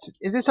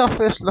 Is this our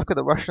first look at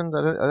the Russians?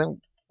 I think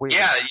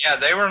Yeah,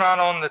 they were not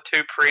on the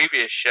two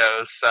previous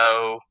shows,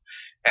 so,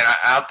 and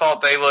I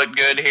thought they looked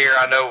good here.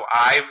 I know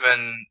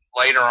Ivan,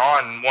 later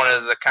on, one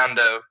of the kind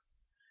of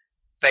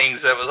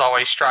things that was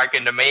always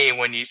striking to me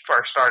when you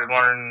first started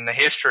learning the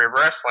history of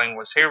wrestling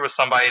was here was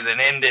somebody that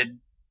ended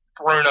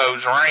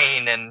Bruno's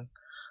reign, and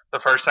the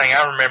first thing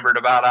I remembered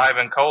about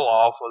Ivan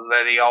Koloff was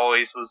that he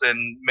always was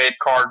in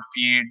mid-card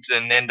feuds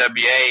in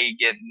NWA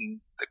getting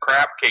the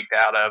crap kicked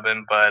out of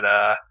him, but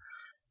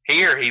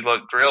here he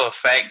looked real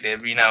effective.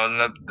 In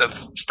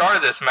the start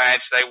of this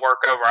match, they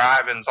work over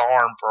Ivan's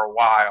arm for a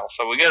while,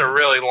 so we get a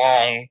really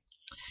long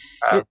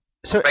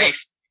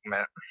face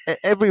segment.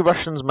 Every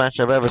Russians match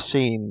I've ever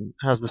seen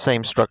has the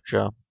same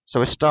structure.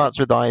 So it starts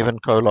with Ivan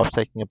Koloff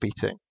taking a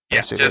beating.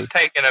 Yeah, just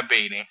taking a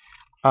beating.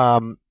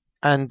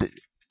 And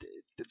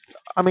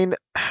I mean,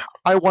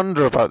 I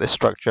wonder about this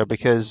structure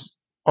because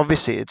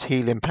obviously it's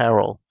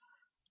heel-in-peril,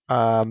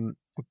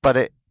 but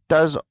it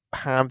does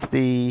have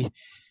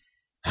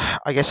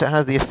I guess it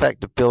has the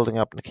effect of building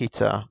up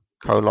Nikita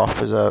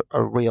Koloff as a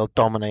real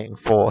dominating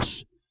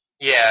force.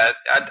 Yeah,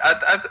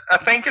 I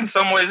think in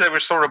some ways they were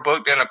sort of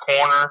booked in a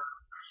corner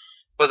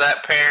with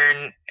that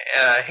pairing.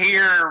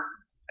 Here,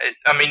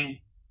 I mean,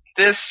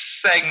 this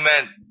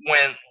segment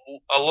went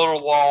a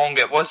little long.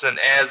 It wasn't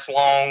as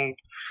long.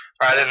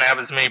 I didn't have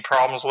as many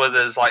problems with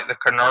it as like the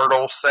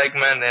Knurtle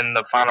segment in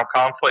the Final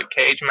Conflict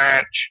cage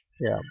match.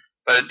 Yeah.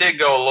 But it did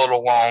go a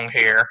little long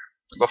here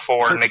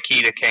before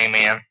Nikita came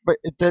in. But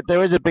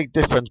there is a big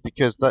difference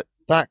because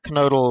that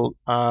Knurtle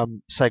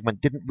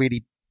segment didn't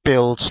really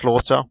build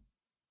Slaughter,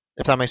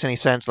 if that makes any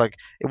sense. Like,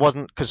 it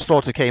wasn't because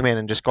Slaughter came in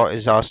and just got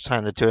his ass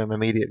handed to him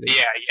immediately.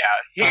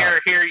 Yeah.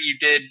 Here you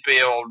did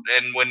build,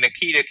 and when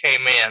Nikita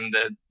came in,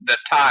 the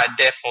tide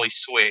definitely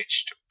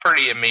switched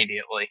pretty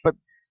immediately.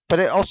 But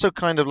it also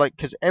kind of like,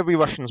 because every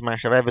Russians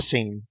match I've ever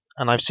seen,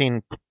 and I've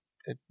seen,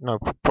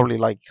 probably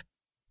like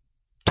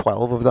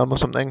 12 of them or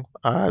something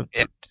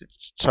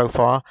so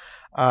far,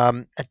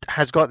 it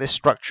has got this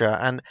structure,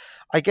 and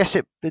I guess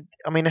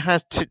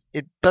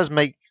it does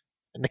make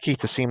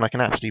Nikita seem like an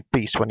absolute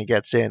beast when he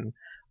gets in,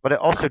 but it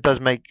also does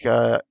make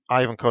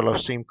Ivan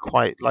Koloff seem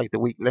quite like the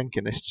weak link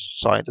in this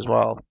side as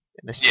well,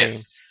 in this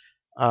team.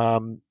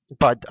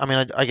 But I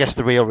mean, I guess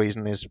the real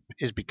reason is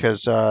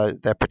because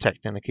they're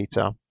protecting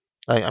Nikita.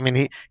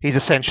 He's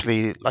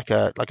essentially like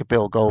a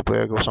Bill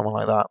Goldberg or someone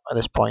like that at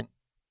this point.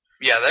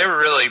 Yeah, they were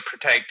really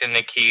protecting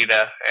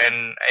Nikita,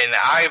 and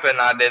Ivan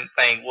I didn't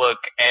think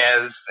looked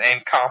as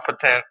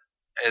incompetent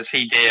as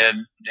he did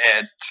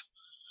at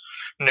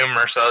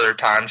numerous other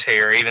times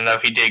here, even though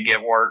he did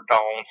get worked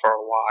on for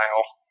a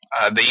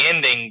while. The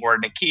ending where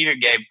Nikita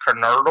gave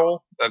Knurtle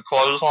the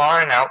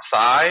clothesline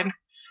outside,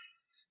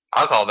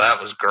 I thought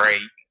that was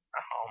great.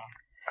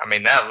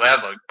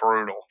 That looked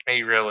brutal.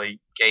 He really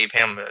gave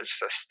him a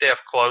stiff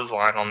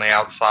clothesline on the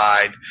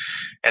outside,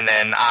 and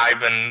then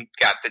Ivan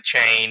got the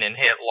chain and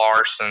hit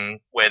Larson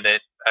with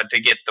it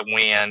to get the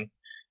win,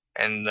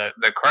 and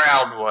the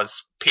crowd was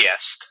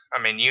pissed.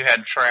 I mean, you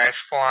had trash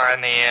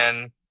flying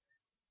in.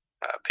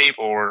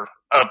 People were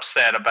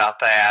upset about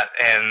that,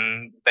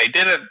 and they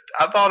did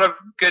I thought, a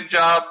good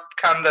job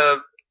kind of,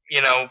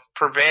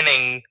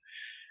 preventing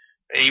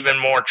even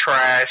more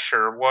trash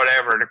or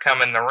whatever to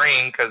come in the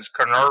ring, because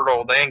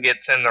Knurtle then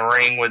gets in the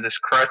ring with his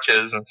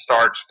crutches and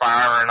starts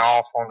firing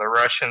off on the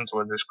Russians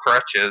with his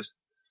crutches.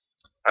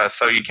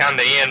 So you kind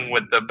of end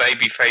with the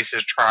baby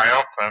faces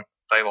triumphant.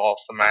 They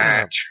lost the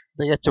match.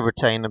 They get to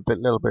retain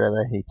little bit of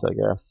their heat, I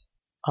guess.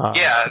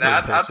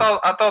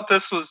 I thought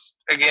this was,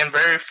 again,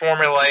 very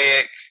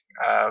formulaic,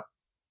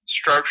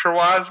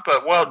 structure-wise,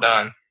 but well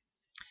done.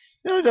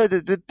 No,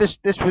 this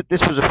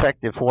was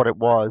effective for what it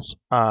was.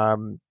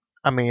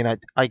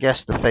 I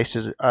guess the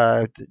faces.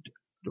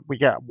 We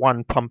get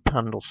one pump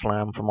handle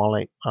slam from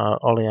Ollie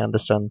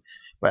Anderson,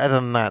 but other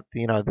than that,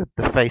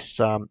 the face,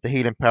 the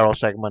heel-in-peril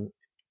segment,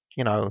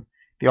 the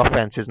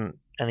offense isn't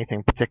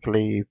anything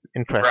particularly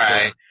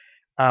interesting.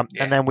 Right.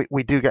 And then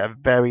we do get a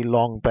very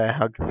long bear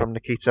hug from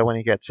Nikita when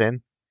he gets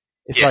in.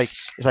 It's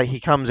like he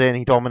comes in,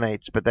 he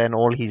dominates, but then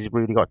all he's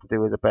really got to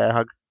do is a bear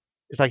hug.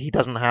 It's like he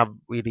doesn't have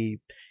really,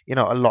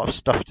 a lot of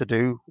stuff to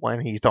do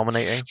when he's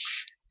dominating.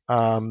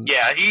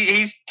 Yeah,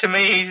 he's to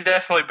me, he's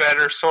definitely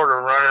better sort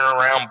of running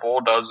around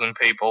bulldozing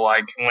people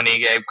like when he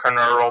gave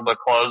Kernurl the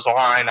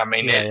clothesline. I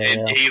mean,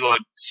 he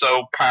looked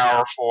so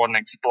powerful and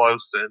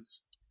explosive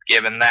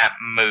given that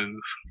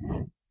move.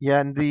 Yeah,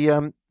 and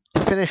the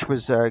finish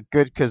was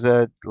good because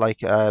it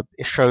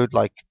showed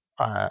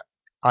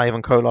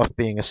Ivan Koloff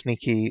being a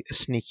sneaky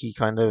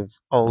kind of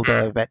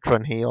older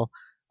veteran heel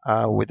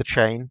with a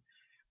chain.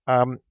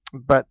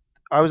 But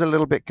I was a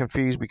little bit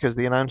confused because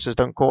the announcers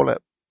don't call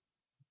it.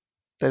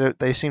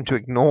 They seem to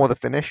ignore the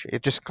finish.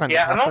 It just kind of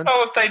happened. I don't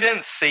know if they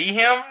didn't see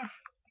him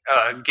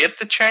get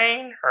the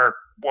chain or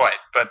what,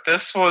 but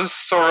this was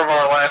sort of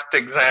our last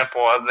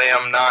example of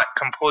them not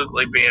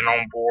completely being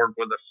on board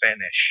with a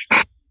finish.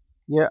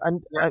 Yeah,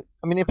 and I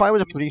mean, if I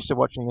was a producer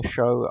watching the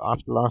show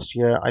after last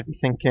year, I'd be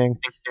thinking,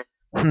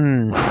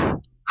 for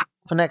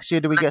next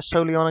year, do we get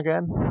Soley on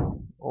again?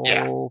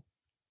 Or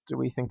do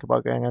we think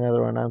about getting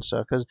another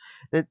announcer? Because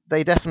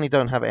they definitely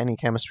don't have any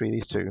chemistry,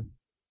 these two.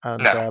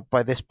 And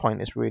by this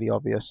point, it's really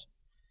obvious.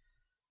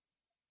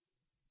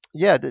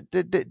 Yeah,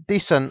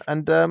 decent.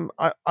 And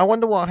I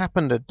wonder what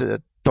happened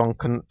to Don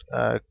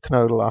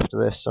Knodel after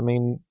this. I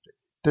mean,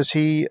 does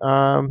he?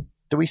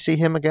 Do we see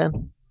him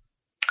again?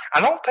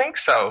 I don't think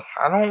so.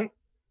 I don't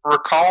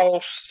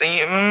recall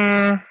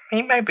seeing.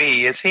 He may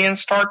be. Is he in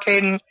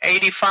Starrcade in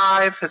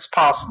 '85? It's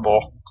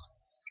possible.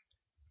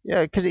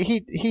 Yeah, because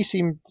he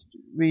seemed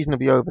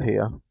reasonably over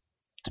here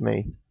to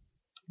me.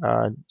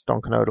 Don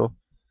Knodel.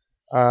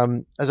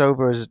 As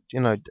over as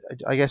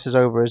I guess as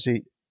over as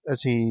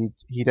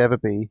he'd ever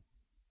be,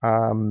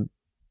 and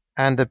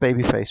a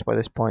babyface by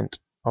this point,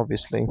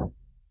 obviously.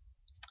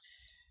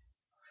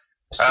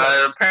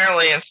 So,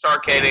 apparently in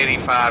Starrcade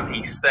 '85,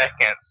 he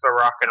seconds the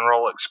Rock and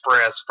Roll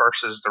Express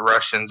versus the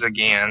Russians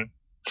again.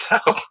 So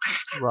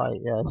right,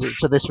 yeah.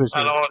 So this was.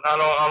 I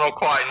don't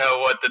quite know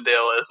what the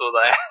deal is with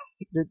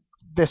that.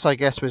 This, I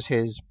guess, was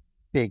his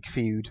big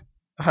feud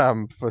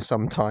for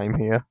some time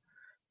here.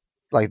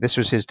 Like, this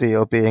was his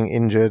deal, being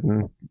injured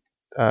and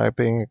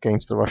being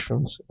against the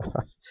Russians.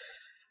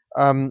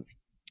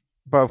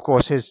 But of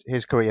course,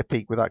 his career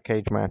peaked with that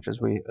cage match, as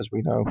we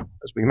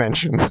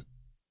mentioned.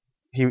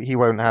 He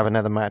won't have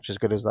another match as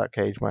good as that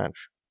cage match.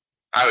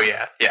 Oh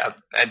yeah.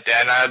 And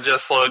I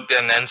just looked,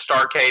 and then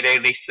Starrcade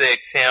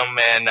 '86, him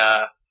and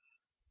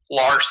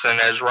Larson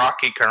as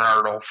Rocky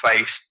Kernurl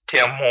faced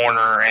Tim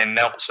Horner and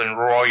Nelson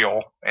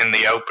Royal in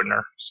the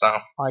opener. So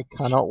I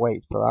cannot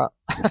wait for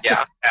that.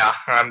 yeah.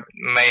 I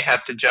may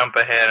have to jump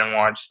ahead and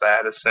watch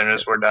that as soon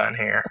as we're done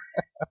here.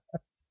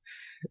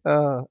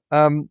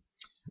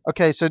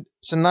 Okay, so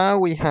now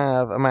we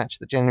have a match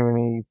that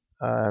genuinely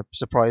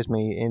surprised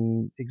me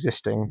in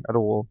existing at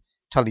all.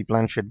 Tully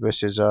Blanchard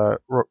versus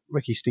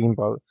Ricky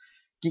Steamboat.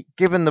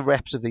 Given the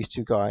reps of these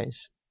two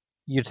guys,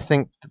 you'd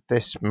think that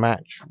this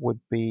match would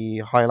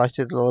be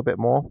highlighted a little bit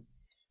more.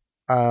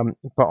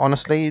 But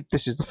honestly,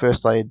 this is the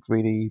first I'd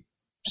really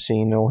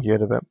seen or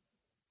heard of it.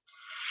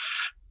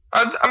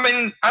 I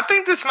mean, I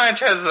think this match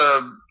has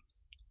a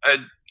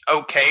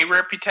okay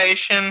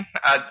reputation.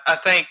 I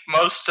think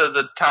most of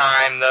the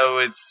time, though,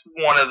 it's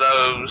one of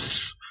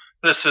those,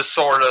 this is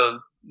sort of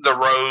the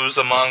rose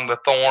among the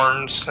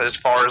thorns as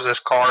far as this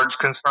card's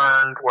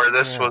concerned, where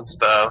this was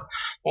the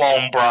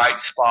lone bright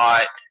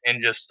spot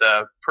and just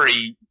a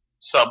pretty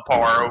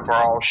subpar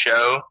overall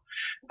show.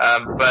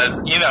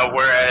 But,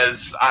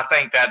 whereas I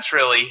think that's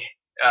really,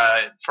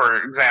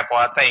 for example,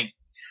 I think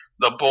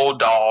the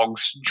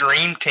Bulldogs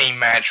Dream Team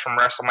match from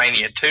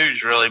WrestleMania 2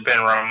 has really been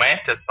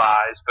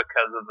romanticized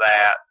because of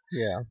that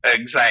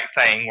exact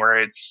thing,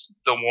 where it's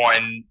the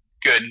one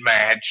good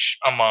match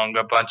among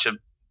a bunch of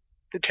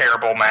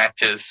terrible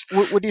matches.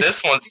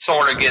 This one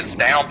sort of gets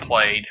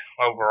downplayed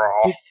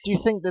overall. Do you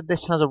think that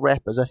this has a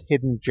rep as a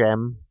hidden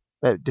gem?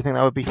 Do you think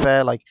that would be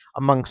fair? Like,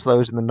 amongst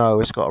those in the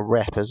know, it's got a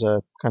rep as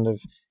a kind of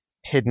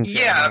hidden gem.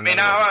 Yeah, I mean,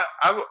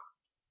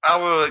 I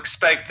will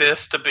expect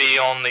this to be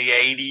on the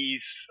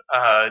 80s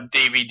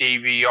DVD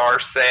VR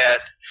set.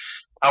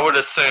 I would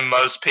assume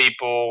most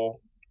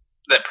people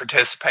that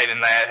participate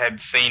in that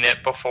had seen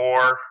it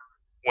before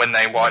when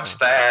they watched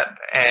that,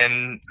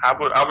 and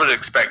I would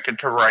expect it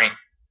to rank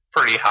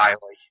pretty highly.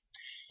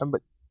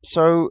 But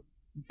so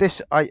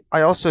this, I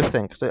also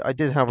think, so I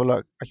did have a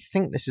look. I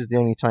think this is the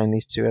only time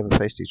these two ever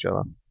faced each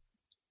other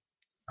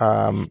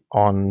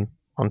on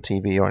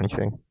TV or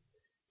anything.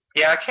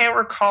 Yeah, I can't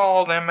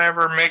recall them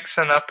ever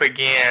mixing up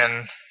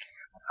again.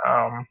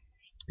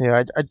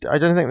 Yeah, I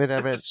don't think they'd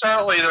ever. This is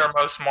certainly their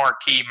most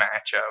marquee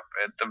matchup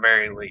at the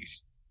very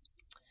least.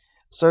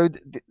 So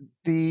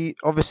the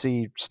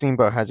obviously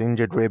Steamboat has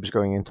injured ribs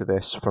going into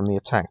this from the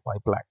attack by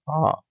Black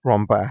Bart,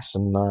 Ron Bass,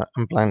 and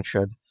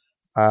Blanchard,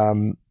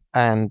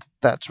 and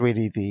that's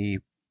really the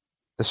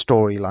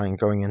storyline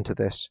going into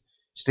this.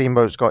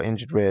 Steamboat's got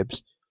injured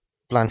ribs.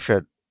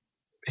 Blanchard,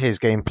 his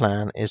game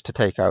plan is to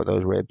take out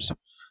those ribs,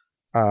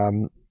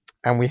 and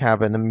we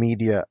have an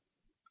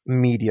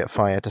immediate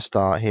fire to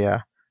start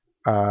here.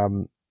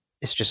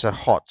 It's just a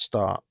hot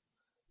start,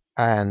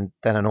 and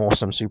then an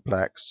awesome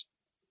suplex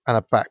and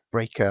a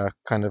backbreaker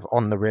kind of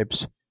on the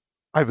ribs,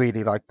 I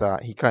really like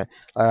that.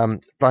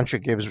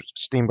 Blanchard gives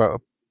Steamboat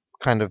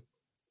a kind of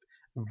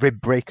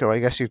rib breaker, I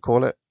guess you'd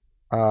call it.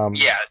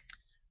 Yeah.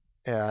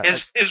 Yeah.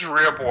 His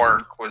rib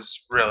work was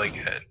really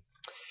good.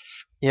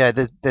 Yeah,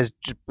 there's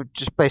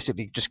just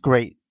basically just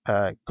great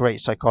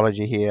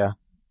psychology here,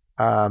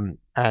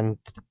 and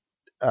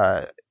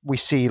we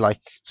see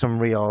like some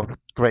real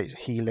great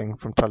healing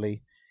from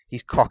Tully.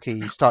 He's cocky.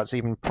 He starts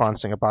even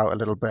prancing about a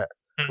little bit,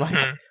 like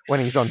when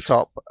he's on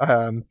top.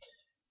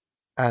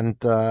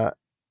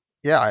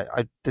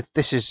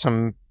 This is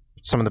some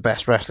of the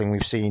best wrestling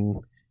we've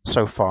seen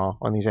so far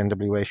on these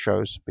NWA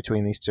shows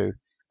between these two,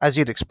 as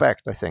you'd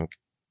expect, I think.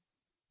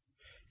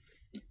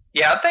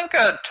 Yeah, I think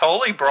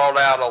Tully brought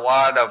out a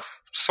lot of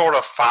sort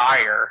of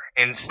fire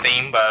in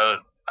Steamboat,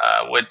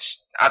 which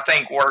I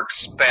think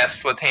works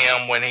best with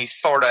him when he's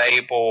sort of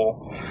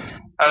able.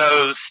 I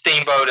know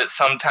Steamboat at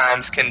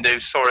sometimes can do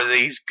sort of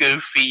these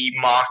goofy,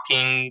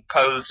 mocking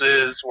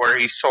poses where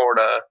he sort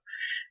of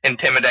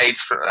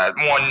intimidates.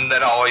 One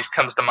that always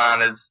comes to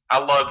mind is I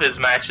love his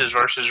matches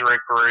versus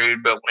Rick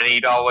Rude, but when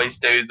he'd always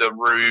do the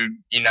Rude,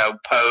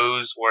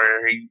 pose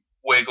where he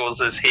wiggles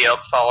his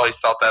hips, I always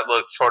thought that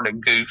looked sort of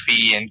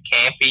goofy and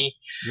campy.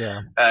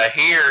 Yeah.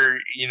 Here,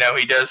 he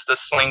does the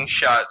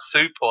slingshot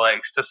suplex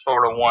to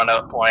sort of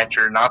one-up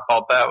Blanchard, and I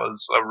thought that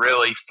was a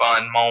really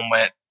fun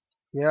moment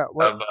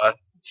of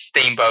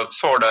Steamboat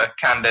sort of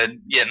kind of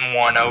getting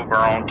one over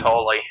on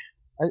Tully.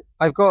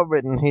 I've got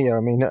written here,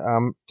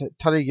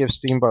 Tully gives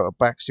Steamboat a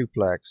back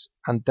suplex,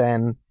 and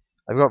then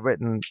I've got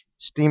written,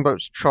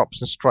 Steamboat's chops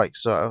and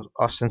strikes are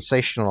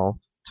sensational,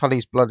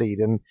 Tully's bloodied,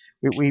 and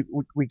we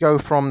go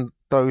from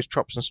those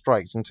chops and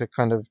strikes into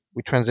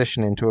we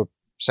transition into a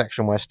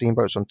section where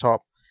Steamboat's on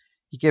top.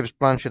 He gives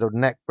Blanchard a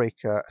neck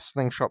breaker, a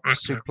slingshot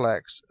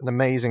suplex, an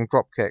amazing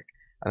drop kick,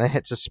 and then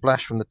hits a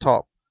splash from the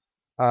top.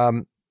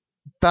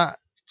 That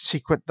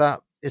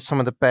is some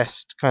of the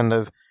best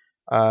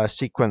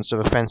sequence of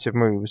offensive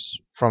moves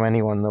from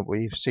anyone that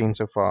we've seen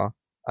so far.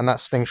 And that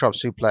slingshot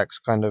suplex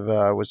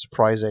was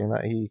surprising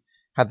that he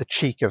had the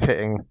cheek of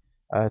hitting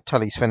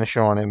Tully's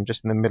finisher on him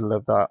just in the middle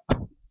of that.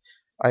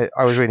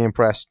 I was really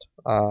impressed.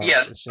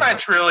 This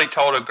match really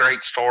told a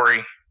great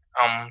story.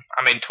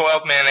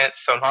 12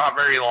 minutes, so not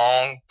very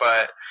long,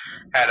 but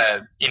had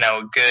a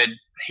good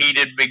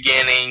heated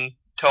beginning.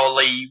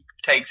 Tully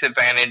takes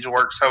advantage,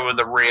 works over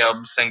the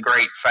ribs in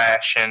great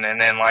fashion,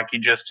 and then, like you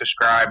just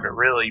described, a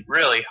really,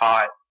 really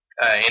hot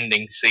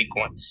ending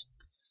sequence.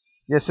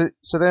 Yeah,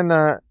 so then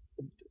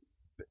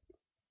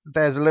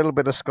there's a little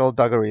bit of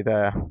skullduggery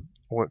there,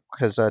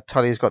 because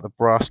Tully's got the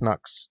brass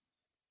knucks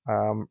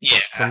from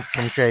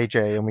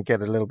JJ, and we get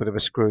a little bit of a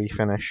screwy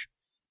finish.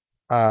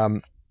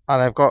 And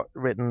I've got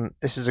written,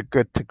 this is a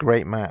good to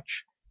great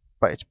match,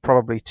 but it's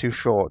probably too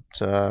short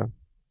to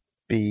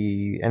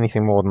be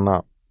anything more than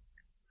that.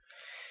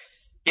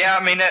 Yeah,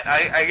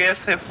 I guess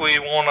if we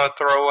want to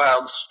throw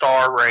out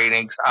star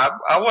ratings,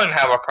 I wouldn't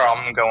have a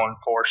problem going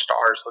 4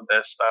 stars with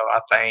this, though, I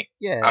think.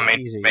 Yeah,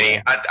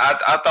 easy.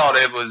 I thought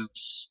it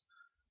was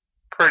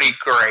pretty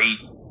great.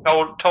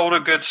 Told a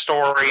good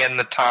story in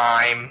the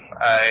time.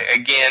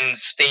 Again,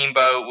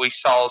 Steamboat, we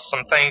saw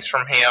some things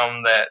from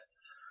him that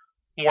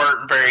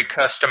weren't very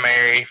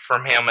customary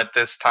from him at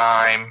this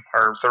time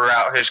or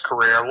throughout his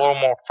career. A little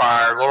more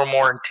fire, a little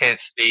more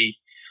intensity.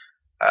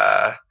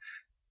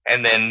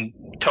 And then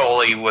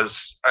Tully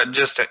was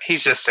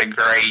he's just a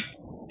great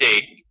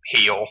big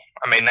heel.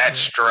 That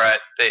strut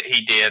that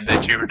he did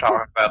that you were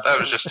talking about, that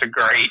was just a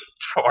great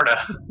sort of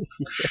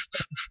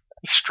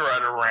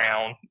strut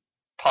around,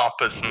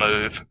 pompous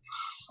move.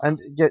 And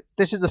yet,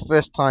 this is the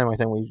first time I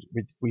think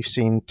we've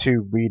seen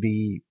two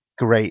really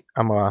great,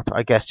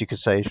 I guess you could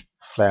say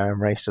Flair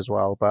and Race as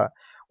well, but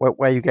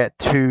where you get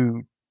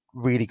two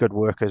really good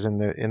workers in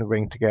the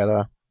ring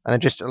together, and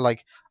it just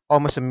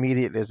almost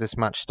immediately as this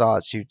match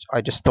starts, I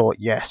just thought,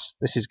 yes,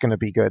 this is going to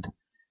be good.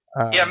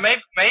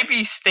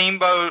 Maybe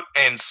Steamboat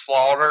and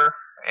Slaughter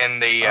in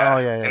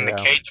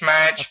the cage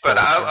match, but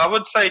I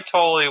would say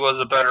Tully was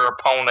a better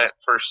opponent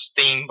for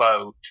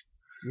Steamboat.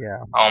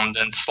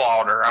 Than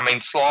Slaughter.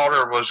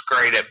 Slaughter was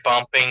great at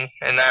bumping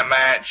in that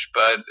match,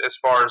 but as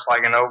far as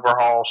an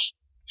overhaul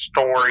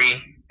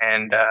story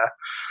and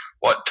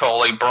what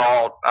Tully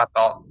brought, I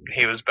thought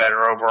he was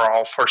better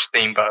overall for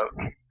Steamboat.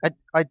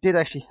 I did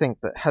actually think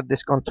that had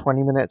this gone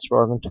 20 minutes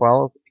rather than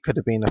 12, it could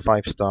have been a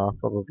 5-star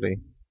probably.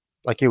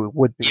 It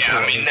would be.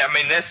 Yeah,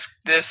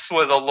 this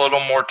with a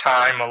little more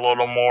time, a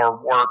little more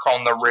work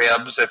on the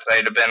ribs if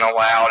they'd have been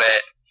allowed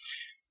it.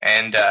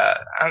 And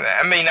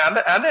I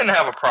didn't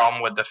have a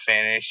problem with the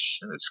finish.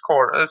 It's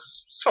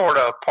sort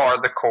of part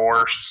of the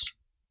course.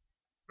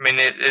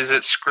 Is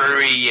it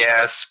screwy?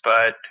 Yes,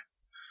 but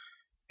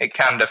it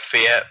kind of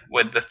fit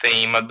with the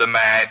theme of the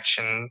match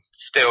and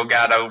still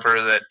got over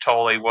that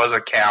Tully was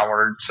a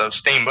coward. So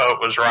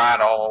Steamboat was right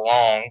all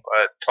along,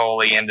 but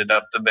Tully ended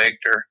up the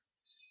victor.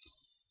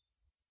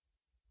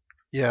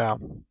 Yeah.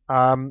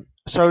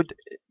 So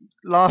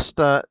last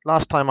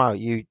time out,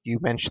 you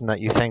mentioned that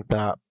you think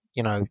that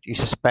you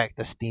suspect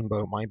that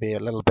Steamboat might be a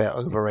little bit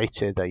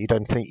overrated. That you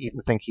don't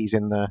even think he's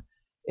in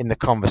the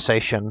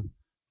conversation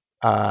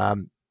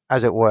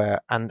as it were.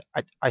 And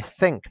I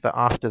think that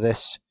after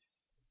this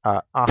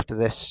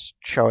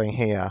showing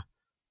here,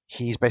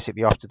 he's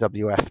basically off to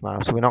WF now,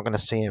 so we're not going to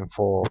see him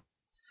for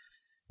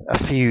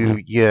a few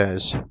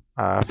years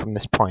from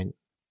this point.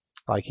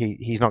 Like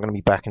he's not going to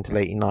be back until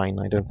 '89,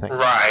 I don't think.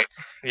 Right.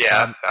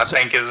 Yeah, I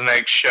think his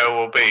next show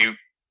will be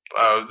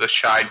the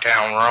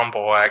Chi-Town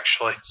Rumble,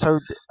 actually. So,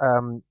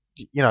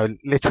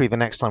 literally the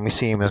next time we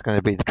see him is going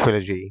to be the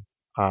trilogy,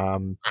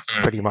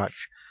 pretty much.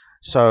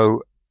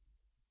 So,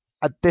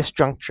 at this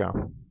juncture,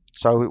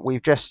 so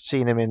we've just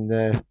seen him in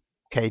the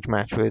cage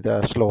match with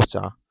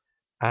Slaughter,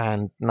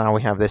 and now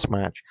we have this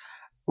match.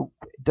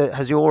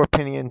 Has your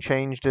opinion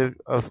changed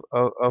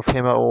of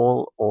him at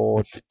all,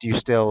 or do you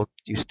still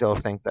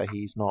think that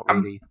he's not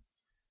really?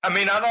 I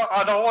mean,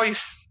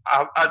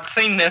 I'd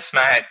seen this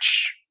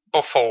match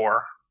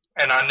before,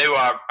 and I knew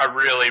I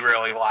really,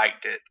 really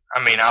liked it.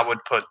 I mean, I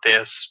would put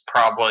this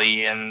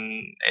probably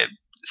in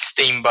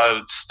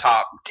Steamboat's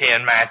top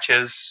 10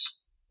 matches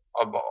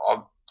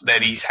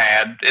that he's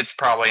had. It's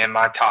probably in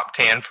my top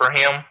 10 for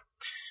him.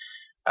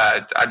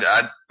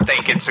 I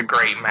think it's a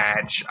great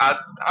match.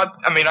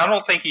 I mean, I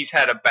don't think he's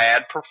had a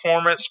bad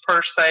performance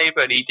per se,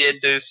 but he did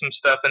do some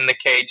stuff in the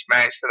cage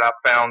match that I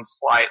found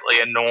slightly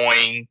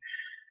annoying.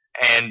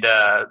 And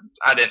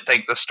I didn't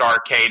think the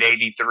Starrcade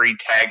 83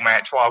 tag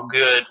match, while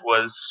good,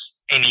 was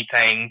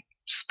anything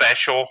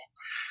special.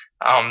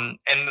 And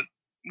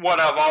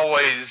what I've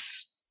always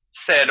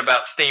said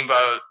about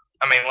Steamboat,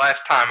 I mean,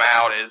 last time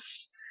out,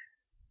 is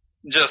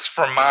just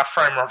from my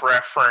frame of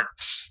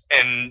reference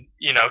in,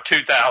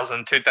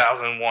 2000,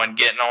 2001,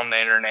 getting on the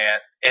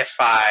internet, if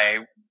I,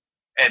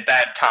 at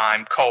that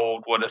time,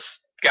 cold, would have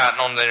gotten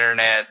on the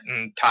internet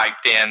and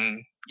typed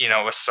in,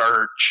 a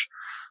search,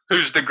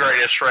 who's the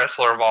greatest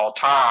wrestler of all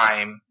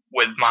time,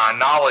 with my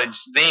knowledge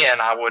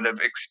then, I would have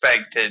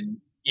expected,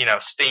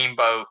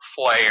 Steamboat,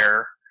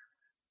 Flair,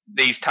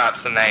 these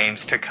types of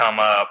names to come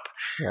up.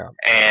 Yeah.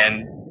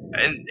 And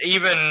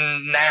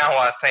even now,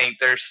 I think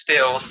there's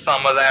still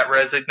some of that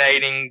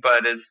resonating,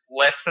 but is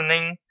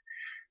lessening.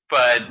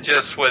 But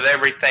just with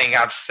everything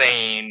I've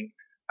seen,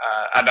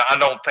 I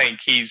don't think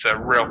he's a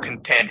real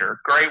contender.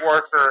 Great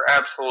worker,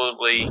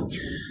 absolutely,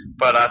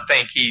 but I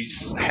think he's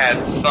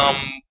had some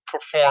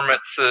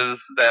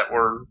performances that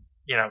were,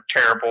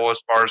 terrible as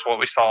far as what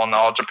we saw in the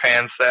All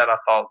Japan set. I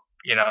thought,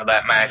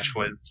 that match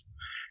with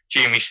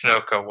Jimmy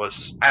Snuka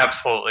was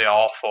absolutely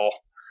awful.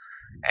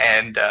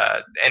 And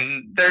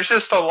there's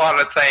just a lot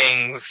of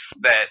things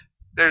that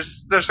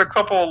there's a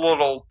couple of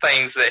little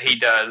things that he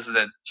does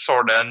that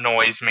sort of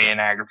annoys me and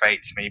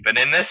aggravates me. But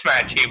in this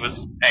match, he was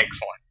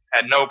excellent.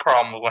 Had no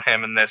problem with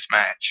him in this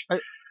match.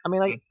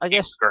 I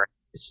guess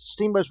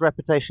Steamboat's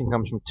reputation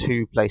comes from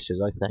two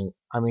places, I think.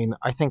 I mean,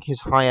 I think his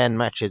high-end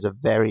matches are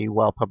very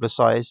well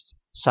publicized.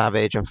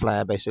 Savage and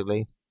Flair,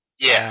 basically.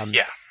 Yeah.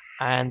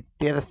 And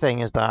the other thing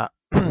is that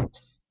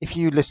if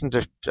you listen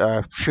to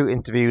shoot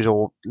interviews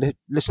or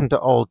listen to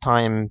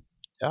old-time,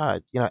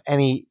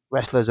 any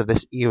wrestlers of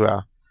this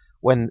era,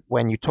 when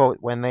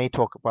they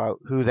talk about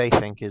who they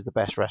think is the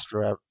best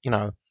wrestler,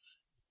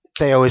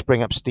 they always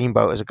bring up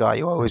Steamboat as a guy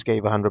who always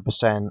gave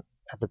 100%,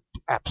 had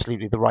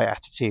absolutely the right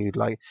attitude.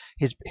 Like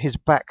his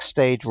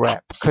backstage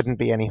rep couldn't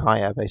be any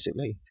higher,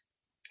 basically.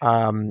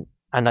 And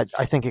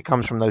I think it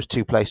comes from those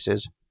two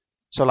places.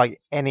 So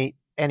like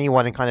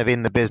anyone kind of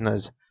in the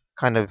business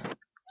kind of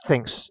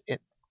thinks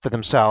it for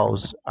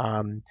themselves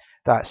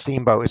that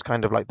Steamboat is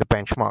kind of like the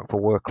benchmark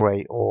for work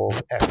rate or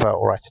effort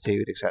or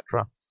attitude,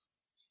 etc.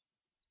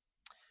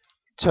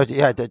 So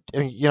yeah,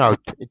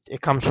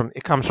 it comes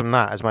from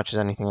that as much as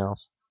anything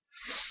else.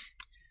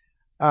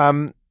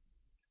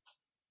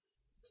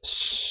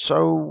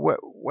 So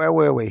where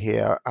were we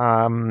here?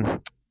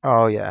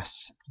 Oh yes,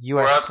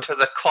 we're up to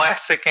the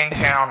classic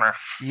encounter.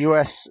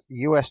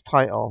 US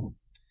title,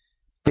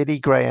 Billy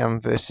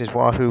Graham versus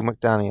Wahoo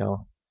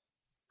McDaniel,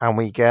 and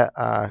we get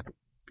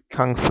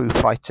kung fu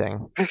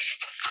fighting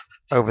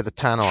over the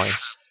tannoy.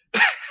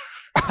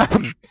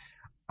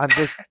 And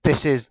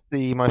this is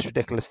the most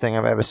ridiculous thing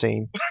I've ever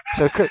seen.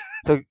 So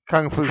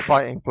kung fu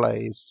fighting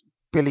plays.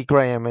 Billy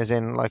Graham is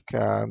in like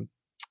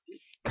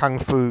kung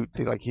fu,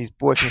 like he's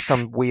working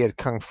some weird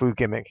kung fu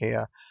gimmick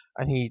here,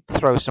 and he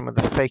throws some of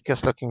the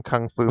fakest looking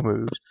kung fu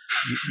moves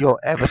you'll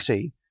ever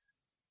see.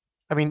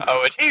 I mean,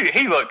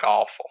 he looked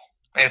awful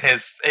in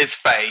his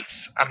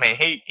face. I mean,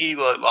 he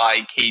looked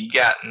like he'd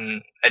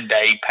gotten a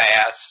day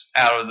pass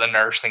out of the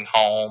nursing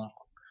home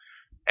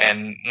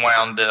and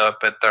wound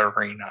up at the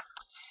arena.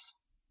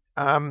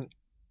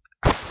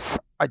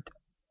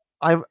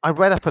 I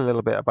read up a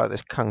little bit about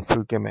this kung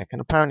fu gimmick,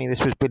 and apparently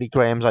this was Billy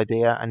Graham's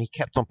idea, and he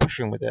kept on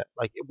pushing with it.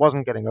 Like it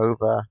wasn't getting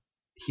over.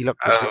 He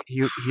looked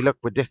he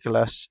looked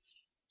ridiculous.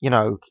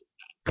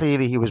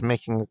 Clearly he was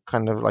making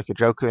kind of like a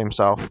joke of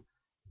himself.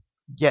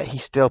 Yet he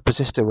still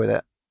persisted with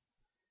it.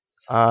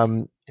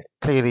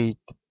 Clearly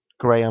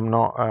Graham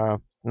not a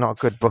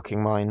good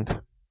booking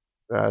mind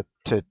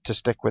to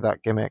stick with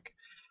that gimmick.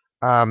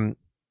 And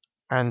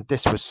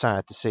this was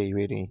sad to see,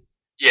 really.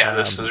 Yeah,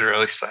 this was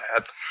really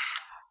sad.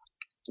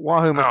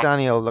 Wahoo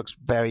McDaniel looks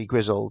very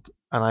grizzled.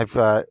 and I've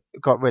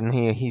got written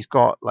here. He's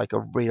got like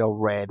a real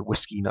red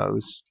whiskey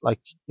nose, like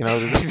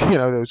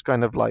those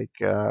kind of like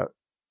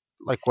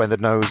where the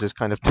nose is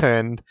kind of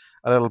turned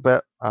a little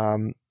bit.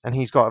 And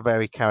he's got a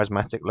very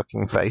charismatic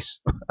looking face.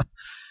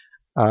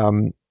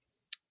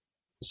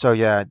 So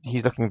yeah,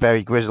 he's looking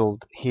very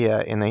grizzled here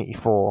in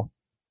 '84.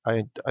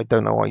 I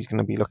don't know what he's going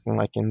to be looking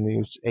like in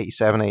these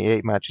 '87,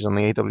 '88 matches on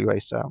the AWA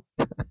style.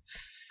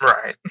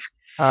 Right.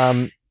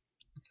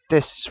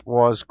 This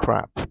was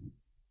crap.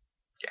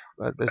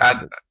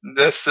 Yeah.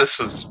 This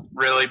was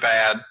really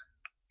bad.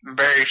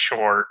 Very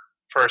short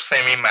for a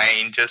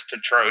semi-main, just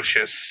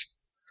atrocious.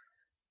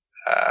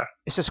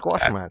 It's a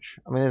squash match.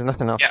 I mean, there's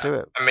nothing else to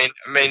it. I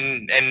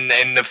mean,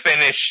 and the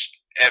finish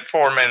at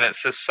 4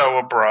 minutes is so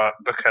abrupt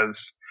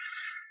because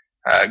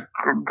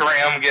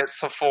Graham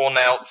gets a full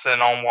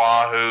Nelson on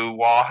Wahoo.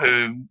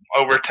 Wahoo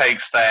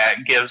overtakes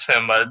that, gives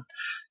him a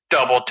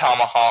double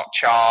tomahawk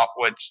chop,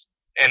 which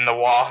in the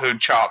Wahoo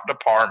chop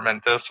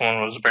department, this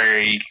one was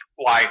very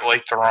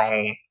lightly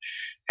thrown,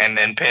 and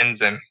then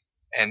pins him.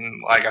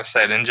 And like I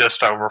said, in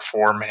just over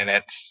 4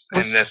 minutes,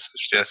 and this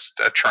was just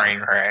a train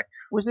wreck.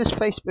 Was this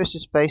face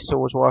versus face, or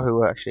was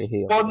Wahoo actually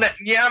heel? Well,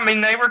 yeah, I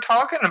mean, they were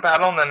talking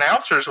about on the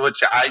announcers, which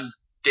I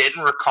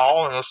didn't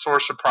recall and was sort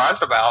of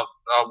surprised about.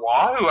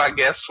 Wahoo, I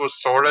guess, was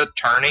sort of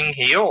turning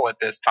heel at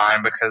this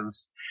time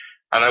because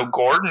I know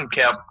Gordon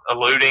kept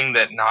alluding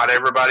that not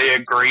everybody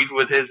agreed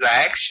with his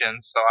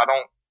actions, so I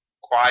don't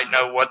quite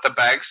know what the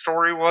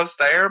backstory was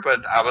there,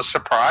 but I was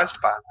surprised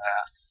by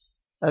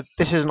that.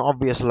 This is an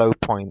obvious low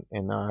point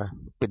in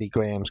Billy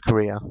Graham's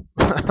career.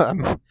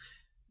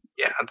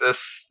 Yeah,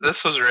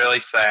 this was really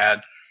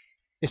sad.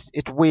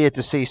 It's weird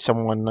to see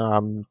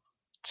someone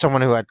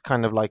who had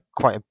kind of like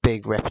quite a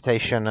big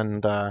reputation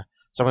and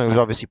someone who was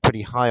obviously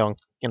pretty high on,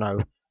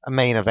 a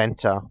main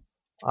eventer,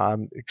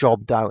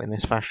 jobbed out in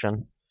this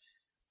fashion.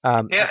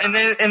 Yeah, and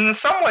in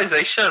some ways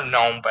they should have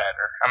known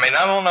better. I mean,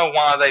 I don't know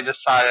why they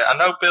decided. I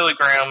know Billy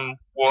Graham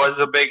was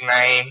a big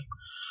name,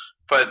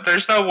 but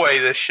there's no way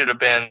this should have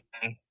been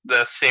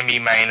the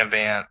semi-main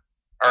event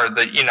or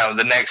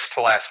the next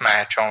to last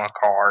match on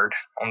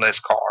this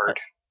card.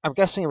 I'm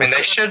guessing. And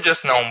they should have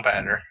just known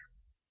better.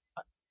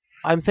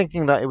 I'm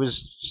thinking that it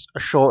was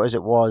as short as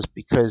it was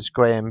because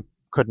Graham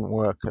couldn't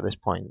work at this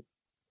point.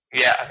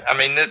 Yeah, I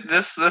mean,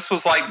 this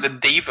was like the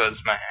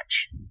Divas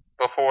match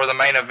before the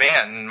main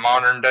event in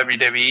modern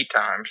WWE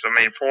times.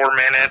 I mean, 4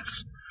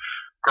 minutes,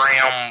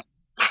 Graham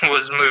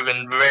was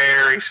moving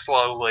very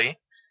slowly.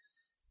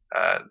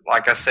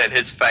 Like I said,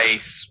 his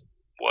face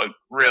looked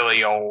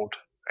really old,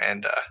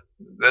 and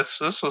this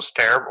was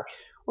terrible.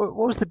 What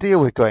was the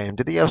deal with Graham?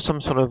 Did he have some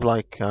sort of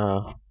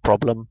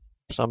problem?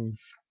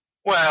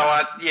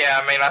 Well,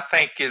 I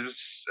think it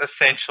was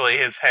essentially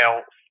his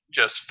health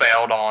just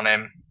failed on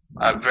him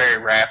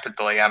very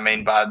rapidly. I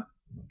mean,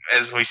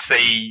 as we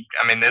see,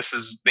 this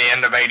is the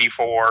end of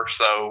 '84,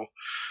 so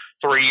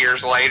 3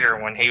 years later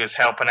when he was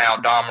helping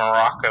out Don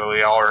Morocco,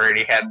 he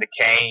already had the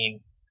cane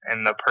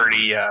and the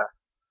pretty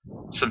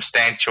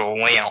substantial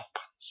limp.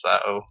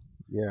 So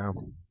yeah,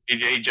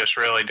 he just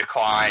really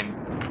declined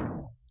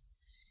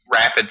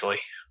rapidly.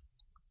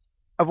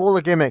 Of all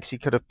the gimmicks he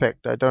could have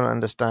picked, I don't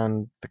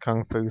understand the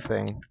Kung Fu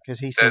thing, because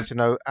he seems to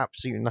know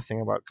absolutely nothing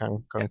about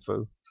Kung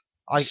Fu.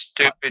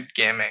 Stupid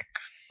gimmick.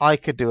 I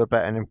could do a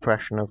better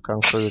impression of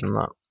Kung Fu than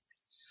that.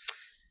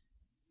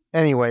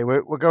 Anyway,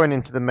 we're going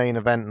into the main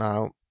event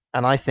now,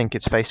 and I think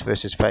it's face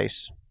versus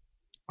face.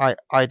 I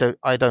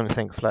don't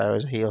think Flair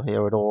is a heel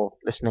here at all,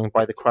 listening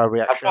by the crowd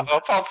reaction. I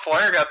thought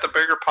Flair got the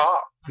bigger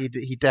pop.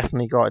 He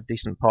definitely got a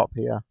decent pop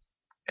here.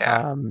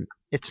 Yeah.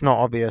 It's not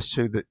obvious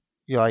who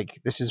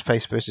this is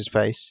face versus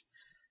face.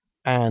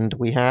 And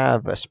we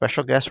have a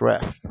special guest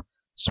ref,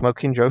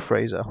 Smoking Joe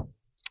Frazier.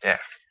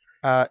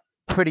 Yeah.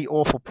 Pretty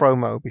awful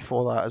promo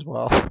before that as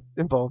well,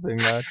 involving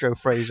Joe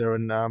Frazier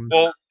and...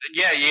 Well,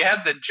 yeah, you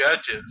had the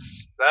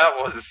judges. That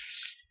was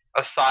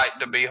a sight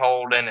to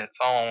behold in its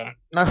own.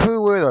 Now,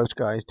 who were those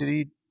guys? Do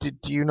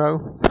you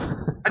know?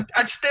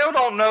 I still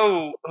don't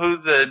know who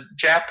the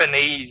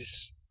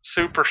Japanese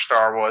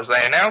superstar was.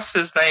 They announced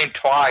his name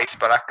twice,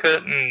 but I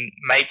couldn't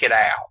make it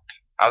out.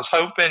 I was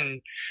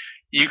hoping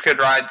you could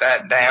write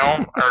that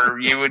down or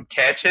you would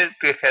catch it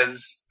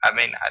because,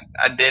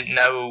 I didn't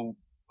know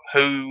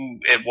who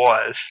it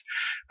was.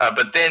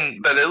 But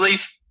at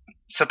least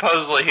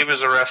supposedly he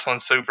was a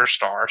wrestling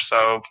superstar,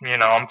 so,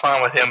 I'm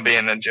fine with him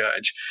being a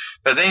judge.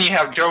 But then you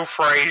have Joe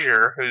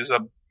Frazier, who's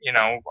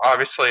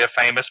obviously a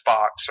famous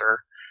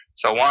boxer.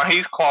 So while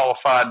he's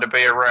qualified to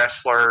be a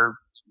wrestler,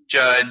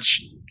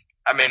 judge,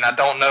 I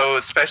don't know,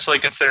 especially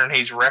considering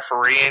he's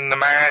refereeing the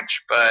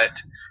match, but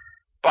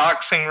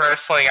boxing,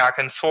 wrestling, I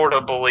can sort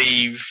of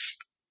believe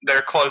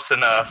they're close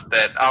enough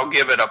that I'll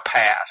give it a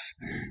pass.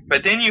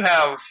 But then you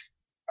have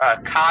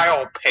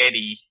Kyle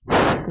Petty,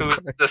 who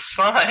is the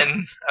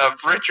son of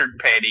Richard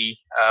Petty.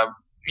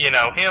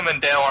 Him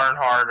and Dale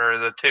Earnhardt are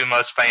the two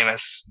most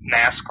famous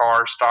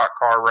NASCAR stock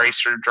car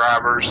racer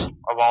drivers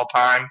of all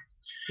time.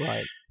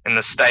 Right. in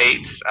the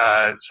States.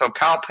 So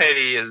Kyle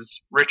Petty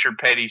is Richard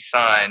Petty's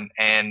son,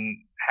 and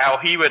how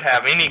he would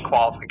have any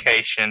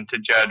qualification to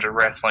judge a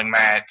wrestling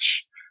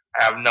match,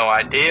 I have no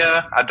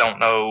idea. I don't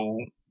know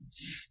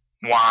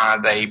why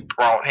they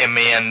brought him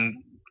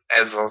in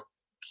as a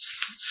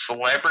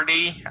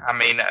celebrity. I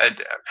mean,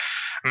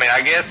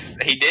 I guess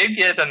he did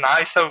get a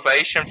nice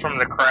ovation from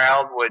the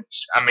crowd,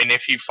 which, I mean,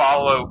 if you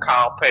follow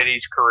Kyle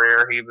Petty's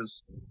career, he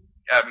was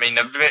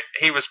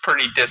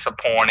pretty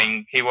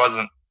disappointing. He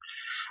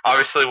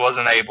obviously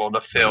wasn't able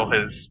to fill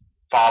his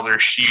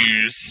father's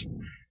shoes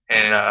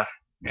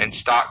in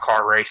stock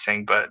car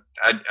racing, but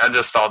I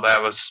just thought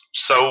that was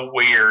so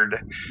weird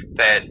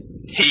that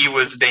he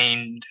was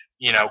deemed,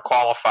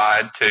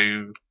 qualified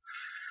to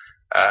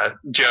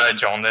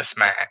judge on this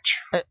match.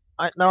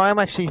 I'm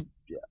actually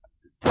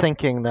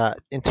thinking that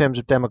in terms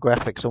of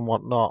demographics and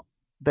whatnot,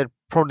 there'd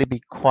probably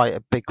be quite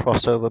a big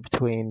crossover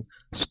between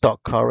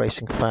stock car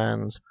racing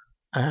fans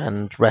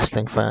and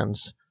wrestling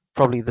fans.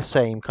 Probably the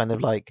same kind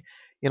of like,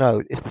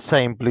 it's the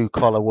same blue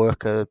collar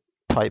worker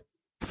type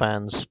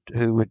fans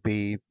who would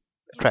be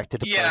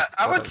attracted to. Yeah,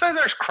 I would say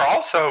there's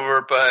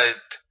crossover, but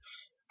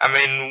I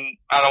mean,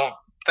 I don't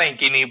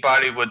think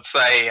anybody would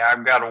say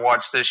I've got to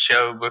watch this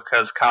show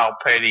because Kyle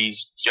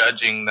Petty's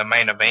judging the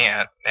main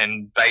event,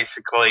 and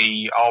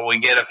basically all we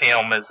get of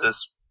him is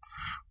this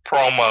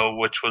promo,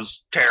 which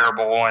was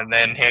terrible, and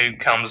then he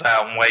comes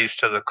out and waves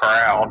to the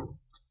crowd.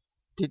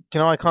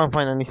 I can't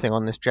find anything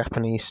on this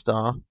Japanese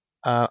star.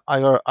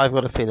 I've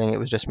got a feeling it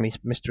was just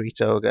Mr.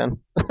 Ito again.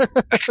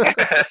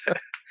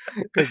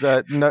 Because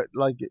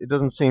it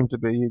doesn't seem to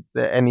be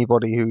that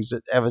anybody who's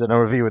ever done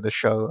a review of the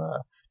show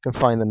can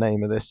find the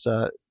name of this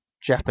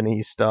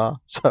Japanese star.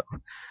 So,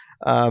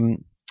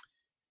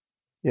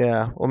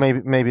 yeah, or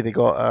maybe they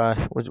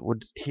got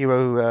would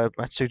Hiro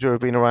Matsuda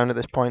have been around at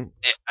this point?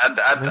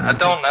 I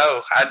don't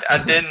know.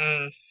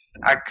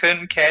 I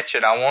couldn't catch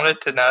it. I wanted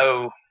to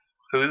know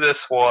who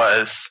this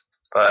was,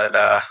 but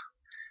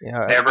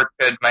never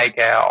could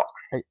make out.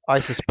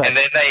 I suspect. And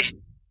then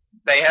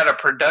they had a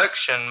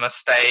production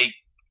mistake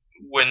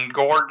when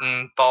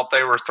Gordon thought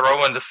they were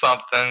throwing to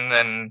something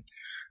and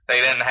they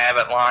didn't have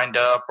it lined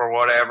up or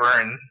whatever,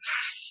 and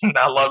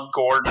I love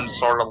Gordon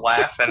sort of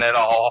laughing it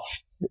off.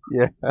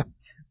 Yeah,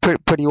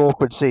 pretty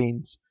awkward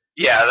scenes.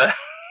 Yeah,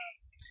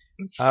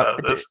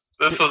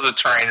 this was a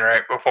train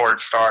wreck before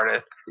it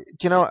started.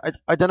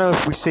 I don't know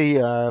if we see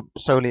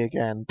Soli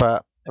again,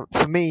 but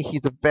for me,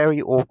 he's a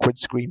very awkward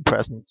screen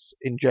presence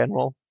in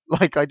general.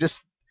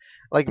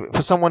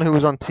 For someone who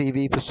was on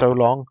TV for so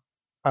long,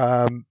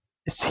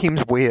 it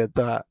seems weird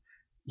that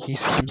he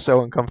seems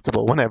so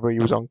uncomfortable whenever he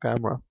was on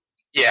camera.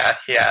 Yeah.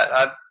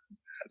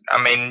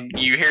 I mean,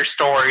 you hear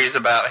stories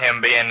about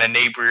him being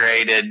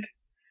inebriated,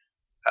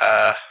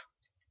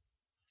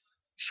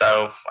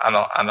 so I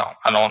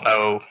don't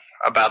know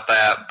about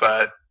that,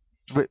 but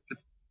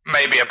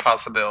maybe a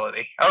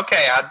possibility.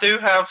 Okay, I do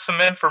have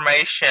some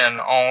information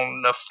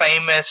on the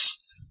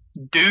famous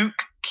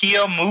Duke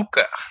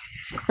Kiyomuka.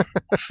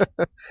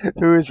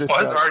 Who is this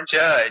was guy? Our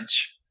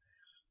judge.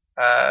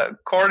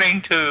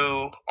 According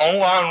to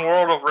Online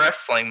World of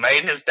Wrestling,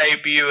 made his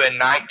debut in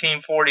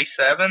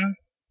 1947.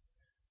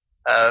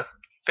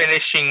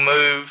 Finishing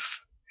move,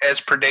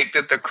 as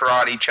predicted, the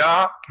karate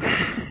chop.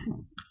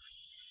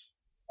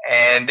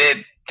 And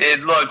it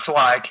looks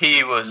like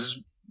he was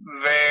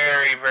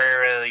very,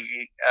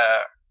 very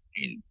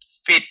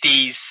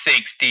 50s,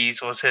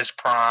 60s was his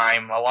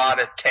prime. A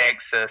lot of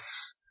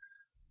Texas.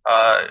 He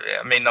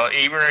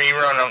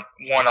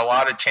won a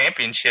lot of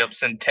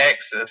championships in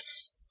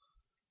Texas,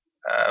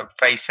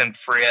 facing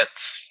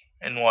Fritz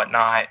and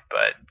whatnot.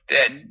 But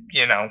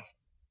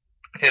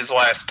his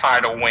last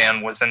title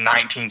win was in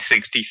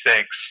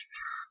 1966.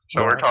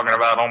 So we're talking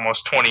about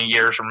almost 20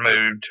 years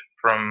removed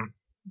from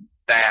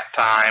that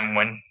time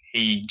when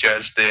he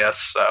judged this.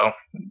 So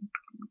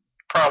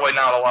probably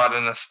not a lot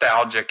of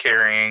nostalgia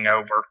carrying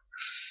over.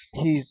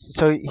 He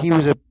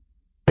was a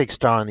big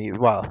star he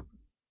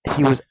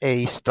was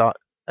a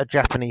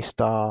Japanese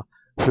star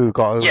who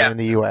got over in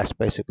the US,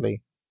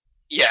 basically.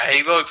 Yeah,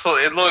 it looks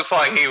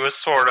like he was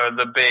sort of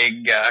the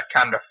big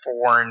kind of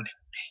foreign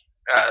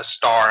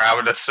star, I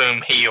would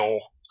assume heel,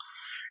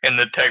 in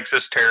the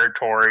Texas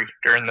territory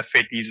during the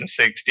 50s and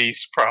 60s,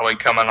 probably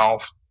coming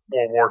off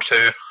World War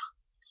II.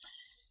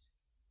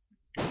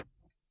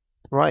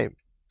 Right.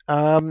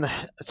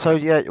 So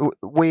yeah,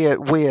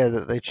 weird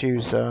that they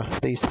choose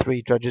these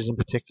three judges in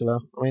particular.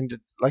 I mean,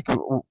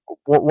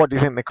 what do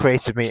you think the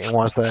creative meeting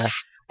was there?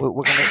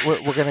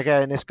 We're gonna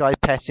get in this guy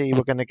Petty.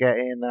 We're gonna get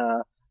in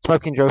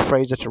Smoking Joe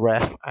Fraser to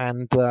ref,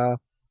 and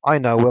I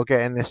know we'll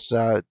get in this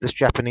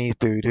Japanese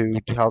dude who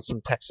held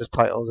some Texas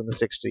titles in the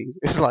 60s.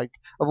 It's like,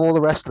 of all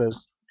the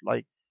wrestlers,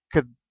 they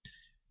could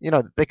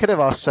have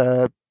asked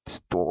what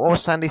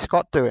was Sandy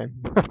Scott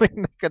doing?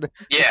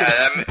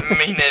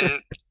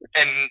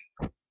 And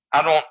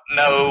I don't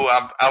know.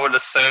 I would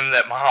assume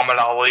that Muhammad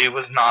Ali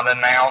was not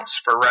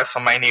announced for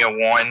WrestleMania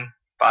 1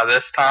 by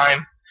this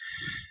time.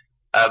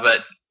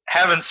 But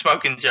having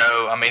Smoking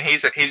Joe, I mean,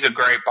 he's a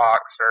great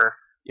boxer.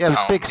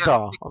 Yeah, big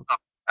star.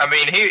 I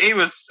mean, he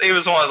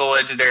was one of the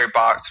legendary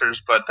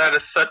boxers, but that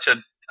is such a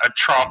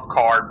trump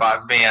card by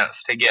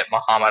Vince to get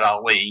Muhammad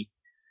Ali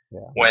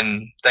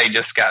when they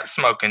just got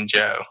Smoking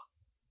Joe.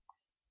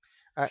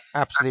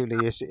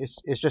 Absolutely,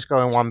 it's just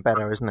going one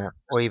better, isn't it?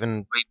 Or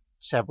even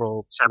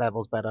several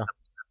levels better.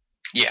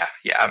 Yeah.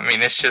 I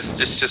mean, it's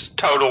just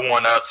total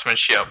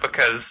one-upsmanship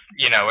because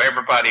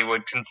everybody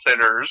would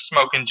consider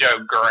Smoking Joe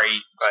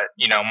great, but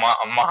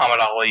Muhammad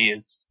Ali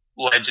is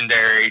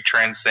legendary,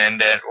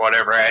 transcendent,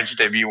 whatever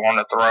adjective you want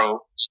to throw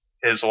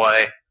his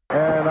way.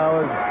 And I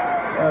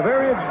was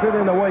very interested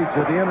in the weights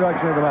at the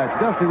introduction of the match.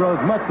 Dusty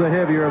Rhodes, much the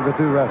heavier of the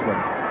two wrestlers.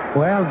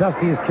 Well,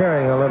 Dusty is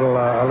carrying a little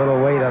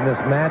weight on this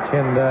match,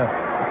 and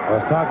I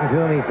was talking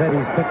to him. He said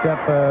he's picked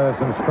up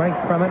some strength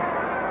from it.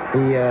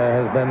 He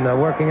has been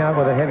working out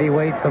with the heavy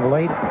weights of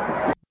late.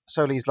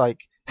 Soli's like,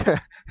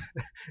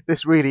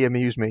 this really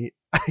amused me.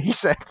 He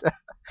said,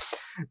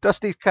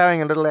 Dusty's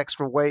carrying a little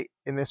extra weight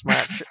in this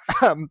match,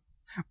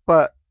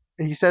 but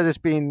he says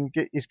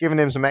it's given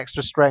him some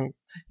extra strength.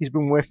 He's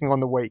been working on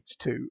the weights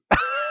too.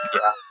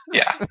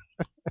 Yeah.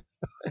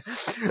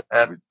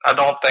 I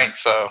don't think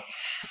so.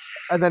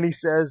 And then he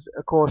says,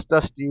 of course,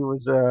 Dusty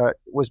was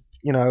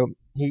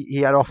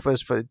he had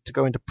offers to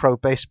go into pro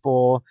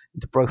baseball,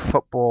 into pro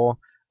football,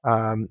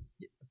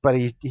 but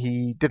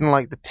he didn't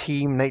like the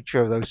team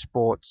nature of those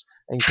sports,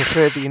 and he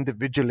preferred the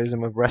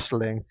individualism of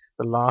wrestling,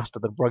 the last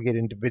of the rugged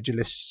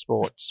individualist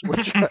sports,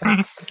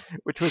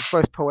 which was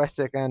both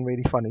poetic and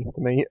really funny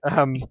to me.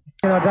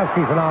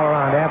 Dusty's an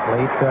all-around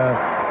athlete.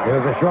 He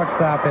was a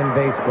shortstop in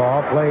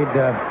baseball, played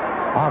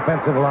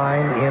offensive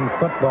line in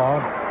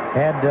football,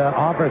 had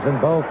offers in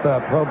both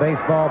pro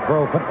baseball,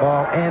 pro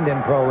football, and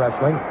in pro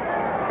wrestling,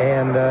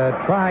 and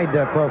tried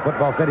pro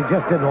football. Said he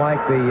just didn't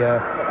like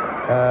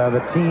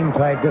the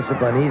team-type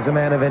discipline. He's a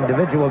man of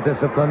individual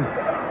discipline,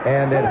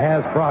 and it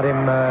has brought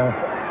him,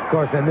 of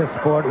course, in this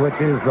sport, which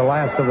is the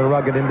last of the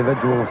rugged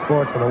individual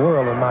sports in the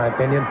world, in my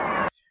opinion.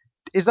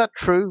 Is that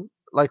true?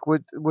 Like,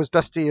 was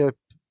Dusty a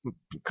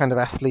kind of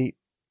athlete?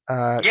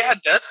 Yeah,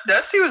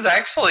 Dusty was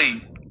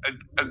actually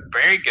a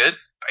very good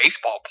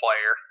baseball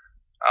player.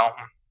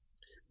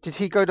 Did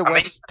he go to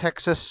West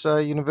Texas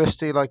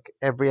University like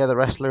every other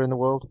wrestler in the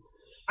world?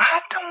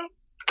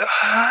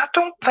 I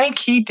don't think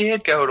he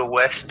did go to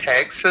West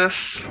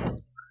Texas.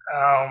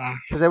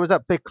 Because there was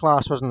that big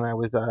class, wasn't there?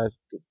 With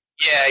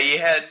yeah, you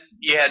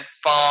had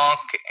Funk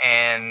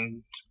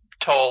and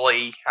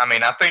Tully. I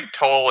mean, I think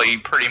Tully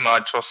pretty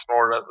much was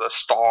sort of the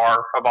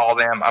star of all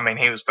them. I mean,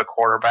 he was the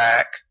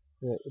quarterback.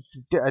 Yeah,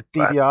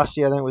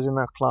 DiBiase, I think, was in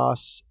that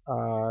class.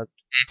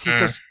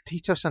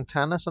 Tito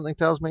Santana, something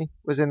tells me,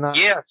 was in that.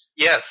 Yes.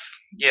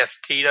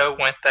 Tito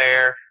went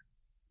there.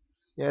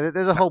 Yeah,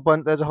 there's a whole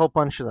bunch. There's a whole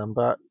bunch of them,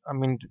 but I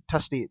mean,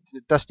 Dusty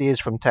is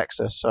from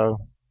Texas, so.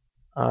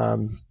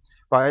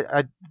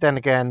 But then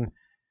again,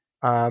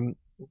 going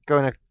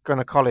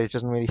to college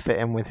doesn't really fit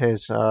in with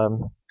his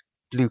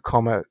blue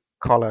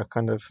collar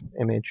kind of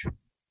image.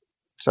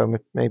 So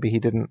maybe he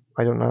didn't.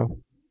 I don't know.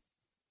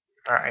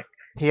 All right.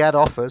 He had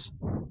offers,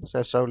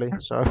 says Soli.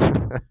 So,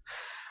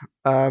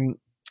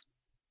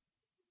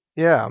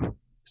 yeah.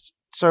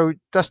 So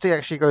Dusty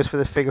actually goes for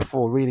the figure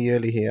four really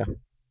early here,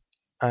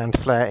 and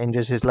Flair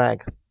injures his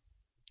leg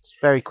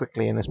very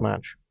quickly in this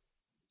match.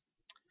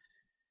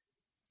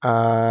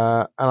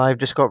 And I've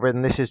just got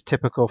written, this is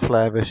typical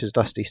Flair versus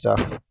Dusty stuff.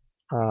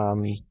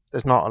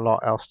 There's not a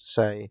lot else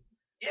to say.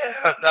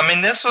 Yeah, I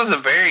mean, this was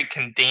a very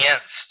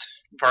condensed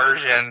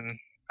version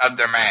of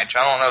their match.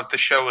 I don't know if the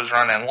show was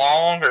running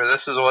long or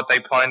this is what they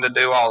plan to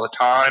do all the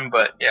time,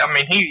 but yeah, I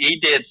mean, he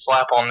did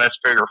slap on this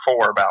figure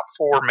four about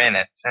 4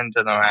 minutes into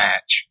the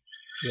match.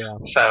 Yeah.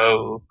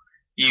 So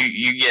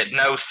you get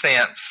no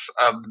sense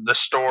of the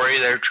story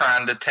they're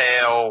trying to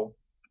tell.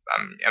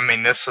 I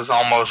mean, this was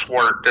almost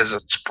worked as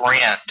a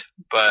sprint,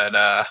 but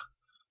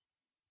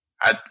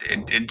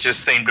it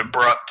just seemed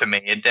abrupt to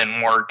me. It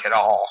didn't work at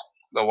all,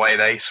 the way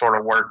they sort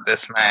of worked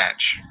this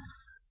match.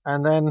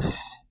 And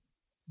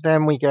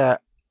then we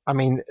get, I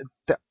mean,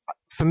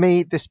 for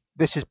me, this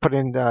is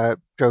putting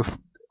Joe.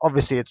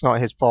 Obviously, it's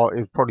not his fault. It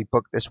was probably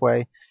booked this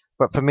way.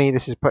 But for me,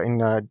 this is putting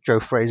Joe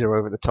Frazier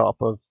over the top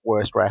of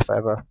worst ref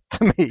ever,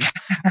 to me.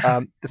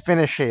 The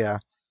finish here,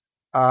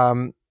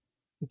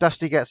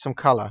 Dusty gets some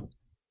color.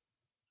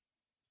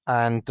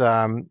 And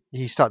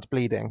he starts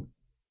bleeding.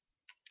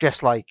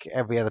 Just like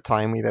every other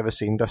time we've ever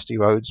seen Dusty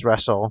Rhodes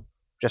wrestle.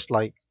 Just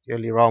like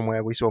earlier on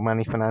where we saw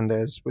Manny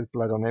Fernandez with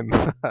blood on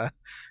him.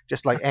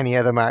 Just like any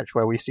other match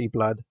where we see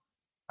blood.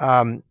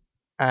 And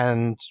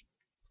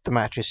the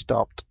match is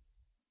stopped.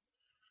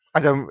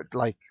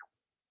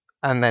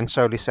 And then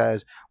Soli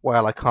says,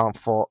 "Well, I can't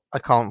fault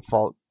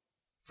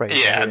Frazier."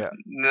 Yeah,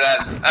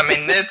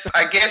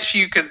 I guess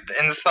you could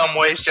in some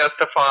ways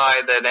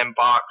justify that in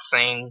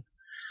boxing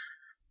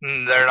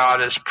they're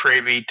not as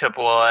privy to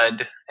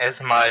blood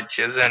as much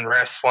as in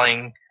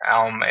wrestling.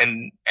 And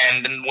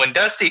when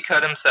Dusty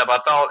cut himself, I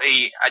thought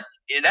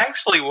it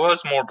actually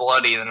was more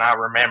bloody than I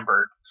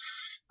remembered.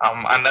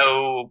 I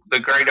know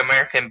the Great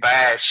American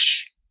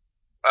Bash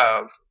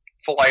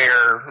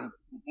Flair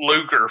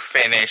Luger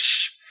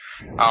finish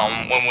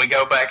When we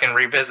go back and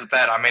revisit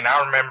that, I mean,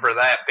 I remember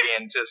that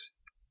being just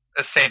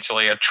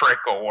essentially a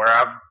trickle where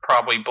I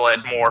probably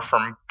bled more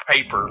from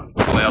paper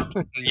clip,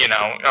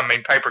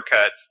 paper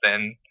cuts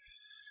than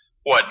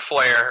what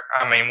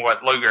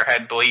Luger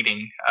had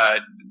bleeding.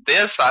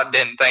 This I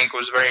didn't think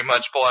was very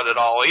much blood at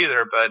all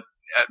either, but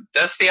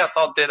Dusty I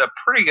thought did a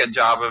pretty good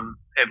job of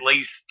at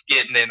least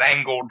getting it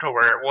angled to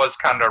where it was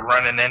kind of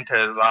running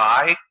into his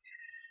eye.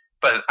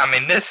 But, I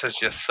mean, this is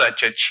just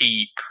such a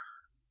cheap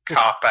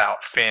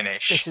cop-out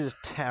finish. This is a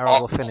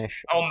terrible finish.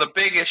 On the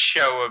biggest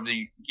show of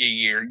the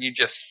year,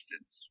 it's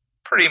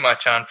pretty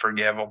much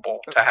unforgivable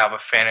to have a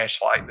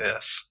finish like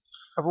this.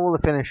 Of all the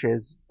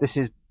finishes, this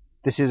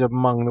is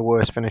among the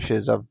worst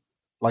finishes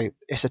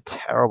it's a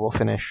terrible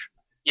finish.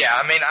 Yeah,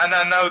 I mean,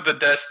 I know the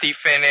Dusty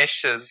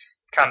finish is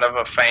kind of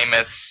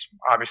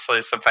obviously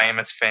it's a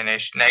famous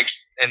finish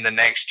in the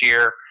next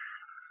year.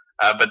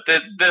 But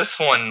this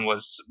one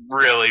was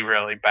really,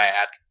 really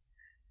bad.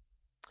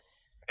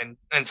 And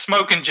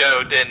Smokin'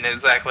 Joe didn't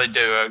exactly do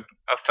a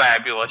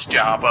fabulous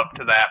job up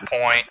to that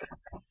point.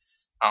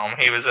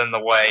 He was in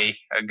the way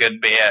a good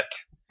bit.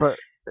 But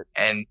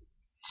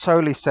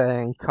solely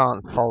saying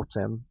can't fault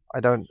him, I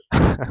don't...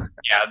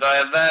 Yeah,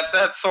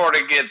 that sort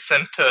of gets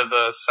into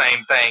the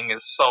same thing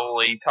as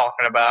solely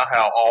talking about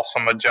how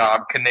awesome a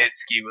job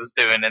Knitsky was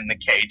doing in the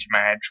cage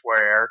match,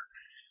 where...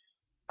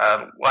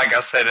 like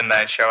I said in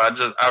that show, I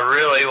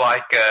really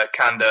like a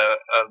kind of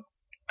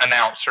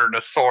announcer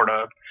to sort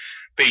of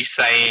be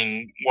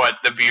saying what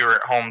the viewer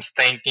at home's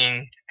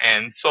thinking,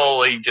 and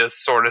solely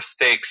just sort of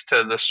sticks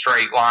to the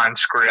straight line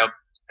script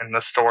and the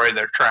story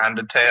they're trying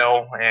to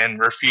tell and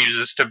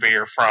refuses to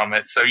veer from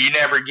it. So you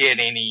never get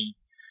any,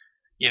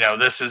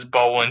 this is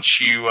bowling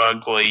shoe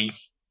ugly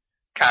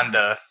kind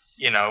of,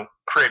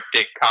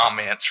 cryptic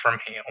comments from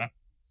him.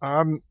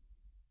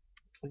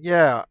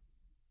 Yeah.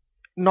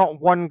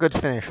 Not one good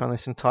finish on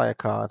this entire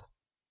card.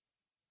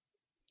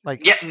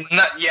 Nothing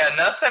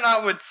I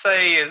would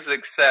say is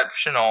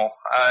exceptional.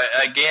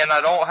 Again,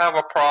 I don't have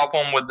a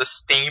problem with the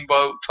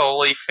Steamboat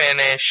Tully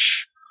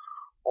finish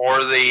or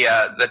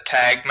the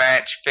tag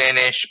match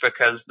finish,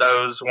 because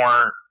those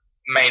weren't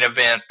main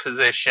event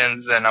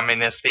positions, and I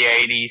mean it's the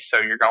 80s,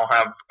 so you're gonna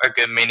have a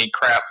good many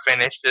crap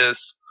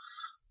finishes.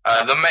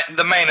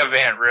 The main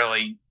event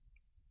really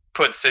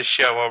puts this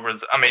show over.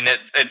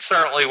 It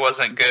certainly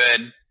wasn't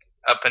good.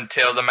 Up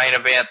until the main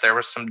event, there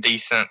were some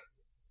decent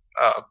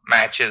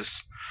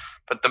matches,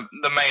 but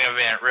the main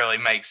event really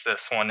makes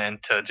this one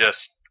into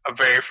just a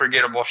very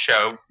forgettable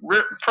show.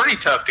 Pretty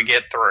tough to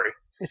get through.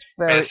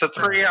 It's a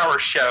 3-hour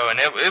show, and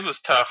it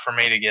was tough for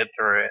me to get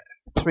through it.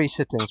 3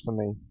 sittings for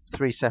me,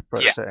 3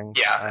 separate sittings.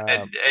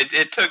 Yeah,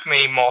 it took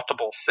me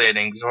multiple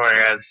sittings,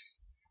 whereas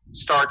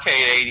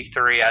Starrcade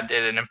 83, I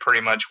did it in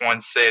pretty much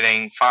one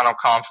sitting. Final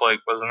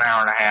Conflict was an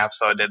hour and a half,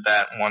 so I did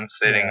that in one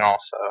sitting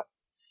also.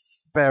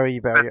 Very,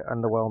 very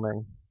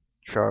underwhelming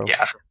show.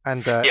 Yeah.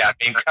 And Starrcade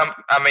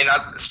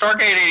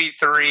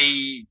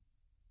 83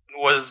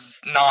 was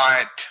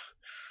not,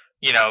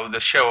 the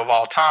show of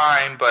all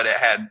time, but it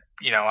had,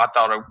 I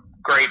thought a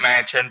great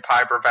match in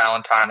Piper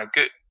Valentine, a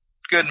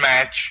good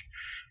match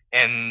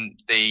in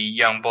the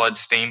Youngblood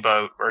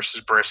Steamboat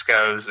versus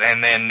Briscoes,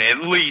 and then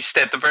at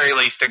the very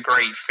least, a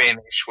great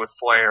finish with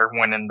Flair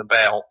winning the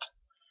belt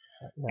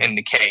in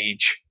the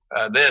cage.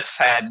 This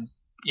had,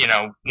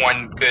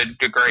 one good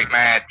to great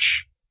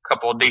match, a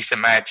couple of decent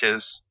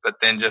matches,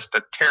 but then just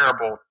a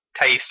terrible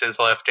taste is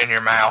left in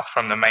your mouth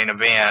from the main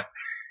event,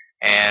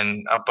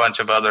 and a bunch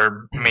of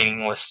other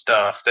meaningless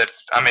stuff. This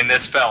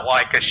felt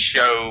like a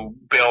show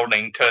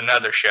building to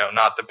another show,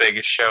 not the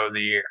biggest show of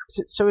the year.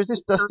 So is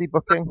this Dusty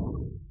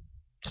booking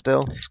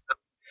still?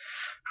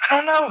 I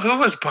don't know who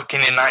was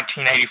booking in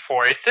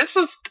 1984. If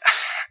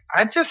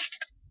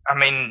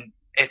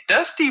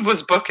Dusty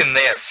was booking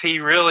this, he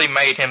really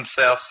made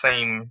himself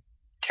seem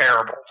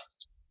terrible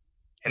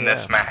in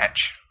this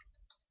match.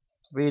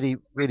 Really,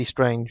 really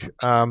strange.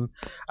 And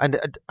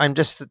I'm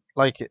just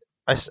like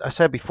I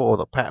said before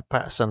that Pat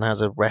Patterson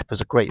has a rep as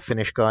a great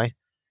finish guy.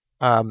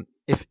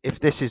 If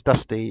this is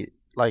Dusty,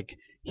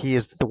 he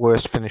is the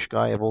worst finish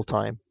guy of all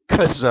time,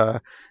 because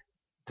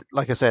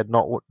like I said,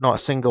 not a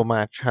single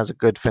match has a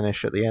good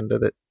finish at the end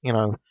of it.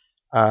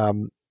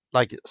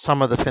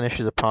 Some of the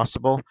finishes are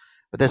passable,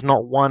 but there's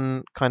not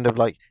one kind of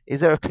is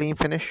there a clean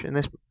finish in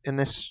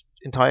this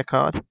entire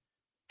card?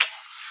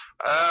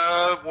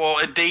 Well,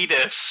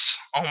 Adidas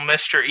on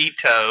Mr.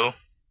 Ito.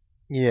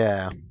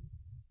 Yeah.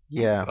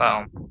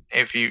 Well,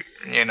 if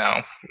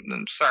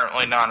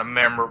certainly not a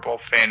memorable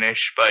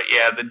finish, but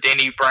yeah, the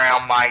Denny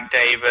Brown, Mike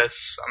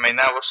Davis.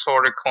 That was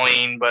sort of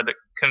clean, but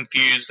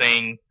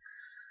confusing.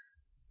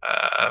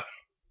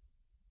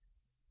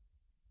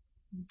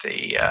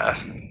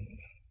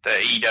 The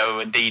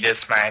Ito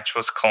Adidas match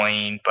was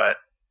clean, but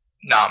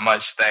not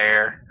much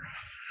there.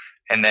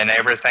 And then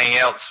everything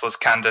else was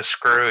kind of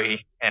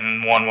screwy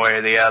in one way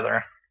or the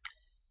other.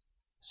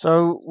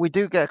 So we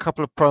do get a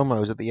couple of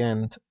promos at the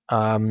end.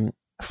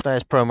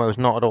 Flair's promo is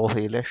not at all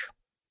heelish.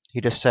 He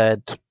just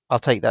said, "I'll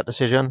take that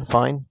decision,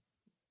 fine."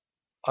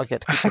 I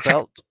get to keep the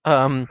belt.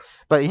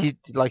 But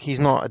he's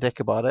not a dick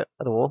about it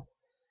at all.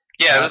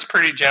 Yeah, it was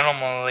pretty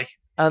gentlemanly.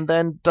 And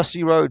then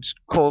Dusty Rhodes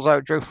calls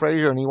out Joe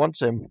Frazier and he wants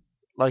him.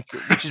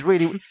 Which is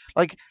really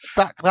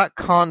that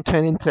can't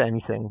turn into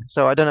anything.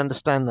 So I don't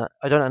understand that.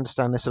 I don't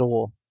understand this at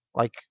all.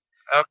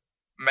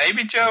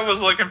 Maybe Joe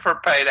was looking for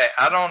payday.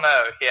 I don't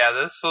know. Yeah,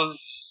 this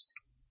was.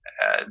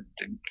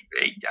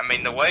 I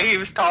mean, the way he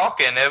was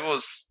talking, it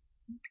was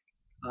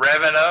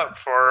revving up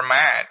for a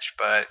match,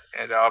 but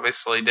it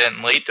obviously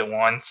didn't lead to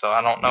one. So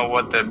I don't know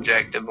what the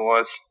objective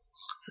was.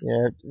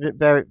 Yeah,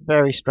 very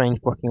very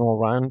strange booking all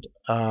round.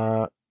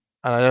 And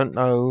I don't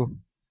know.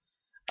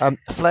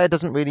 Flair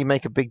doesn't really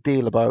make a big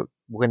deal about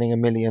winning $1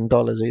 million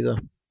either.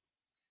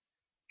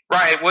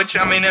 Right, which,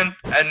 I mean,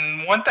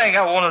 and one thing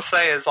I want to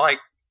say is, I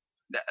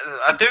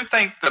do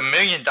think the $1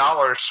 million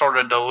sort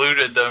of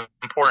diluted the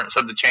importance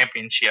of the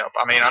championship.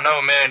 I mean, I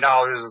know $1 million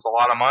is a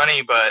lot of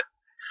money, but,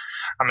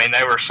 I mean,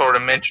 they were sort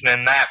of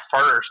mentioning that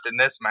first in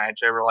this match.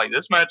 They were like,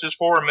 this match is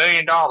for $1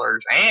 million,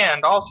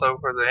 and also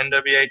for the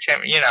NWA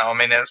champion. I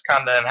mean, it was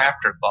kind of an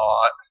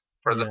afterthought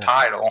for the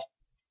title.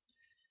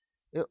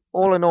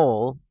 All in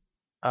all,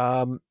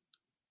 I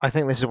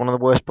think this is one of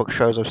the worst book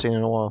shows I've seen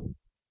in a while.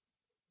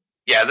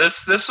 Yeah,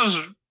 this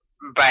was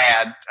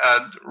bad,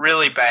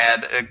 really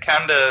bad. It's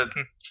kind of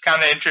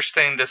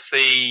interesting to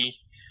see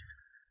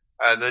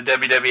the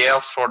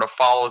WWF sort of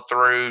follow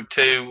through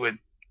too with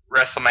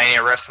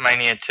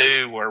WrestleMania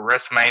 2, where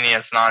WrestleMania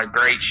is not a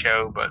great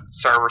show but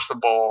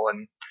serviceable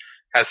and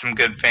has some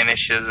good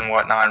finishes and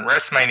whatnot. And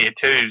WrestleMania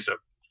 2 is a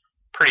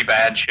pretty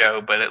bad show,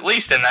 but at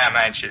least in that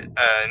match, in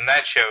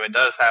that show, it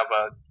does have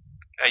a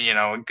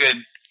good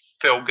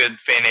feel-good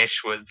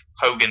finish with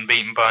Hogan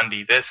beating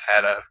Bundy. This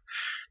had a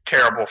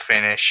terrible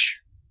finish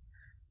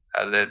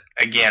that,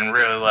 again,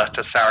 really left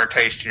a sour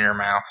taste in your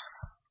mouth.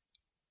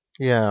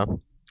 Yeah.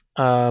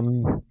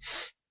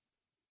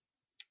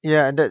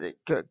 Yeah, and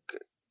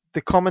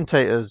the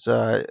commentators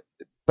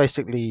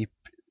basically,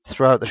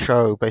 throughout the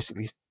show,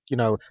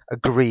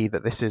 agree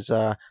that this is,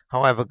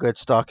 however good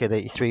Starrcade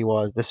 83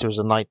 was, this was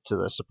a night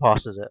that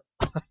surpasses it.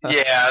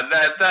 Yeah,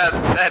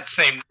 that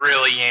seemed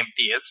really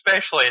empty,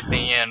 especially at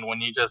the end when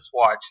you just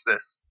watch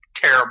this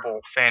terrible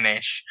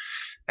finish.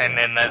 And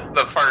then that's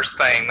the first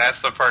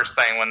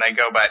thing when they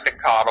go back to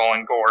Cottle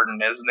and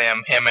Gordon is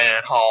them hemming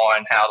and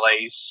hawing how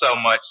they so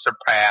much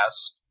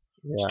surpassed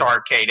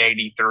Starrcade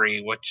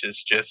 83, which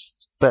is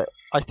just... But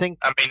I mean,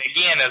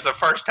 again, as a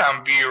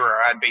first-time viewer,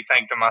 I'd be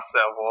thinking to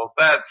myself, well, if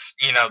that's,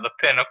 the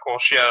pinnacle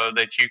show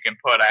that you can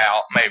put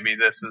out, maybe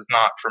this is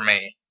not for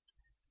me.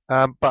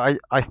 But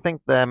I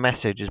think their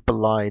message is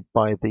belied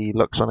by the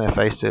looks on their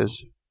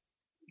faces.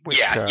 They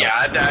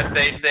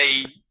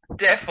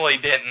definitely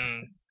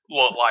didn't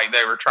look like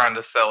they were trying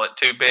to sell it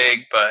too big,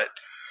 but,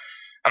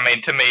 I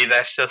mean, to me,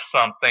 that's just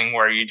something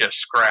where you just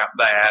scrap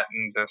that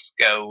and just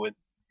go with,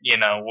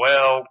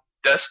 well,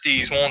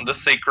 Dusty's wanting to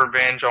seek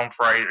revenge on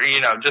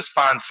Frazier, just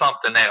find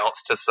something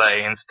else to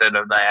say instead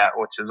of that,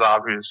 which is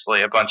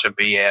obviously a bunch of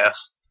BS.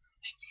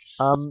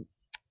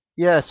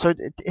 Yeah, so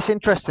it's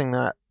interesting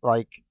that,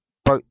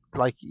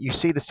 you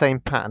see the same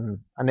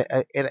pattern, and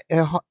it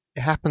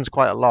happens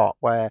quite a lot,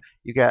 where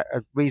you get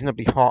a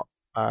reasonably hot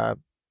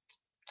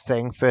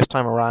thing first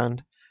time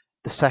around.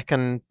 The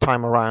second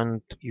time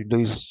around, you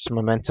lose some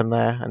momentum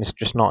there, and it's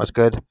just not as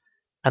good.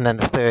 And then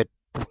the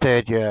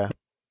third year,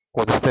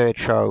 or the third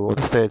show, or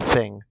the third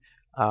thing,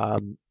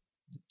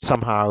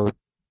 somehow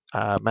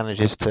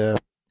manages to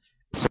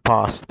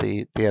surpass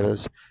the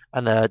others.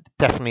 And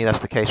definitely that's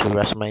the case with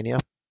WrestleMania.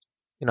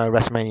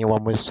 WrestleMania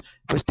 1 was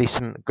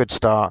decent, good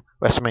start.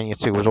 WrestleMania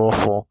 2 was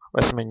awful.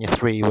 WrestleMania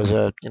 3 was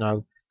a,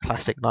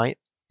 classic night.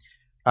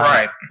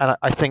 Right. And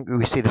I think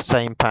we see the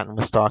same pattern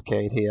with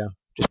Starrcade here,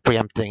 just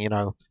preempting,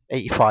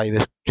 85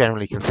 is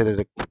generally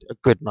considered a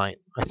good night,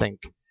 I think.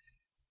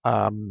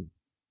 And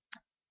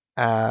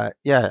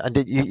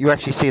you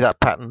actually see that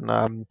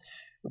pattern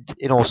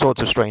in all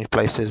sorts of strange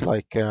places,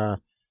 like,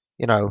 Super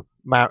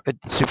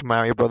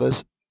Mario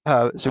Brothers.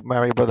 Super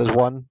Mario Brothers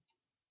 1,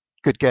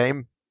 good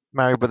game.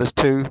 Mario Brothers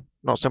 2,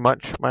 not so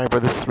much. Mario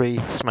Brothers 3,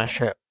 smash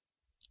hit.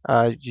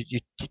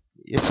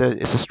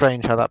 It's a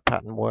strange how that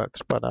pattern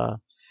works, but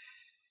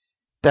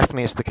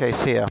definitely it's the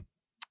case here.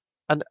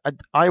 And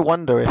I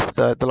wonder if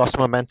the loss of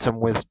momentum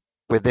with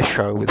this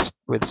show,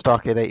 with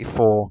Starrcade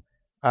 84,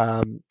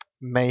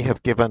 may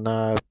have given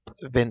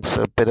Vince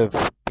a bit of,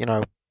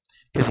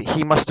 because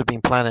he must have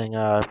been planning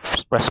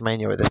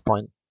WrestleMania at this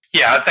point.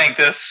 Yeah, I think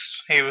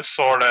he was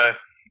sort of,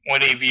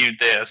 when he viewed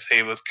this,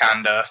 he was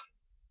kind of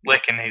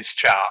licking his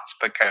chops,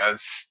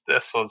 because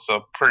this was a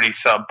pretty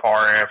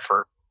subpar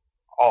effort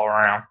all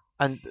around.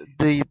 And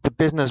the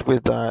business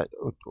with,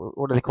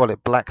 what do they call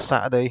it, Black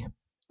Saturday,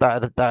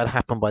 that had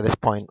happened by this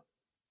point.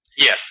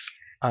 Yes.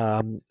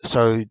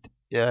 So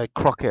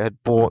Crockett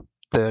had bought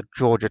the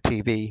Georgia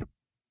TV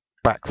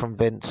back from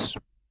Vince.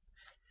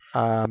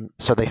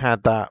 So they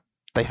had their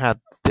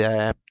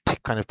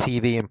kind of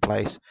TV in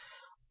place.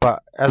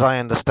 But as I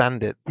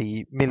understand it,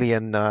 the $1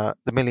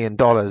 million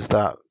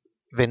that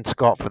Vince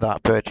got for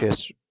that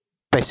purchase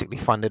basically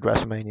funded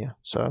WrestleMania.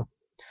 So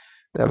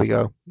There we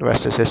go. The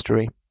rest is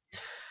history.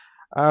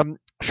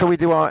 Shall we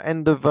do our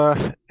end of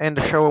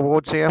show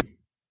awards here?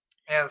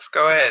 Yeah, let's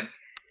go ahead.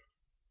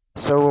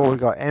 So we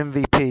got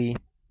MVP.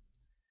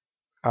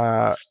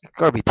 Got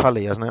to be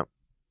Tully, hasn't it?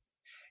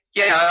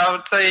 Yeah, I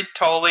would say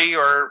Tully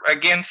or,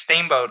 again,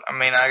 Steamboat. I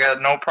mean, I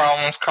got no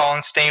problems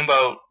calling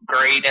Steamboat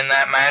great in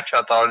that match.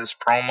 I thought his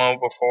promo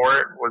before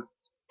it was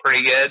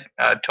pretty good.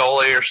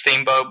 Tully or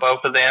Steamboat,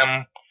 both of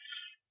them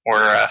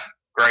were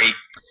great.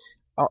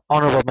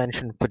 Honorable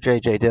mention for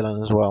JJ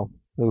Dillon as well.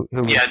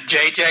 Yeah,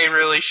 JJ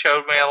really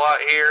showed me a lot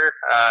here.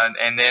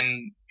 And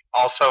then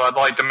also I'd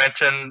like to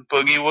mention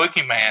Boogie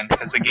Woogie Man,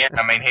 because again,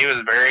 I mean, he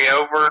was very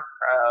over.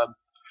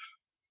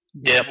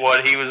 Did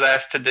what he was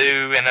asked to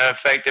do in an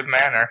effective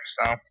manner.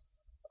 So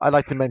I'd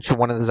like to mention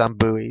one of the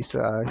Zambuies.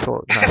 I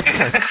thought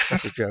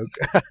that's a joke.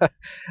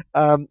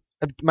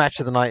 Match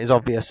of the night is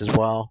obvious as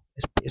well.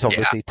 It's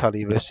obviously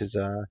Tully versus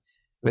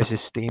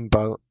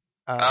Steamboat.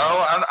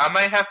 I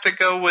may have to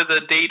go with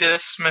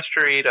Adidas,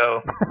 Mr.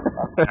 Ito.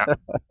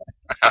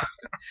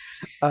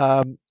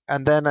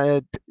 And then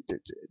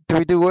do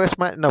we do worst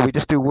match? No, we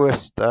just do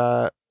worst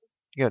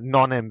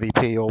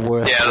non-MVP or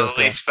worst. Yeah, the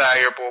least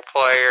valuable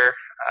player.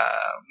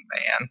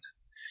 Man.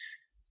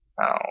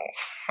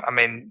 Oh, I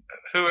mean,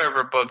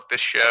 whoever booked the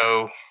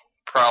show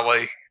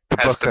probably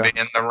has to be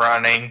in the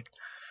running.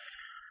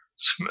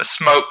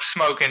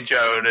 Smoking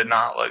Joe did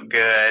not look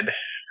good.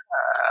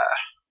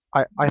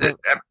 I think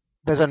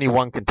there's only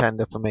one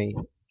contender for me,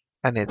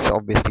 and it's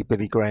obviously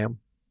Billy Graham.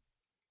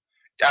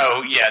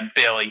 Oh yeah,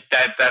 Billy.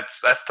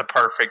 That's the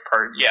perfect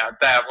part. Yeah,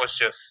 that was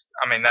just.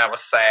 I mean, that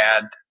was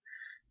sad.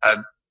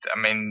 I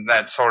mean,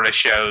 that sort of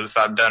shows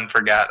I've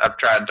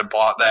tried to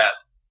blot that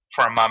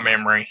from my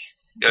memory.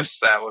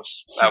 Just that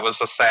was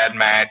a sad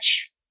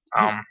match.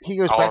 He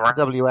goes back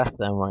to WF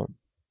then, right?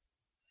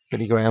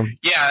 Billy Graham.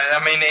 Yeah, I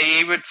mean,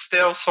 he would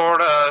still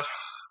sort of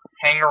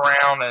hang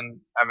around,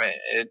 and I mean,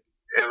 it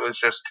was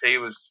just he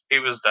was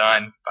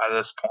done by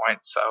this point.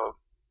 So.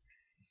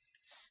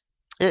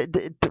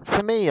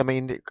 For me, I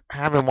mean,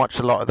 having watched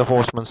a lot of the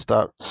Horseman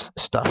stuff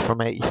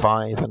from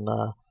 '85, and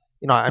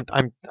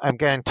I'm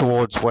getting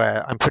towards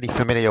where I'm pretty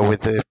familiar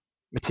with the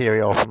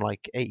material from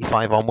like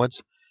 '85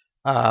 onwards.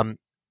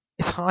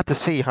 It's hard to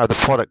see how the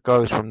product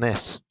goes from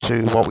this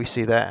to what we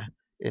see there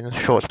in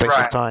a short space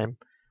of time.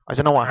 I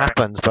don't know what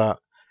happens, but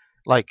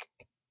like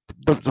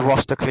the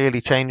roster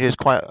clearly changes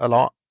quite a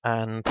lot,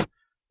 and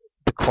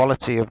the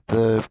quality of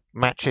the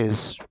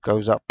matches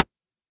goes up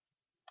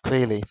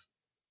clearly.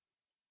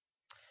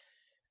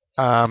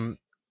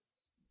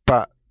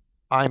 But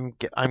I'm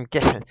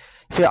guessing.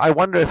 See, I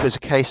wonder if it's a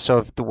case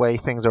of the way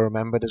things are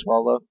remembered as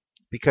well, though,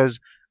 because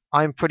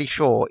I'm pretty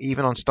sure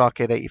even on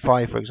Starrcade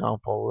 '85, for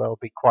example, there'll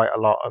be quite a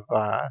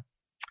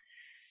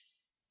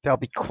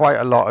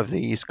lot of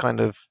these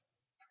kind of,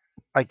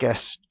 I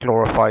guess,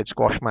 glorified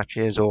squash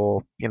matches,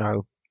 or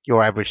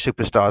your average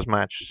superstars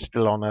match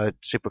still on a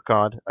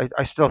supercard.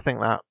 I still think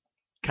that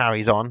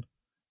carries on.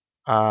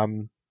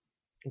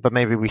 But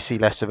maybe we see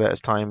less of it as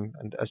time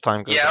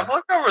goes. Yeah, I've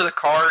looked over the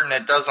card and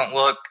it doesn't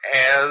look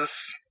as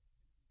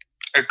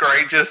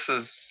egregious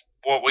as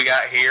what we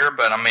got here.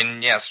 But I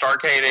mean, yeah,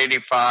 Starrcade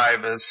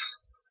 '85 is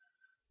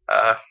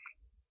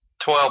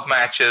 12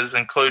 matches,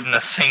 including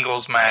a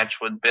singles match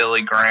with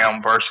Billy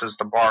Graham versus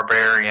the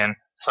Barbarian.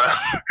 So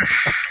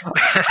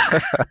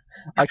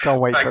I can't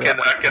wait for that.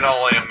 I can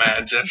only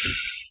imagine.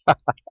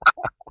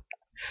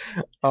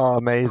 Oh,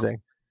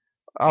 amazing!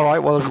 All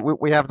right, well,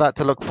 we have that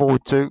to look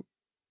forward to.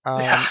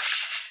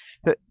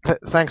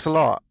 Thanks a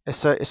lot.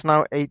 It's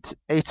now 8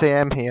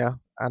 a.m. here,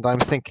 and I'm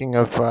thinking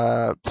of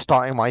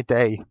starting my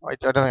day. I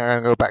don't think I'm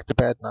going to go back to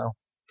bed now.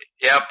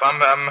 Yep,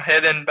 I'm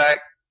heading back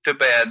to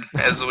bed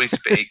as we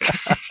speak.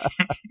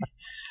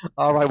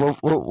 All right.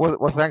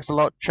 Well, thanks a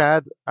lot,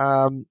 Chad.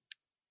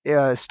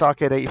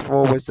 Starrcade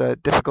 '84 was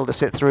difficult to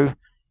sit through,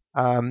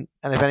 and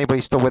if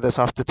anybody's still with us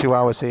after 2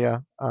 hours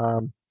here,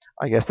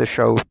 I guess this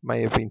show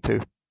may have been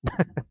too.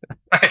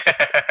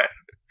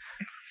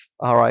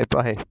 All right,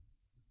 bye.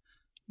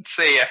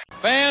 See ya.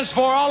 Fans,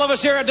 for all of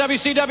us here at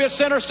WCW at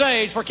Center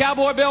Stage, for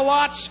Cowboy Bill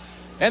Watts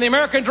and the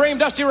American Dream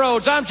Dusty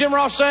Rhodes, I'm Jim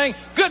Ross saying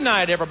good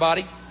night,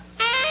 everybody.